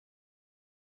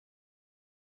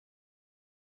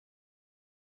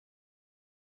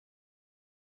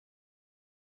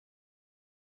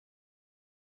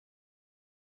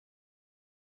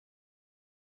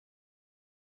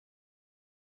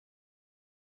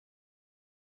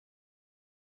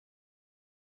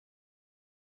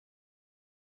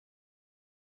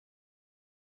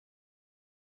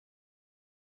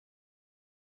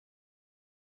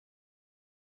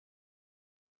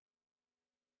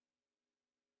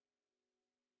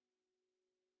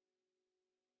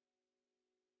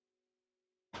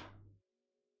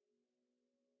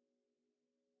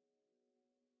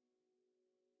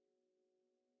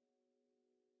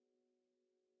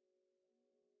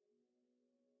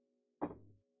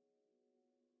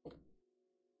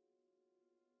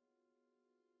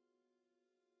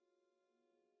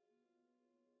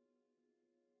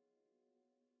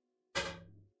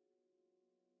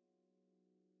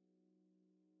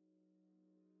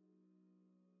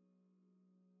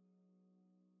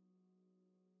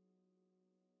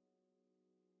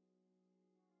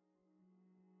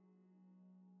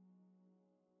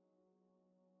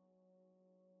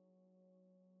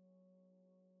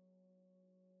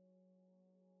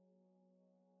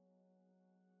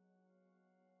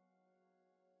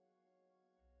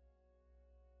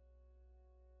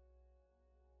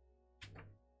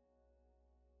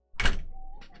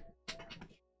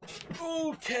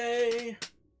 Okay.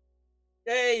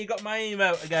 Hey, you got my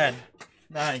emote again.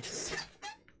 Nice.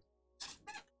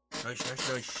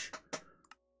 Nice.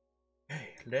 Hey,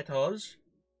 let us.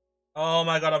 Oh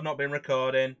my god, I've not been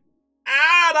recording.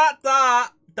 Ah,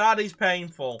 that is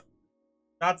painful.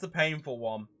 That's a painful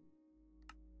one.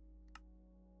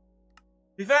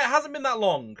 To be fair, it hasn't been that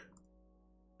long.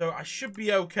 So I should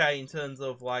be okay in terms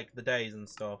of, like, the days and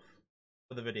stuff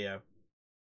for the video.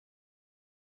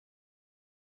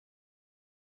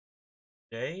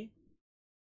 Okay.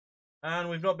 And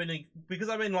we've not been... Because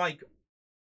I've been, like,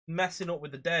 messing up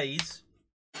with the days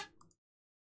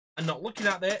and not looking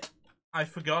at it, I've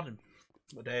forgotten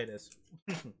what day it is.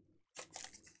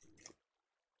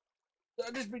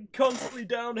 I've just been constantly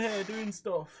down here doing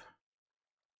stuff.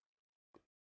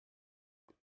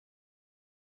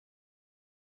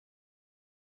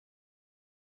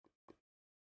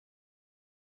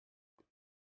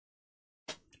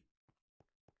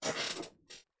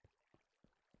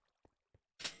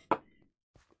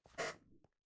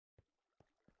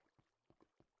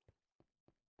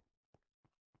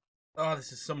 Oh,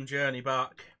 this is some journey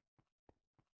back.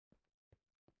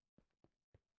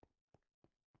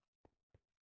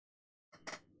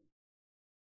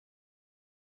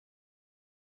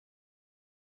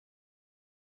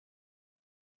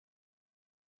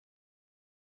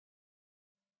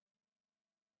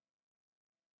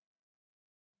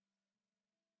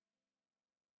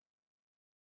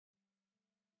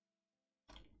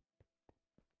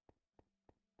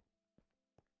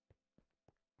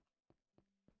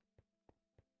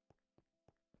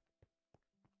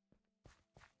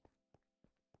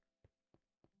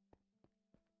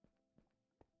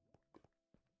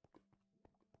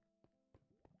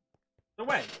 So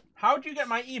wait, how do you get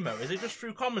my emo? Is it just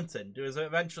through commenting? Do it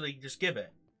eventually just give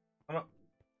it? I'm not...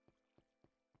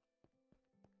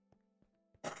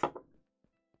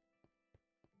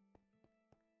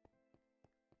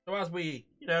 So as we,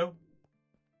 you know,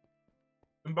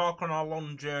 embark on our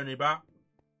long journey back,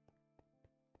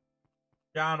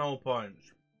 down all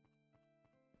points.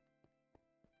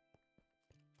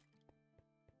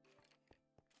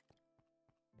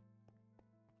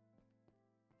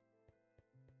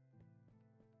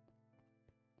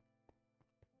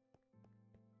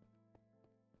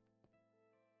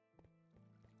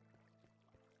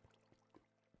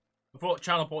 I thought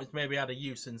channel points maybe had a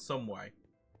use in some way.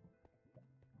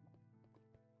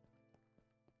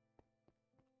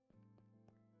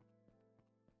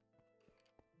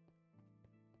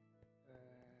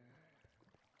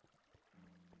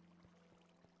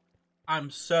 I'm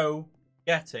so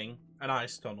getting an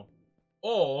ice tunnel.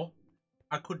 Or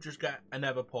I could just get a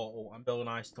nether portal and build an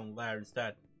ice tunnel there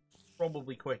instead.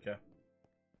 Probably quicker.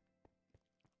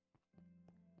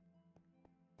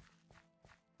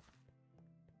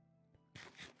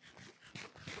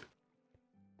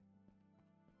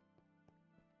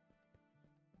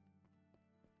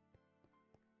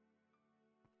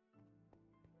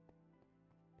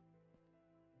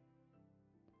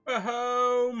 We're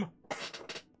home!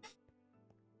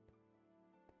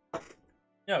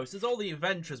 No, this is all the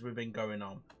adventures we've been going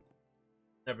on.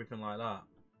 Everything like that.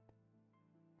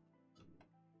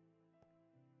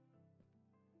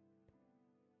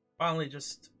 Finally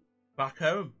just back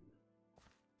home.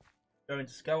 Going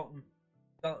to Skeleton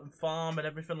Farm and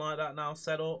everything like that now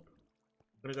set up.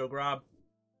 Gonna go grab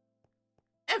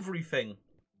everything.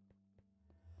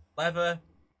 Leather.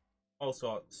 All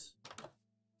sorts.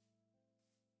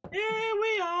 Here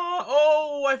we are.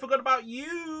 Oh, I forgot about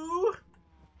you.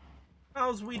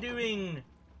 How's we doing?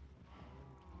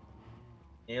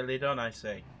 Nearly done, I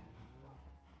say.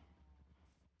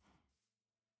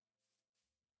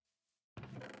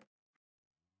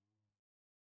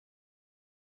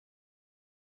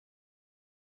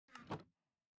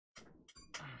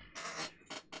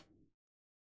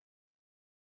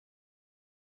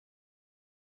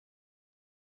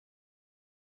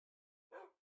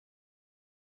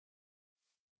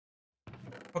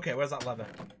 Okay, where's that leather?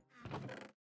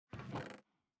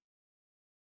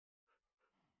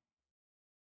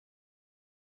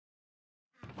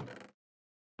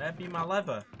 There'd be my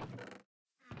leather.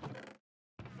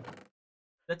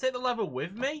 Did I take the leather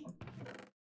with me?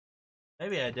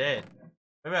 Maybe I did.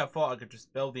 Maybe I thought I could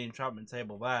just build the enchantment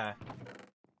table there.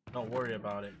 Not worry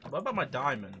about it. What about my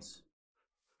diamonds?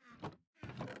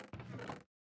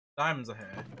 Diamonds are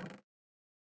here.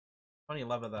 Plenty of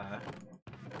leather there.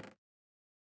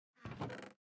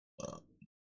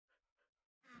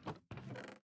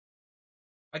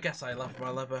 I guess I left my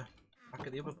leather back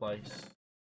at the other place.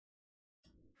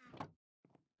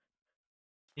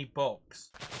 Need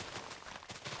books.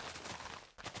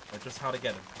 Or just how to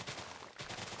get them.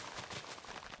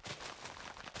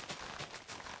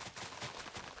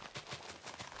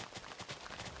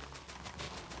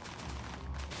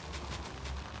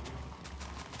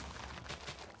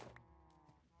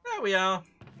 There we are.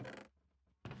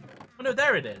 Oh no,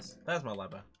 there it is. There's my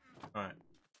lever. Alright.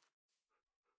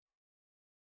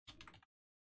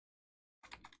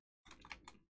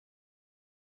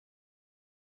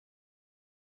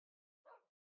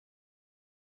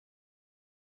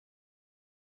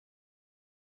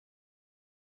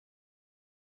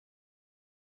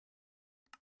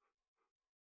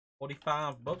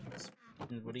 $45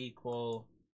 would equal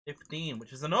 15,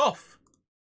 which is enough.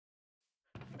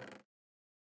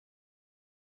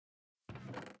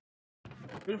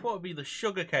 Who thought it would be the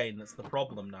sugarcane that's the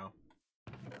problem now?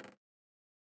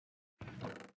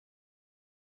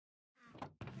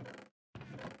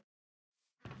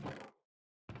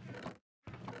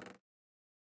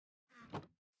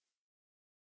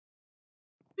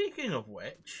 Speaking of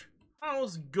which,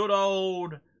 how's good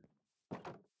old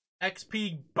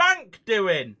XP Bank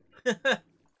doing?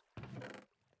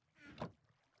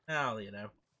 Hell, you know.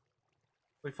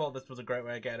 We thought this was a great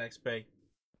way of getting XP.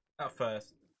 At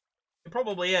first. It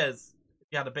probably is, if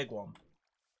you had a big one.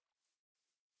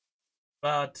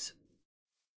 But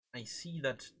I see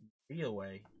that real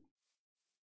way.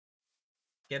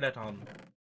 Get it on.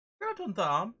 Get it on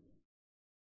Tom.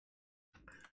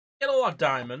 Get a lot of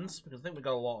diamonds, because I think we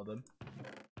got a lot of them.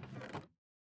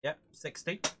 Yep,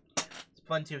 60. It's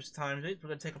plenty of times it. We're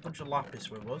going to take a bunch of lapis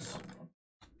with us.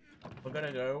 We're going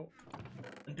to go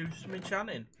and do some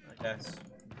enchanting, I guess.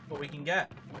 What we can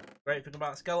get. Great thing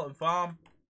about Skeleton Farm.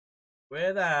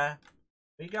 We're there.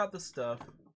 We got the stuff.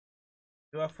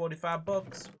 We have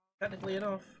 $45. Technically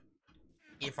enough.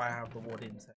 If I have the wood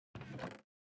intake.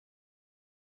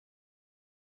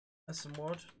 There's some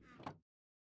wood.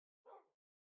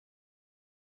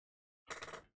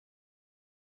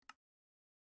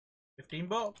 $15.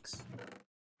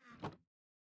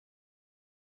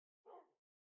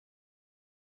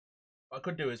 What I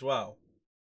could do as well.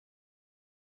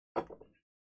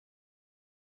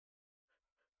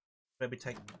 Maybe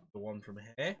take the one from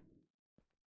here.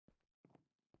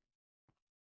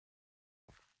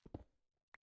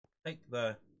 Take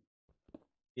the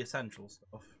essential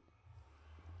stuff.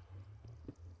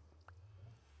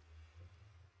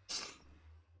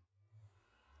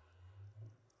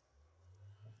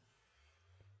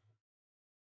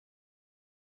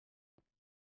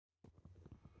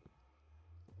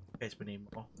 In case we need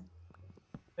more.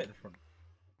 Take the front.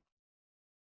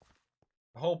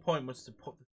 The whole point was to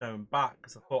put the stone back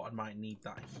because I thought I might need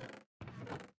that.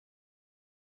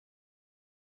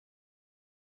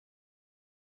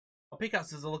 Our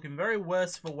pickaxes are looking very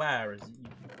worse for wear, as you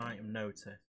might have noticed.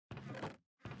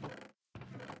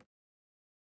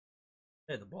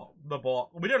 Here, the bot.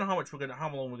 We don't know how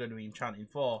long we're going to be enchanting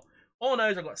for. All I know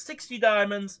is I've got 60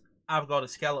 diamonds. I've got a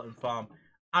skeleton farm.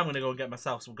 I'm going to go and get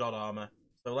myself some god armor.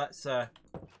 So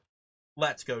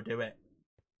let's go do it.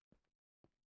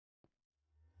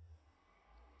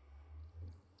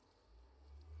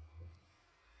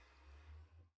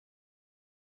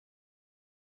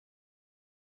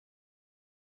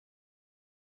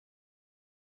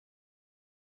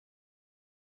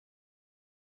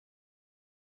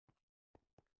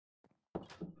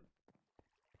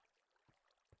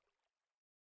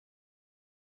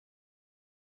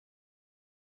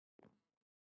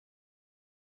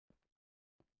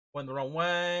 Went the wrong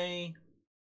way.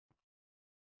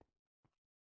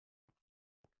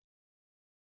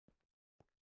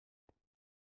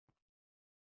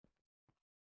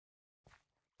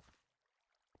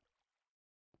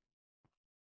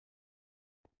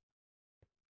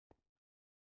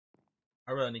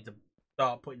 I really need to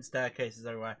start putting staircases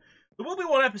everywhere. There will be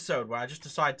one episode where I just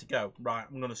decide to go, right,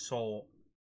 I'm going to sort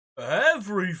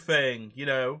everything, you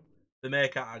know, the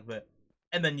Meerkat advert.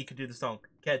 And then you can do the song.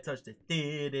 Can't touch this.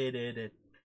 Can't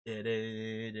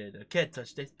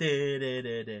touch this.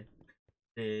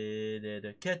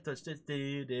 Can't touch this.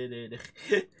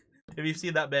 Have you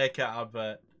seen that Meerkat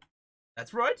advert?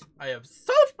 That's right. I have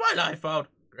solved my life out.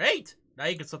 Great. Now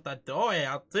you can sort that doorway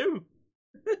out too.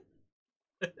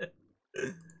 Can't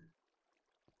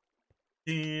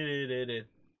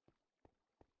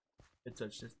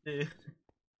touch this.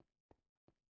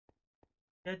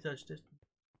 Can't touch this.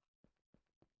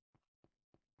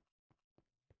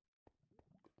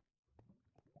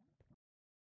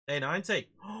 Day 90.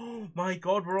 Oh my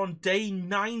god, we're on day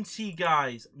 90,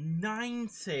 guys.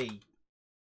 90.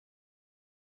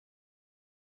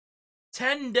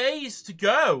 10 days to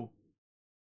go.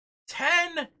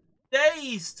 10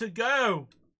 days to go.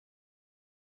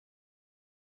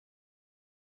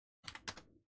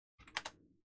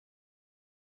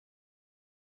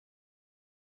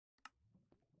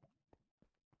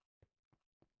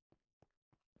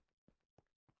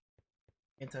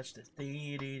 Can't touch this.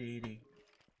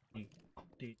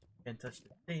 Can't touch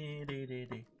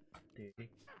it.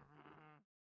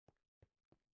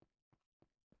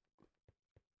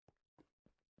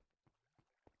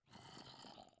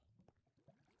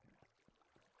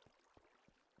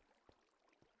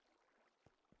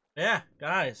 Yeah,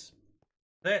 guys.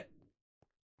 That's it.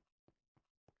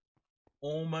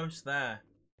 Almost there.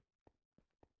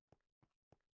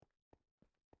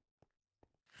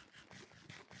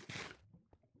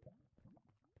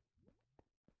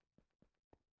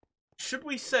 Should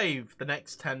we save the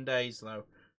next 10 days, though,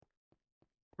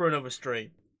 for another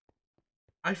stream?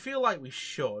 I feel like we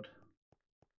should.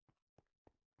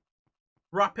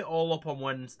 Wrap it all up on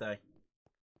Wednesday.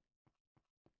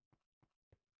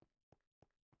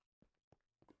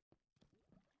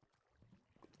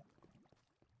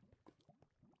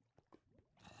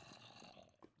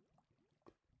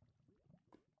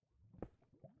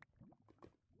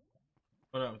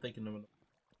 Oh no, I'm thinking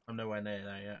I'm nowhere near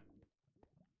there yet.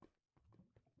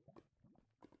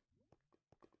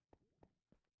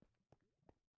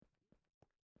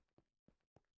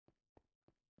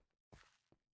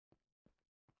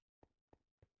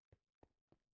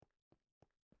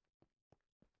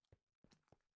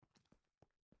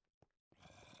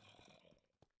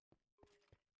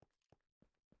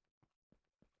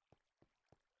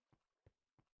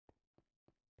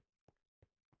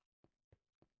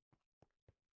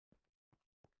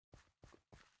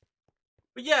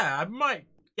 But yeah, I might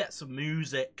get some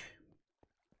music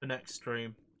for next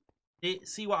stream.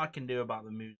 See what I can do about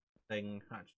the music thing,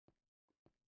 actually.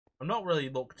 I'm not really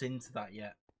looked into that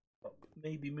yet, but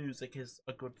maybe music is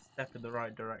a good step in the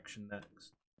right direction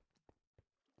next.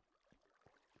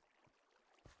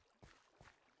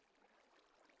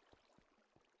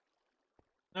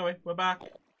 Anyway, we're back.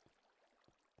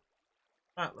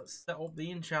 Right, let's set up the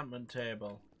enchantment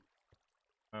table.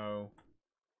 Oh.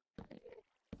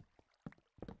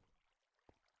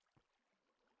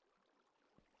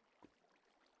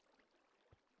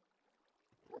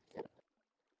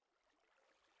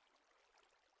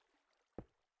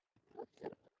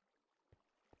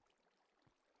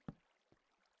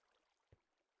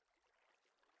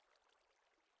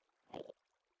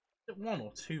 Is it 1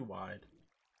 or 2 wide?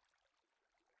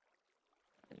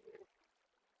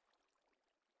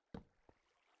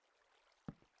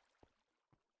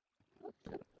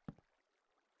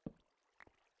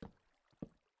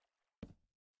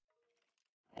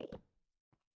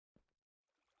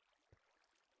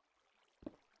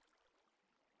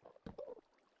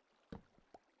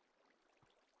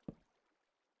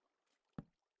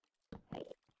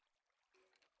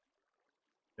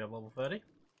 We have level 30.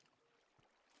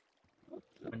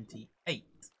 28.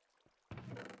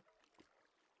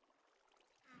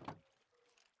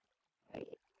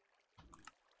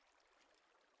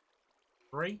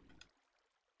 Three.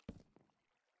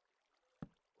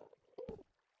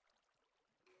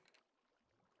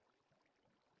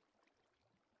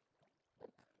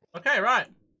 Okay, right.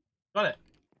 Got it.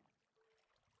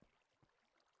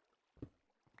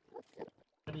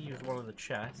 I'm gonna use one of the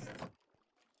chests.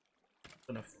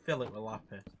 I'm gonna fill it with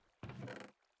lapis.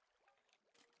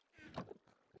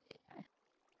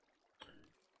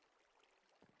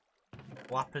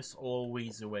 Lapis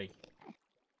always away.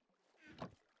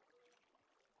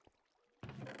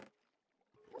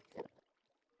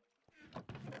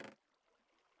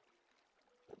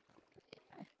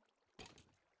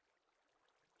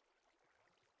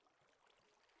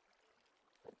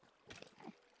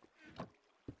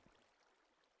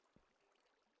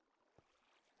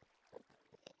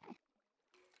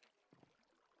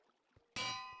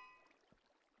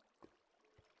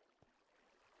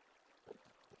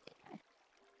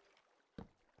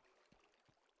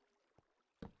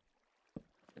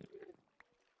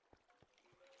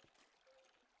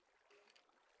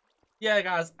 Yeah,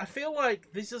 guys, I feel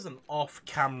like this is an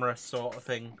off-camera sort of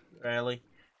thing, really.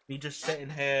 Me just sitting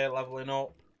here leveling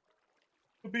up.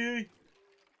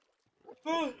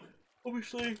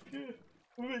 Obviously, yeah,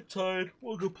 I'm a bit tired.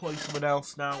 We'll go play something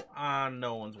else now, and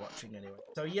no one's watching anyway.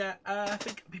 So yeah, I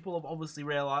think people have obviously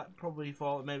realised, probably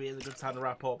thought maybe it's a good time to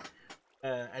wrap up.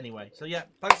 Anyway, so yeah,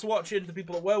 thanks for watching. The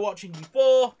people that were watching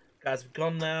before, guys have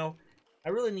gone now. I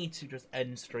really need to just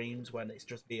end streams when it's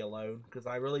just me alone, because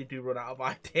I really do run out of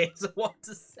ideas of what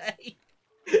to say.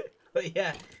 But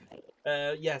yeah,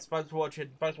 yes, thanks for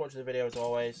watching. Thanks for watching the video as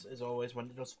always. As always, when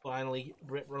it does finally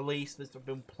release, this I've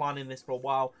been planning this for a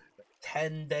while.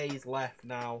 10 days left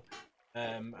now,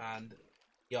 and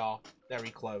yeah,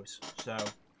 very close. So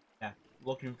yeah,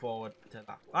 looking forward to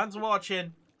that. Thanks for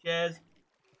watching. Cheers.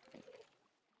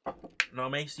 And I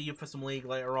may see you for some League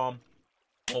later on,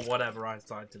 or whatever I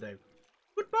decide to do.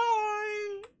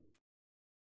 Goodbye!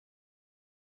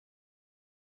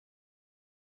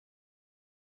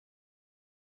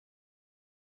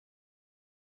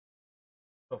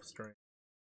 Tough stream.